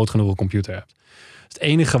maar een groot genoeg computer hebt. Het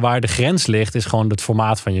enige waar de grens ligt is gewoon het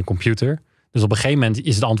formaat van je computer. Dus op een gegeven moment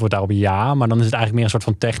is het antwoord daarop ja. Maar dan is het eigenlijk meer een soort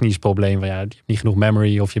van technisch probleem. Van je hebt niet genoeg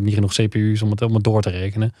memory of je hebt niet genoeg CPU's om het door te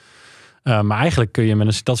rekenen. Maar eigenlijk kun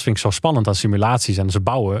je, dat vind ik zo spannend aan simulaties en ze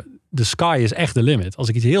bouwen. De sky is echt de limit. Als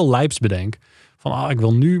ik iets heel lijps bedenk. Van ik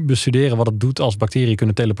wil nu bestuderen wat het doet als bacteriën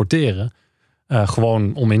kunnen teleporteren.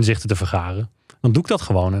 Gewoon om inzichten te vergaren. Dan doe ik dat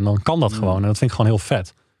gewoon en dan kan dat gewoon. En dat vind ik gewoon heel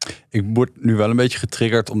vet. Ik word nu wel een beetje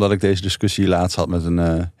getriggerd omdat ik deze discussie laatst had met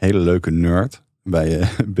een hele leuke nerd bij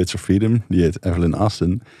Bits of Freedom. Die heet Evelyn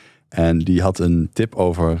Aston. En die had een tip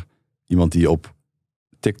over iemand die op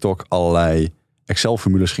TikTok allerlei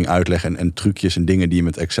Excel-formules ging uitleggen en trucjes en dingen die je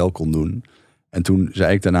met Excel kon doen. En toen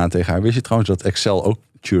zei ik daarna tegen haar, wist je trouwens dat Excel ook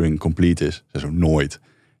Turing complete is? Ze zo, nooit.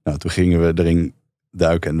 Nou, toen gingen we erin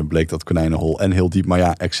duiken en dan bleek dat konijnenhol en heel diep. Maar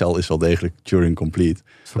ja, Excel is wel degelijk Turing complete.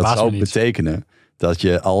 Dat zou ook betekenen dat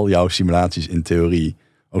je al jouw simulaties in theorie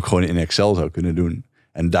ook gewoon in Excel zou kunnen doen.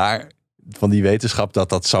 En daar, van die wetenschap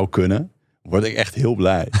dat zou kunnen, word ik echt heel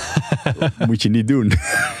blij. Dat moet je niet doen.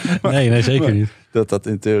 Nee, zeker niet. Dat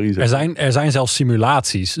in theorie zo. Er zijn zelfs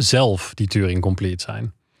simulaties zelf die Turing complete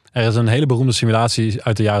zijn. Er is een hele beroemde simulatie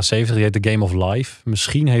uit de jaren 70, die heet The Game of Life.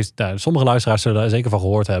 Misschien heeft sommige luisteraars er daar zeker van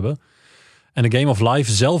gehoord hebben. En de Game of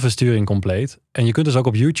Life zelf is Turing complete. En je kunt dus ook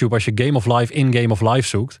op YouTube, als je Game of Life in Game of Life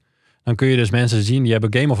zoekt, dan kun je dus mensen zien die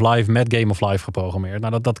hebben Game of Life met Game of Life geprogrammeerd.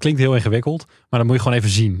 Nou, dat klinkt heel ingewikkeld, maar dat moet je gewoon even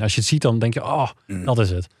zien. Als je het ziet, dan denk je, dat is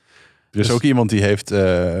het. Er is ook iemand die heeft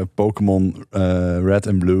Pokémon Red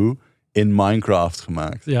en Blue in Minecraft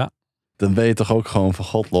gemaakt. Ja. Dan ben je toch ook gewoon van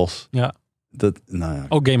God los. Ja. Ja.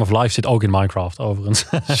 Ook Game of Life zit ook in Minecraft, overigens.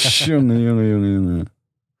 jongen.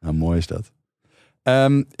 Nou, mooi is dat.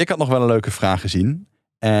 Ik had nog wel een leuke vraag gezien.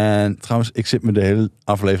 En trouwens, ik zit me de hele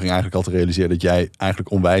aflevering eigenlijk al te realiseren dat jij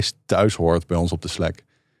eigenlijk onwijs thuis hoort bij ons op de Slack.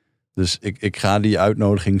 Dus ik ga die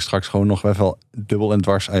uitnodiging straks gewoon nog even dubbel en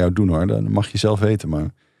dwars aan jou doen hoor. Dat mag je zelf weten, maar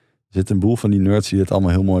er zit een boel van die nerds die het allemaal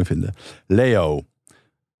heel mooi vinden. Leo,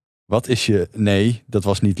 wat is je... Nee, dat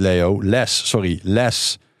was niet Leo.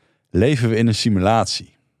 Les. Leven we in een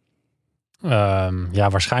simulatie? Ja,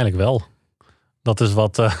 waarschijnlijk wel. Dat is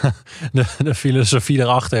wat de filosofie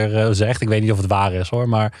erachter zegt. Ik weet niet of het waar is hoor.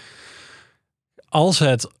 Maar als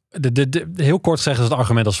het... heel kort gezegd is het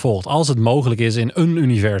argument als volgt. Als het mogelijk is in een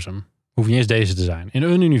universum. Hoef niet eens deze te zijn. In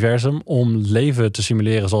een universum om leven te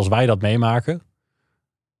simuleren zoals wij dat meemaken.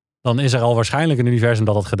 Dan is er al waarschijnlijk een universum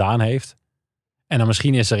dat het gedaan heeft. En dan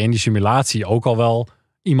misschien is er in die simulatie ook al wel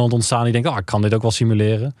iemand ontstaan die denkt, ik kan dit ook wel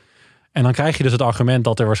simuleren. En dan krijg je dus het argument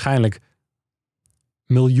dat er waarschijnlijk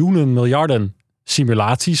miljoenen, miljarden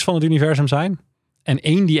simulaties van het universum zijn. En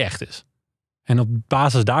één die echt is. En op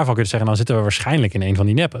basis daarvan kun je zeggen, dan zitten we waarschijnlijk in een van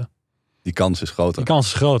die neppen. Die kans is groter. Die kans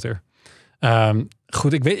is groter.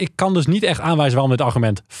 Goed, ik kan dus niet echt aanwijzen waarom dit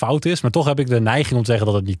argument fout is. Maar toch heb ik de neiging om te zeggen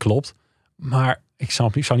dat het niet klopt. Maar ik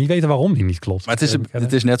zou niet weten waarom die niet klopt. Maar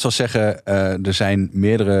het is net zoals zeggen, er zijn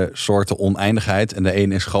meerdere soorten oneindigheid. En de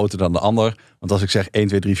een is groter dan de ander. Want als ik zeg 1,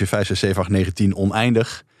 2, 3, 4, 5, 6, 7, 8, 9, 10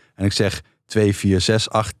 oneindig. En ik zeg 2, 4, 6,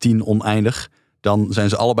 8, 10 oneindig. Dan zijn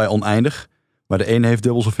ze allebei oneindig. Maar de een heeft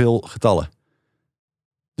dubbel zoveel getallen.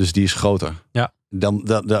 Dus die is groter. Ja.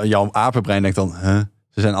 Dan jouw apenbrein denkt dan,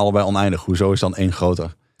 ze zijn allebei oneindig. Hoezo is dan één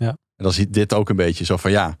groter? Ja. En dan ziet dit ook een beetje zo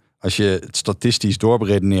van als je het statistisch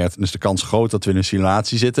doorberedeneert, dan is de kans groot dat we in een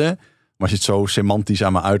simulatie zitten. Maar als je het zo semantisch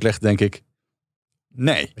aan me uitlegt, denk ik,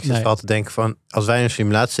 nee. Ik zit altijd te denken van, als wij in een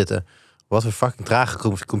simulatie zitten, wat voor fucking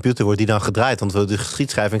trage computer wordt die dan gedraaid? Want de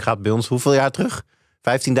geschiedschrijving gaat bij ons hoeveel jaar terug?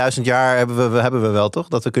 15.000 jaar hebben we wel, toch?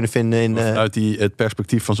 Dat we kunnen vinden in... Vanuit het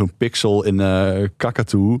perspectief van zo'n pixel in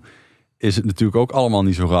Kakatoe is het natuurlijk ook allemaal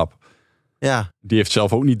niet zo rap. Ja. Die heeft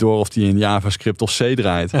zelf ook niet door of die in JavaScript of C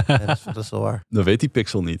draait. Ja, dat is wel waar. Dat weet die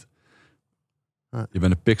pixel niet. Je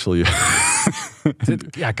bent een pixel.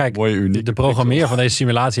 Ja, kijk, mooie, unieke de programmeer van deze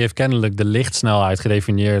simulatie heeft kennelijk de lichtsnelheid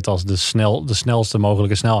gedefinieerd als de snelste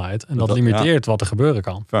mogelijke snelheid. En dat limiteert wat er gebeuren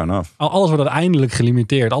kan. Fair enough. Alles wordt uiteindelijk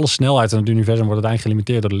gelimiteerd. Alle snelheid in het universum wordt uiteindelijk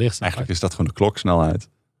gelimiteerd door de lichtsnelheid. Eigenlijk is dat gewoon de kloksnelheid.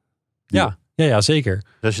 Ja, zeker.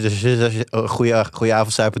 Dus als je een goede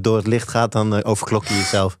avondsuipen door het licht gaat, dan overklok je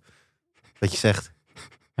jezelf. Wat je zegt.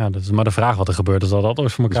 Ja, dat is maar de vraag wat er gebeurt. Dus dat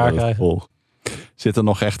ooit voor elkaar krijgen. Zit er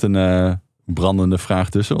nog echt een brandende vraag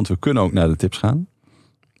tussen? Want we kunnen ook naar de tips gaan.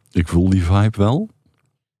 Ik voel die vibe wel.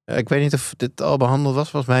 Ik weet niet of dit al behandeld was.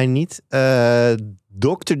 Volgens mij niet.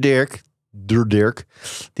 Dr. Dirk,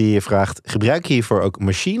 die vraagt, gebruik je hiervoor ook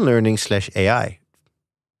machine learning /AI?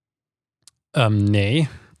 Nee.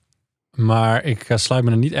 Maar ik sluit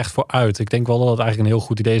me er niet echt voor uit. Ik denk wel dat het eigenlijk een heel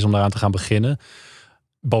goed idee is om daaraan te gaan beginnen.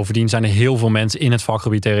 Bovendien zijn er heel veel mensen in het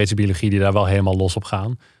vakgebied theoretische biologie die daar wel helemaal los op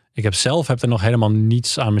gaan. Ik heb er nog helemaal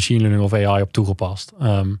niets aan machine learning of AI op toegepast. Wel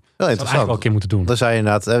interessant. Eigenlijk wel een keer moeten doen. Dan zou je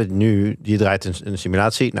inderdaad, nu je draait een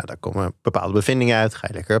simulatie. Nou, daar komen bepaalde bevindingen uit. Ga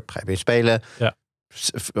je weer spelen. Ja.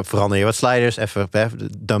 Verander je wat sliders. Even de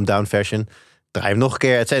dumbed down version. Draai hem nog een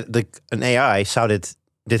keer. Een AI zou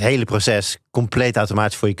dit hele proces compleet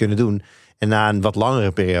automatisch voor je kunnen doen. En na een wat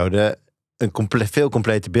langere periode een veel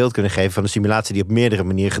completer beeld kunnen geven van een simulatie die op meerdere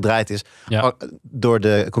manieren gedraaid is. Ja. Door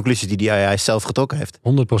de conclusies die AI zelf getrokken heeft. 100%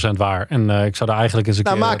 waar. En ik zou daar eigenlijk eens een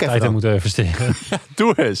keer tijd in moeten investeren. Ja,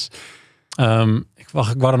 doe eens. Ik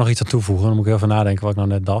wou er nog iets aan toevoegen. Dan moet ik even nadenken wat ik nou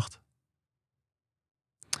net dacht.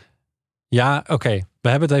 Ja, oké. We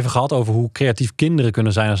hebben het even gehad over hoe creatief kinderen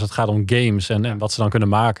kunnen zijn als het gaat om games en wat ze dan kunnen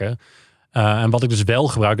maken. En wat ik dus wel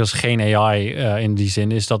gebruik, dat is geen AI in die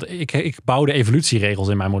zin, is dat ik bouw de evolutieregels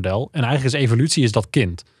in mijn model. En eigenlijk is evolutie dat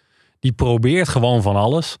kind. Die probeert gewoon van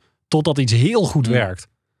alles, totdat iets heel goed werkt.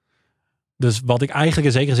 Dus wat ik eigenlijk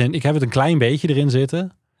in zekere zin, ik heb het een klein beetje erin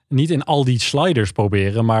zitten. Niet in al die sliders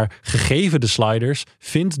proberen, maar gegeven de sliders,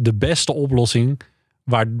 vind de beste oplossing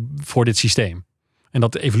voor dit systeem. En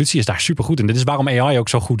dat de evolutie is daar super goed in. Dit is waarom AI ook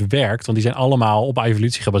zo goed werkt. Want die zijn allemaal op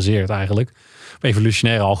evolutie gebaseerd eigenlijk. Op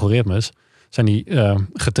evolutionaire algoritmes zijn die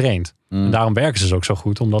getraind. En daarom werken ze ook zo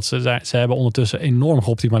goed. Omdat ze hebben ondertussen enorm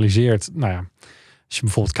geoptimaliseerd. Nou ja, als je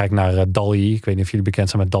bijvoorbeeld kijkt naar DAL-E. Ik weet niet of jullie bekend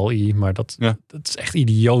zijn met DAL-E. Maar dat is echt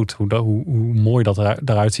idioot hoe mooi dat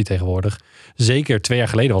eruit ziet tegenwoordig. Zeker 2 jaar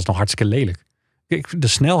geleden was het nog hartstikke lelijk. De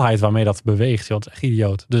snelheid waarmee dat beweegt, dat is echt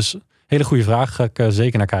idioot. Dus hele goede vraag. Ga ik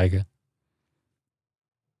zeker naar kijken.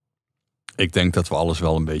 Ik denk dat we alles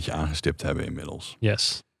wel een beetje aangestipt hebben inmiddels.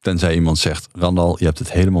 Yes. Tenzij iemand zegt, Randal, je hebt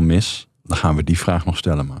het helemaal mis. Dan gaan we die vraag nog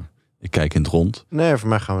stellen. Maar ik kijk in het rond. Nee, voor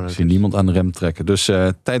mij gaan we Ik zie niemand aan de rem trekken. Dus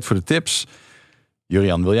tijd voor de tips.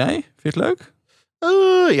 Jurian, wil jij? Vind je het leuk?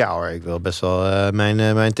 Ja hoor, ik wil best wel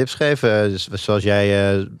mijn tips geven. Dus zoals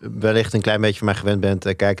jij wellicht een klein beetje van mij gewend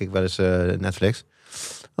bent, kijk ik wel eens Netflix.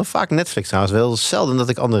 Wel vaak Netflix trouwens. Wel zelden dat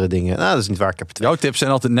ik andere dingen... Nou, dat is niet waar. Ik heb het... Jouw tips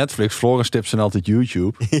zijn altijd Netflix. Floris tips zijn altijd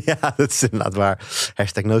YouTube. Ja, dat is inderdaad waar.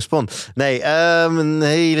 #NoSpon. Nee, een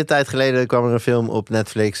hele tijd geleden kwam er een film op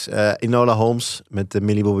Netflix. Enola Holmes met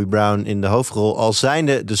Millie Bobby Brown in de hoofdrol. Al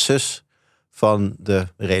zijnde de zus van de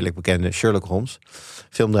redelijk bekende Sherlock Holmes. De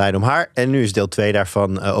film draaide om haar. En nu is deel 2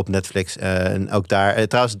 daarvan op Netflix. En ook daar...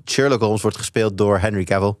 trouwens, Sherlock Holmes wordt gespeeld door Henry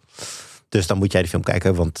Cavill. Dus dan moet jij die film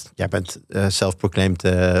kijken, want jij bent zelfproclaimed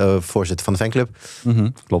voorzitter van de fanclub.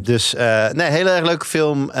 Klopt. Dus hele erg leuke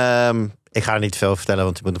film. Ik ga er niet veel vertellen,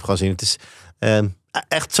 want je moet hem gewoon zien. Het is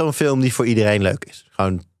echt zo'n film die voor iedereen leuk is.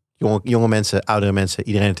 Gewoon jonge mensen, oudere mensen,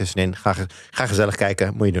 iedereen ertussenin. Ga gezellig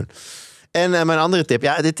kijken, moet je doen. En mijn andere tip,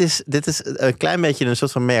 ja, dit is een klein beetje een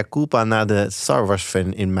soort van mea culpa na de Star Wars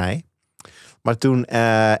fan in mei. Maar toen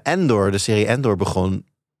de serie Andor begon,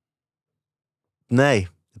 nee.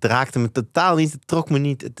 Het raakte me totaal niet. Het trok me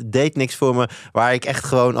niet. Het deed niks voor me. Waar ik echt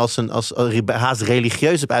gewoon als haast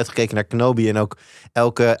religieus heb uitgekeken naar Kenobi. En ook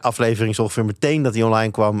elke aflevering zo ongeveer meteen dat die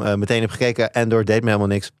online kwam. Meteen heb gekeken. Andor deed me helemaal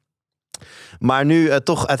niks. Maar nu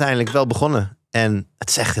toch uiteindelijk wel begonnen. En het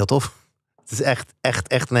is echt heel tof. Het is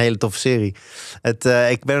echt een hele toffe serie.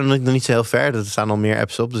 Ik ben er nog niet zo heel ver. Er staan al meer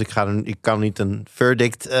apps op. Dus ik kan niet een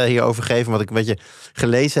verdict hierover geven. Wat ik een beetje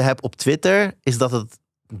gelezen heb op Twitter... is dat het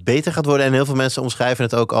beter gaat worden. En heel veel mensen omschrijven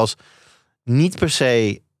het ook als... niet per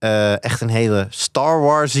se echt een hele Star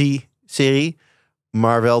Wars-y serie...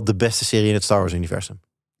 maar wel de beste serie in het Star Wars-universum.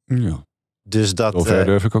 Ja. Dus dat... Zover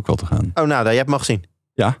durf ik ook wel te gaan. Oh, nou, jij hebt hem al gezien.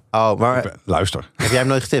 Ja. Oh, maar... Luister. Heb jij hem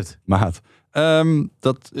nooit getipt? Maat.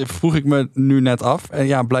 Dat vroeg ik me nu net af. En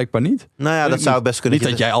ja, blijkbaar niet. Nou ja, dat zou best kunnen. Niet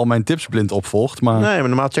dat jij al mijn tips blind opvolgt, maar... Nee, maar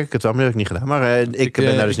normaal check ik het wel, maar dat heb ik niet gedaan. Maar ik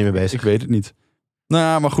ben daar dus niet mee bezig. Ik weet het niet. Nou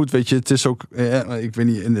ja, maar goed, weet je, het is ook... ik weet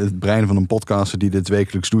niet, in het brein van een podcaster die dit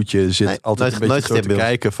wekelijks doet... je zit altijd een beetje zo te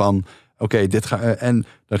kijken van... Oké, dit ga... en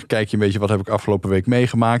dan kijk je een beetje, wat heb ik afgelopen week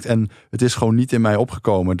meegemaakt? En het is gewoon niet in mij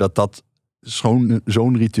opgekomen dat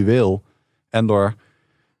zo'n ritueel... en door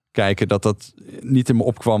kijken dat niet in me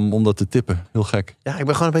opkwam om dat te tippen. Heel gek. Ja, ik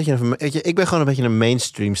ben gewoon een beetje een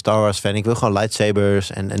mainstream Star Wars fan. Ik wil gewoon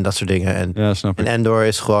lightsabers en dat soort dingen. En, ja, snap ik. En Andor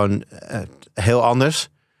is gewoon heel anders.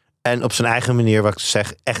 En op zijn eigen manier, wat ik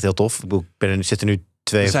zeg, echt heel tof. Ik zit er nu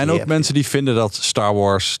 2 Er zijn ook mensen die vinden dat Star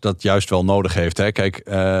Wars dat juist wel nodig heeft. Hè? Kijk,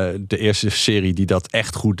 de eerste serie die dat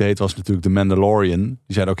echt goed deed was natuurlijk The Mandalorian. Die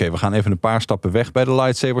zeiden, oké, we gaan even een paar stappen weg bij de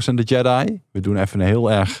lightsabers en de Jedi. We doen even een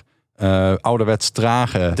heel erg ouderwets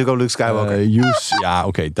trage... Natuurlijk ook Luke Skywalker. Ja,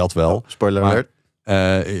 oké, dat wel. Spoiler alert.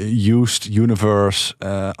 Used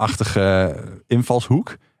universe-achtige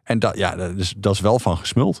invalshoek. En dat is wel van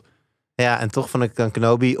gesmuld. Ja, en toch vond ik dan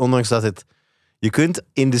Kenobi, ondanks dat het... Je kunt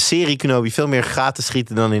in de serie Kenobi veel meer gaten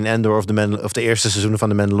schieten dan in Andor of de eerste seizoenen van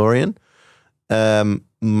The Mandalorian.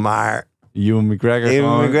 Maar... Ewan McGregor.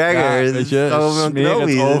 Ja, weet je, smeer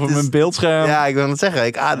het over mijn beeldscherm. Ja, ik wil het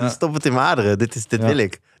zeggen. Stop het in mijn aderen. Dit wil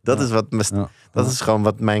ik. Dat is gewoon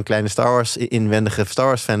wat mijn kleine Star Wars inwendige Star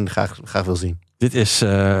Wars fan graag wil zien. Dit is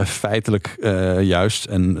feitelijk juist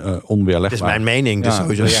en onweerlegbaar. Dit is mijn mening, dus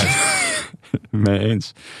sowieso juist. Mee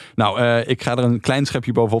eens. Nou, ik ga er een klein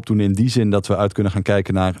schepje bovenop doen in die zin dat we uit kunnen gaan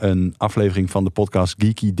kijken naar een aflevering van de podcast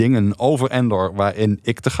Geeky Dingen over Andor, waarin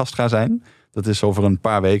ik te gast ga zijn. Dat is over een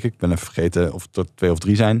paar weken. Ik ben even vergeten of het er 2 of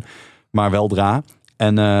 3 zijn. Maar weldra.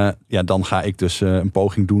 En dan ga ik dus een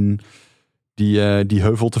poging doen die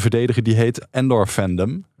heuvel te verdedigen. Die heet Andor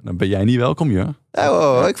Fandom. Dan ben jij niet welkom, je.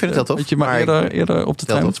 Oh, ik vind het wel tof. Weet je, maar eerder op de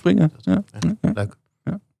trein moet springen. Ja. Leuk.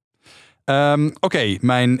 Oké,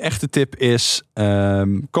 mijn echte tip is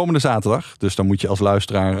komende zaterdag. Dus dan moet je als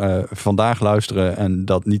luisteraar vandaag luisteren en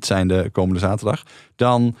dat niet zijn de komende zaterdag.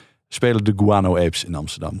 Dan spelen de Guano Apes in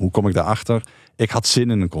Amsterdam. Hoe kom ik daarachter? Ik had zin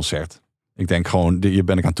in een concert. Ik denk gewoon, hier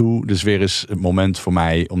ben ik aan toe. Dus weer eens het moment voor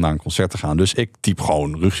mij om naar een concert te gaan. Dus ik typ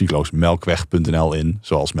gewoon rugzieloosmelkweg.nl in,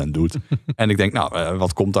 zoals men doet. En ik denk,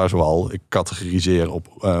 wat komt daar zoal? Ik categoriseer op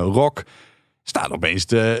rock. Staat opeens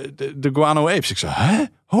de Guano Apes. Ik zei, hè?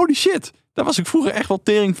 Holy shit. Daar was ik vroeger echt wel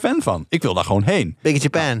tering fan van. Ik wil daar gewoon heen. Big in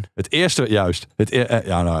Japan. Het eerste, juist.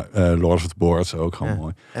 Lord of the Boards ook gewoon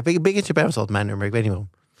mooi. Big in Japan was altijd mijn nummer. Ik weet niet waarom.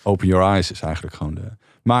 Open Your Eyes is eigenlijk gewoon de...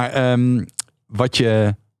 Maar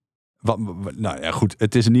goed.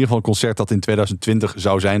 Het is in ieder geval een concert dat in 2020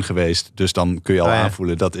 zou zijn geweest. Dus dan kun je al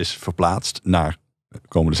aanvoelen, dat is verplaatst naar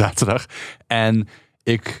komende zaterdag. En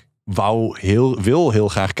ik wil heel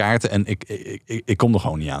graag kaarten en ik kom er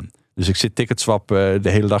gewoon niet aan. Dus ik zit ticketswappen de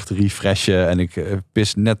hele dag te refreshen en ik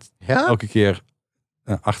pis net elke keer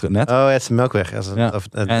achter het net. Oh, het is een melkweg.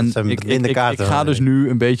 Ik ga dus nu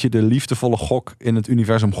een beetje de liefdevolle gok in het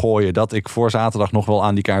universum gooien dat ik voor zaterdag nog wel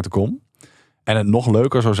aan die kaarten kom. En het nog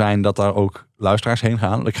leuker zou zijn dat daar ook luisteraars heen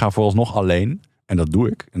gaan. Ik ga vooralsnog alleen en dat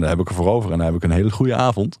doe ik. En daar heb ik er voor over en dan heb ik een hele goede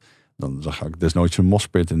avond. Dan ga ik desnoods een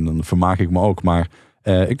mospit en dan vermaak ik me ook. Maar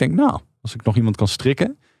ik denk, als ik nog iemand kan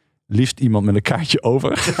strikken, liefst iemand met een kaartje over.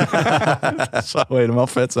 Dat zou helemaal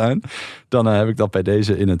vet zijn. Dan heb ik dat bij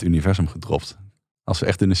deze in het universum gedropt. Als we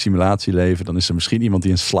echt in een simulatie leven, dan is er misschien iemand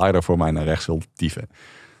die een slider voor mij naar rechts wil dieven.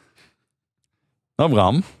 Nou,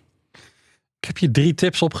 Bram. Ik heb je 3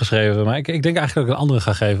 tips opgeschreven, maar ik denk eigenlijk dat ik een andere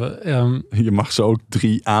ga geven. Je mag ze ook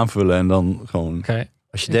 3 aanvullen en dan gewoon... Okay.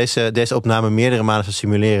 Als je deze opname meerdere malen zou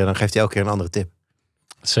simuleren, dan geeft hij elke keer een andere tip.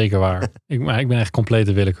 Zeker waar. ik ben echt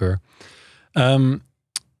complete willekeur.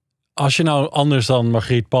 Als je nou anders dan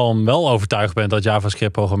Margriet Palm wel overtuigd bent dat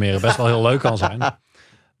JavaScript programmeren best wel heel leuk kan zijn,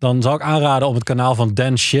 dan zou ik aanraden om het kanaal van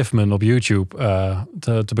Dan Schiffman op YouTube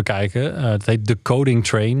te bekijken. Het heet The Coding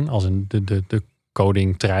Train, als in de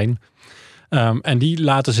coding trein. En die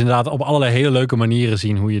laten dus inderdaad op allerlei hele leuke manieren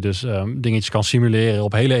zien hoe je dus dingetjes kan simuleren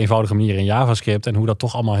op hele eenvoudige manieren in JavaScript. En hoe dat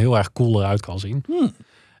toch allemaal heel erg cool eruit kan zien.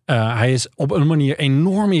 Hij is op een manier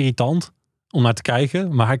enorm irritant om naar te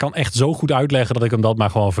kijken. Maar hij kan echt zo goed uitleggen dat ik hem dat maar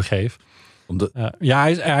gewoon vergeef. Hij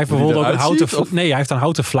heeft bijvoorbeeld ook hij heeft een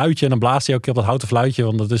houten fluitje en dan blaast hij ook op dat houten fluitje,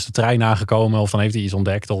 want dat is de trein aangekomen of dan heeft hij iets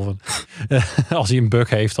ontdekt of als hij een bug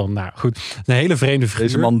heeft dan, nou goed, een hele vreemde figuur.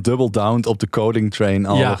 Deze man double downed op de coding train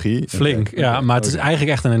analogie. Ja, flink. Maar het is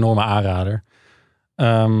eigenlijk echt een enorme aanrader.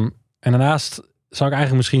 En daarnaast zou ik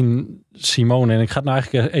eigenlijk misschien Simone, en ik ga het nou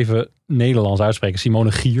eigenlijk even Nederlands uitspreken,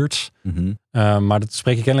 Simone Giertz. Maar dat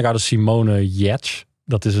spreek ik kennelijk uit als Simone Jetsch.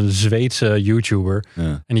 Dat is een Zweedse YouTuber.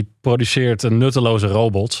 Ja. En die produceert een nutteloze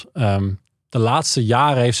robots. De laatste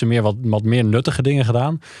jaren heeft ze wat meer nuttige dingen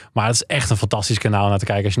gedaan. Maar het is echt een fantastisch kanaal naar te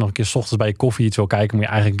kijken. Als je nog een keer 's ochtends bij je koffie iets wil kijken, moet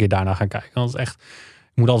je eigenlijk een keer daarna gaan kijken. Want het is echt,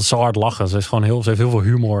 je moet altijd zo hard lachen. Ze heeft heel veel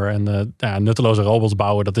humor. En nutteloze robots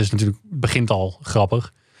bouwen, dat is natuurlijk, begint al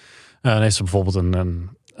grappig. Dan heeft ze bijvoorbeeld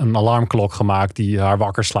een alarmklok gemaakt die haar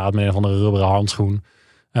wakker slaat met een van de rubberen handschoen.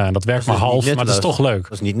 Dat werkt maar half, maar dat is toch leuk.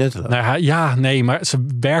 Dat is niet nutteloos. Maar ze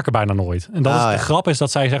werken bijna nooit. En de grap is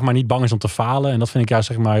dat zij zeg maar niet bang is om te falen. En dat vind ik juist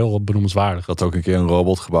zeg maar heel benoemenswaardig. Ik had ook een keer een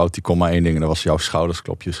robot gebouwd, die kon maar één ding. En dat was jouw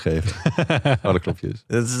schoudersklopjes geven. Schouderklopjes.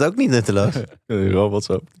 Dat is ook niet nutteloos. Die robot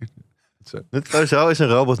zo. Zo is een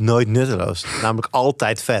robot nooit nutteloos. Namelijk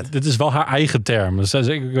altijd vet. Dit is wel haar eigen term. Dus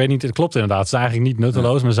ik weet niet, het klopt inderdaad. Het is eigenlijk niet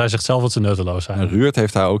nutteloos, maar zij zegt zelf dat ze nutteloos zijn. En Ruurt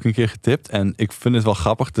heeft haar ook een keer getipt. En ik vind het wel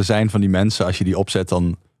grappig te zijn van die mensen. Als je die opzet,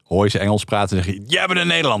 dan hoor je ze Engels praten en zeg je, jij bent een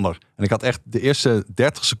Nederlander. En ik had echt de eerste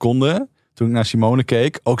 30 seconden, toen ik naar Simone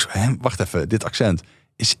keek, ook zo, wacht even, dit accent.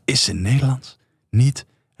 Is ze Nederlands? Niet?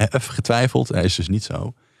 Even getwijfeld. En is dus niet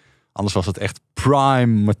zo. Anders was het echt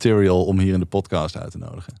prime material om hier in de podcast uit te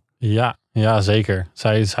nodigen. Ja, zeker.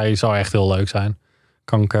 Zij zou echt heel leuk zijn.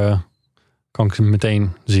 Kan ik ze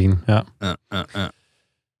meteen zien. Ja.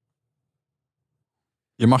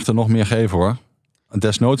 Je mag er nog meer geven hoor.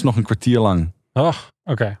 Desnoods nog een kwartier lang.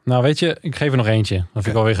 Oké. Nou weet je, ik geef er nog eentje. Dat vind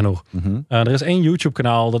ik alweer genoeg. Er is één YouTube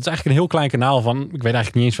kanaal. Dat is eigenlijk een heel klein kanaal van, ik weet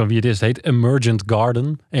eigenlijk niet eens van wie het is. Het heet Emergent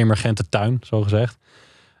Garden. Emergente tuin, zo gezegd.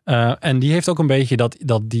 En die heeft ook een beetje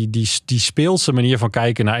die speelse manier van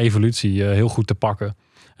kijken naar evolutie heel goed te pakken.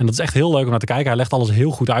 En dat is echt heel leuk om naar te kijken. Hij legt alles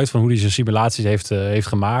heel goed uit van hoe hij zijn simulaties heeft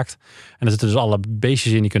gemaakt. En er zitten dus alle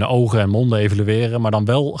beestjes in die kunnen ogen en monden evalueren. Maar dan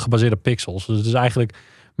wel gebaseerd op pixels. Dus het is eigenlijk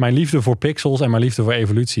mijn liefde voor pixels en mijn liefde voor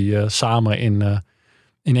evolutie samen in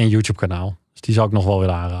één YouTube kanaal. Dus die zou ik nog wel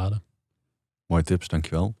willen aanraden. Mooie tips,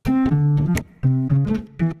 dankjewel.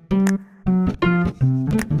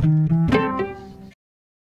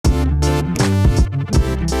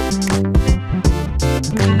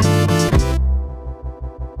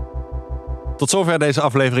 Tot zover deze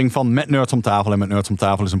aflevering van Met Nerds om tafel. En Met Nerds om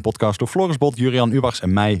tafel is een podcast door Floris Bot, Jurian Ubachs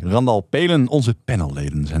en mij, Randal Pelen. Onze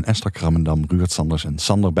panelleden zijn Esther Krammendam, Ruurt Sanders en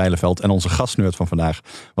Sander Bijleveld. En onze gastnerd van vandaag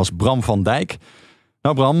was Bram van Dijk.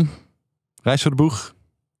 Nou Bram, reis voor de boeg.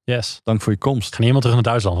 Yes. Dank voor je komst. Ga niet helemaal terug naar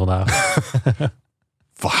Duitsland vandaag.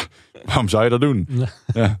 Waarom zou je dat doen?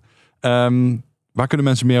 Ja. Waar kunnen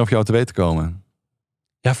mensen meer over jou te weten komen?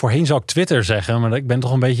 Ja, voorheen zou ik Twitter zeggen, maar ik ben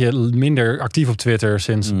toch een beetje minder actief op Twitter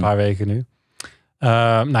sinds een paar weken nu.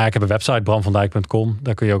 Ik heb een website, bramvandijk.com.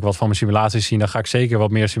 Daar kun je ook wat van mijn simulaties zien. Daar ga ik zeker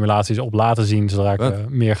wat meer simulaties op laten zien, zodra ik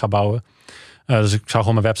meer ga bouwen. Dus ik zou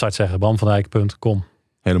gewoon mijn website zeggen, bramvandijk.com.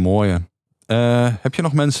 Hele mooie. Heb je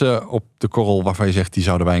nog mensen op de korrel waarvan je zegt, die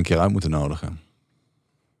zouden wij een keer uit moeten nodigen?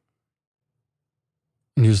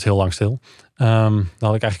 Nu is het heel lang stil. Daar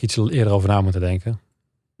had ik eigenlijk iets eerder over na moeten denken.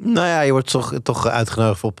 Nou ja, je wordt toch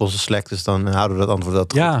uitgenodigd op onze Slack, dus dan houden we dat antwoord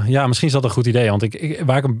dat goed. Ja, misschien is dat een goed idee. Want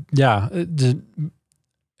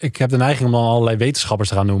ik heb de neiging om dan allerlei wetenschappers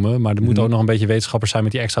te gaan noemen. Maar er moeten ook nog een beetje wetenschappers zijn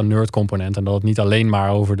met die extra nerd component. En dat het niet alleen maar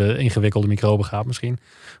over de ingewikkelde microben gaat misschien.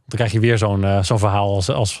 Want dan krijg je weer zo'n verhaal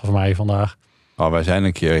als van mij vandaag. Nou, wij zijn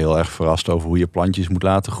een keer heel erg verrast over hoe je plantjes moet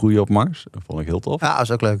laten groeien op Mars. Dat vond ik heel tof. Ja, dat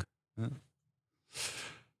is ook leuk. Ja.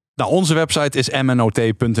 Nou, onze website is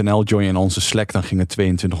mnot.nl. Join in onze Slack, dan gingen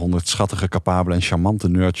 2200 schattige, capabele en charmante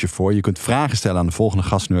nerds je voor. Je kunt vragen stellen aan de volgende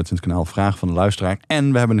gastnerds in het kanaal Vraag van de Luisteraar.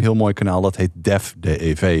 En we hebben een heel mooi kanaal, dat heet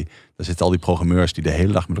DevDev. Daar zitten al die programmeurs die de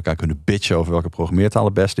hele dag met elkaar kunnen bitchen over welke programmeertaal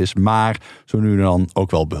het best is. Maar zo nu en dan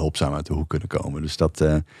ook wel behulpzaam uit de hoek kunnen komen. Dus dat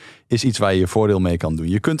is iets waar je je voordeel mee kan doen.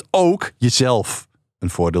 Je kunt ook jezelf een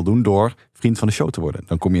voordeel doen door vriend van de show te worden.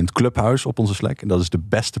 Dan kom je in het clubhuis op onze Slack. En dat is de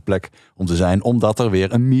beste plek om te zijn, omdat er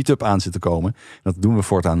weer een meetup aan zit te komen. En dat doen we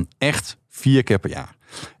voortaan echt 4 keer per jaar.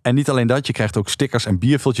 En niet alleen dat, je krijgt ook stickers en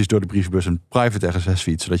bierviltjes door de brievenbus, een private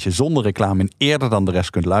RSS-feed, zodat je zonder reclame en eerder dan de rest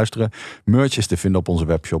kunt luisteren. Merch is te vinden op onze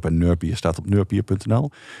webshop en Nerdbier staat op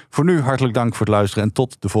nerdbier.nl. Voor nu hartelijk dank voor het luisteren en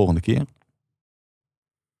tot de volgende keer.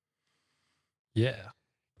 Yeah.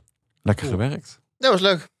 Lekker gewerkt. Dat was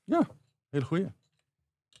leuk. Ja, hele goeie.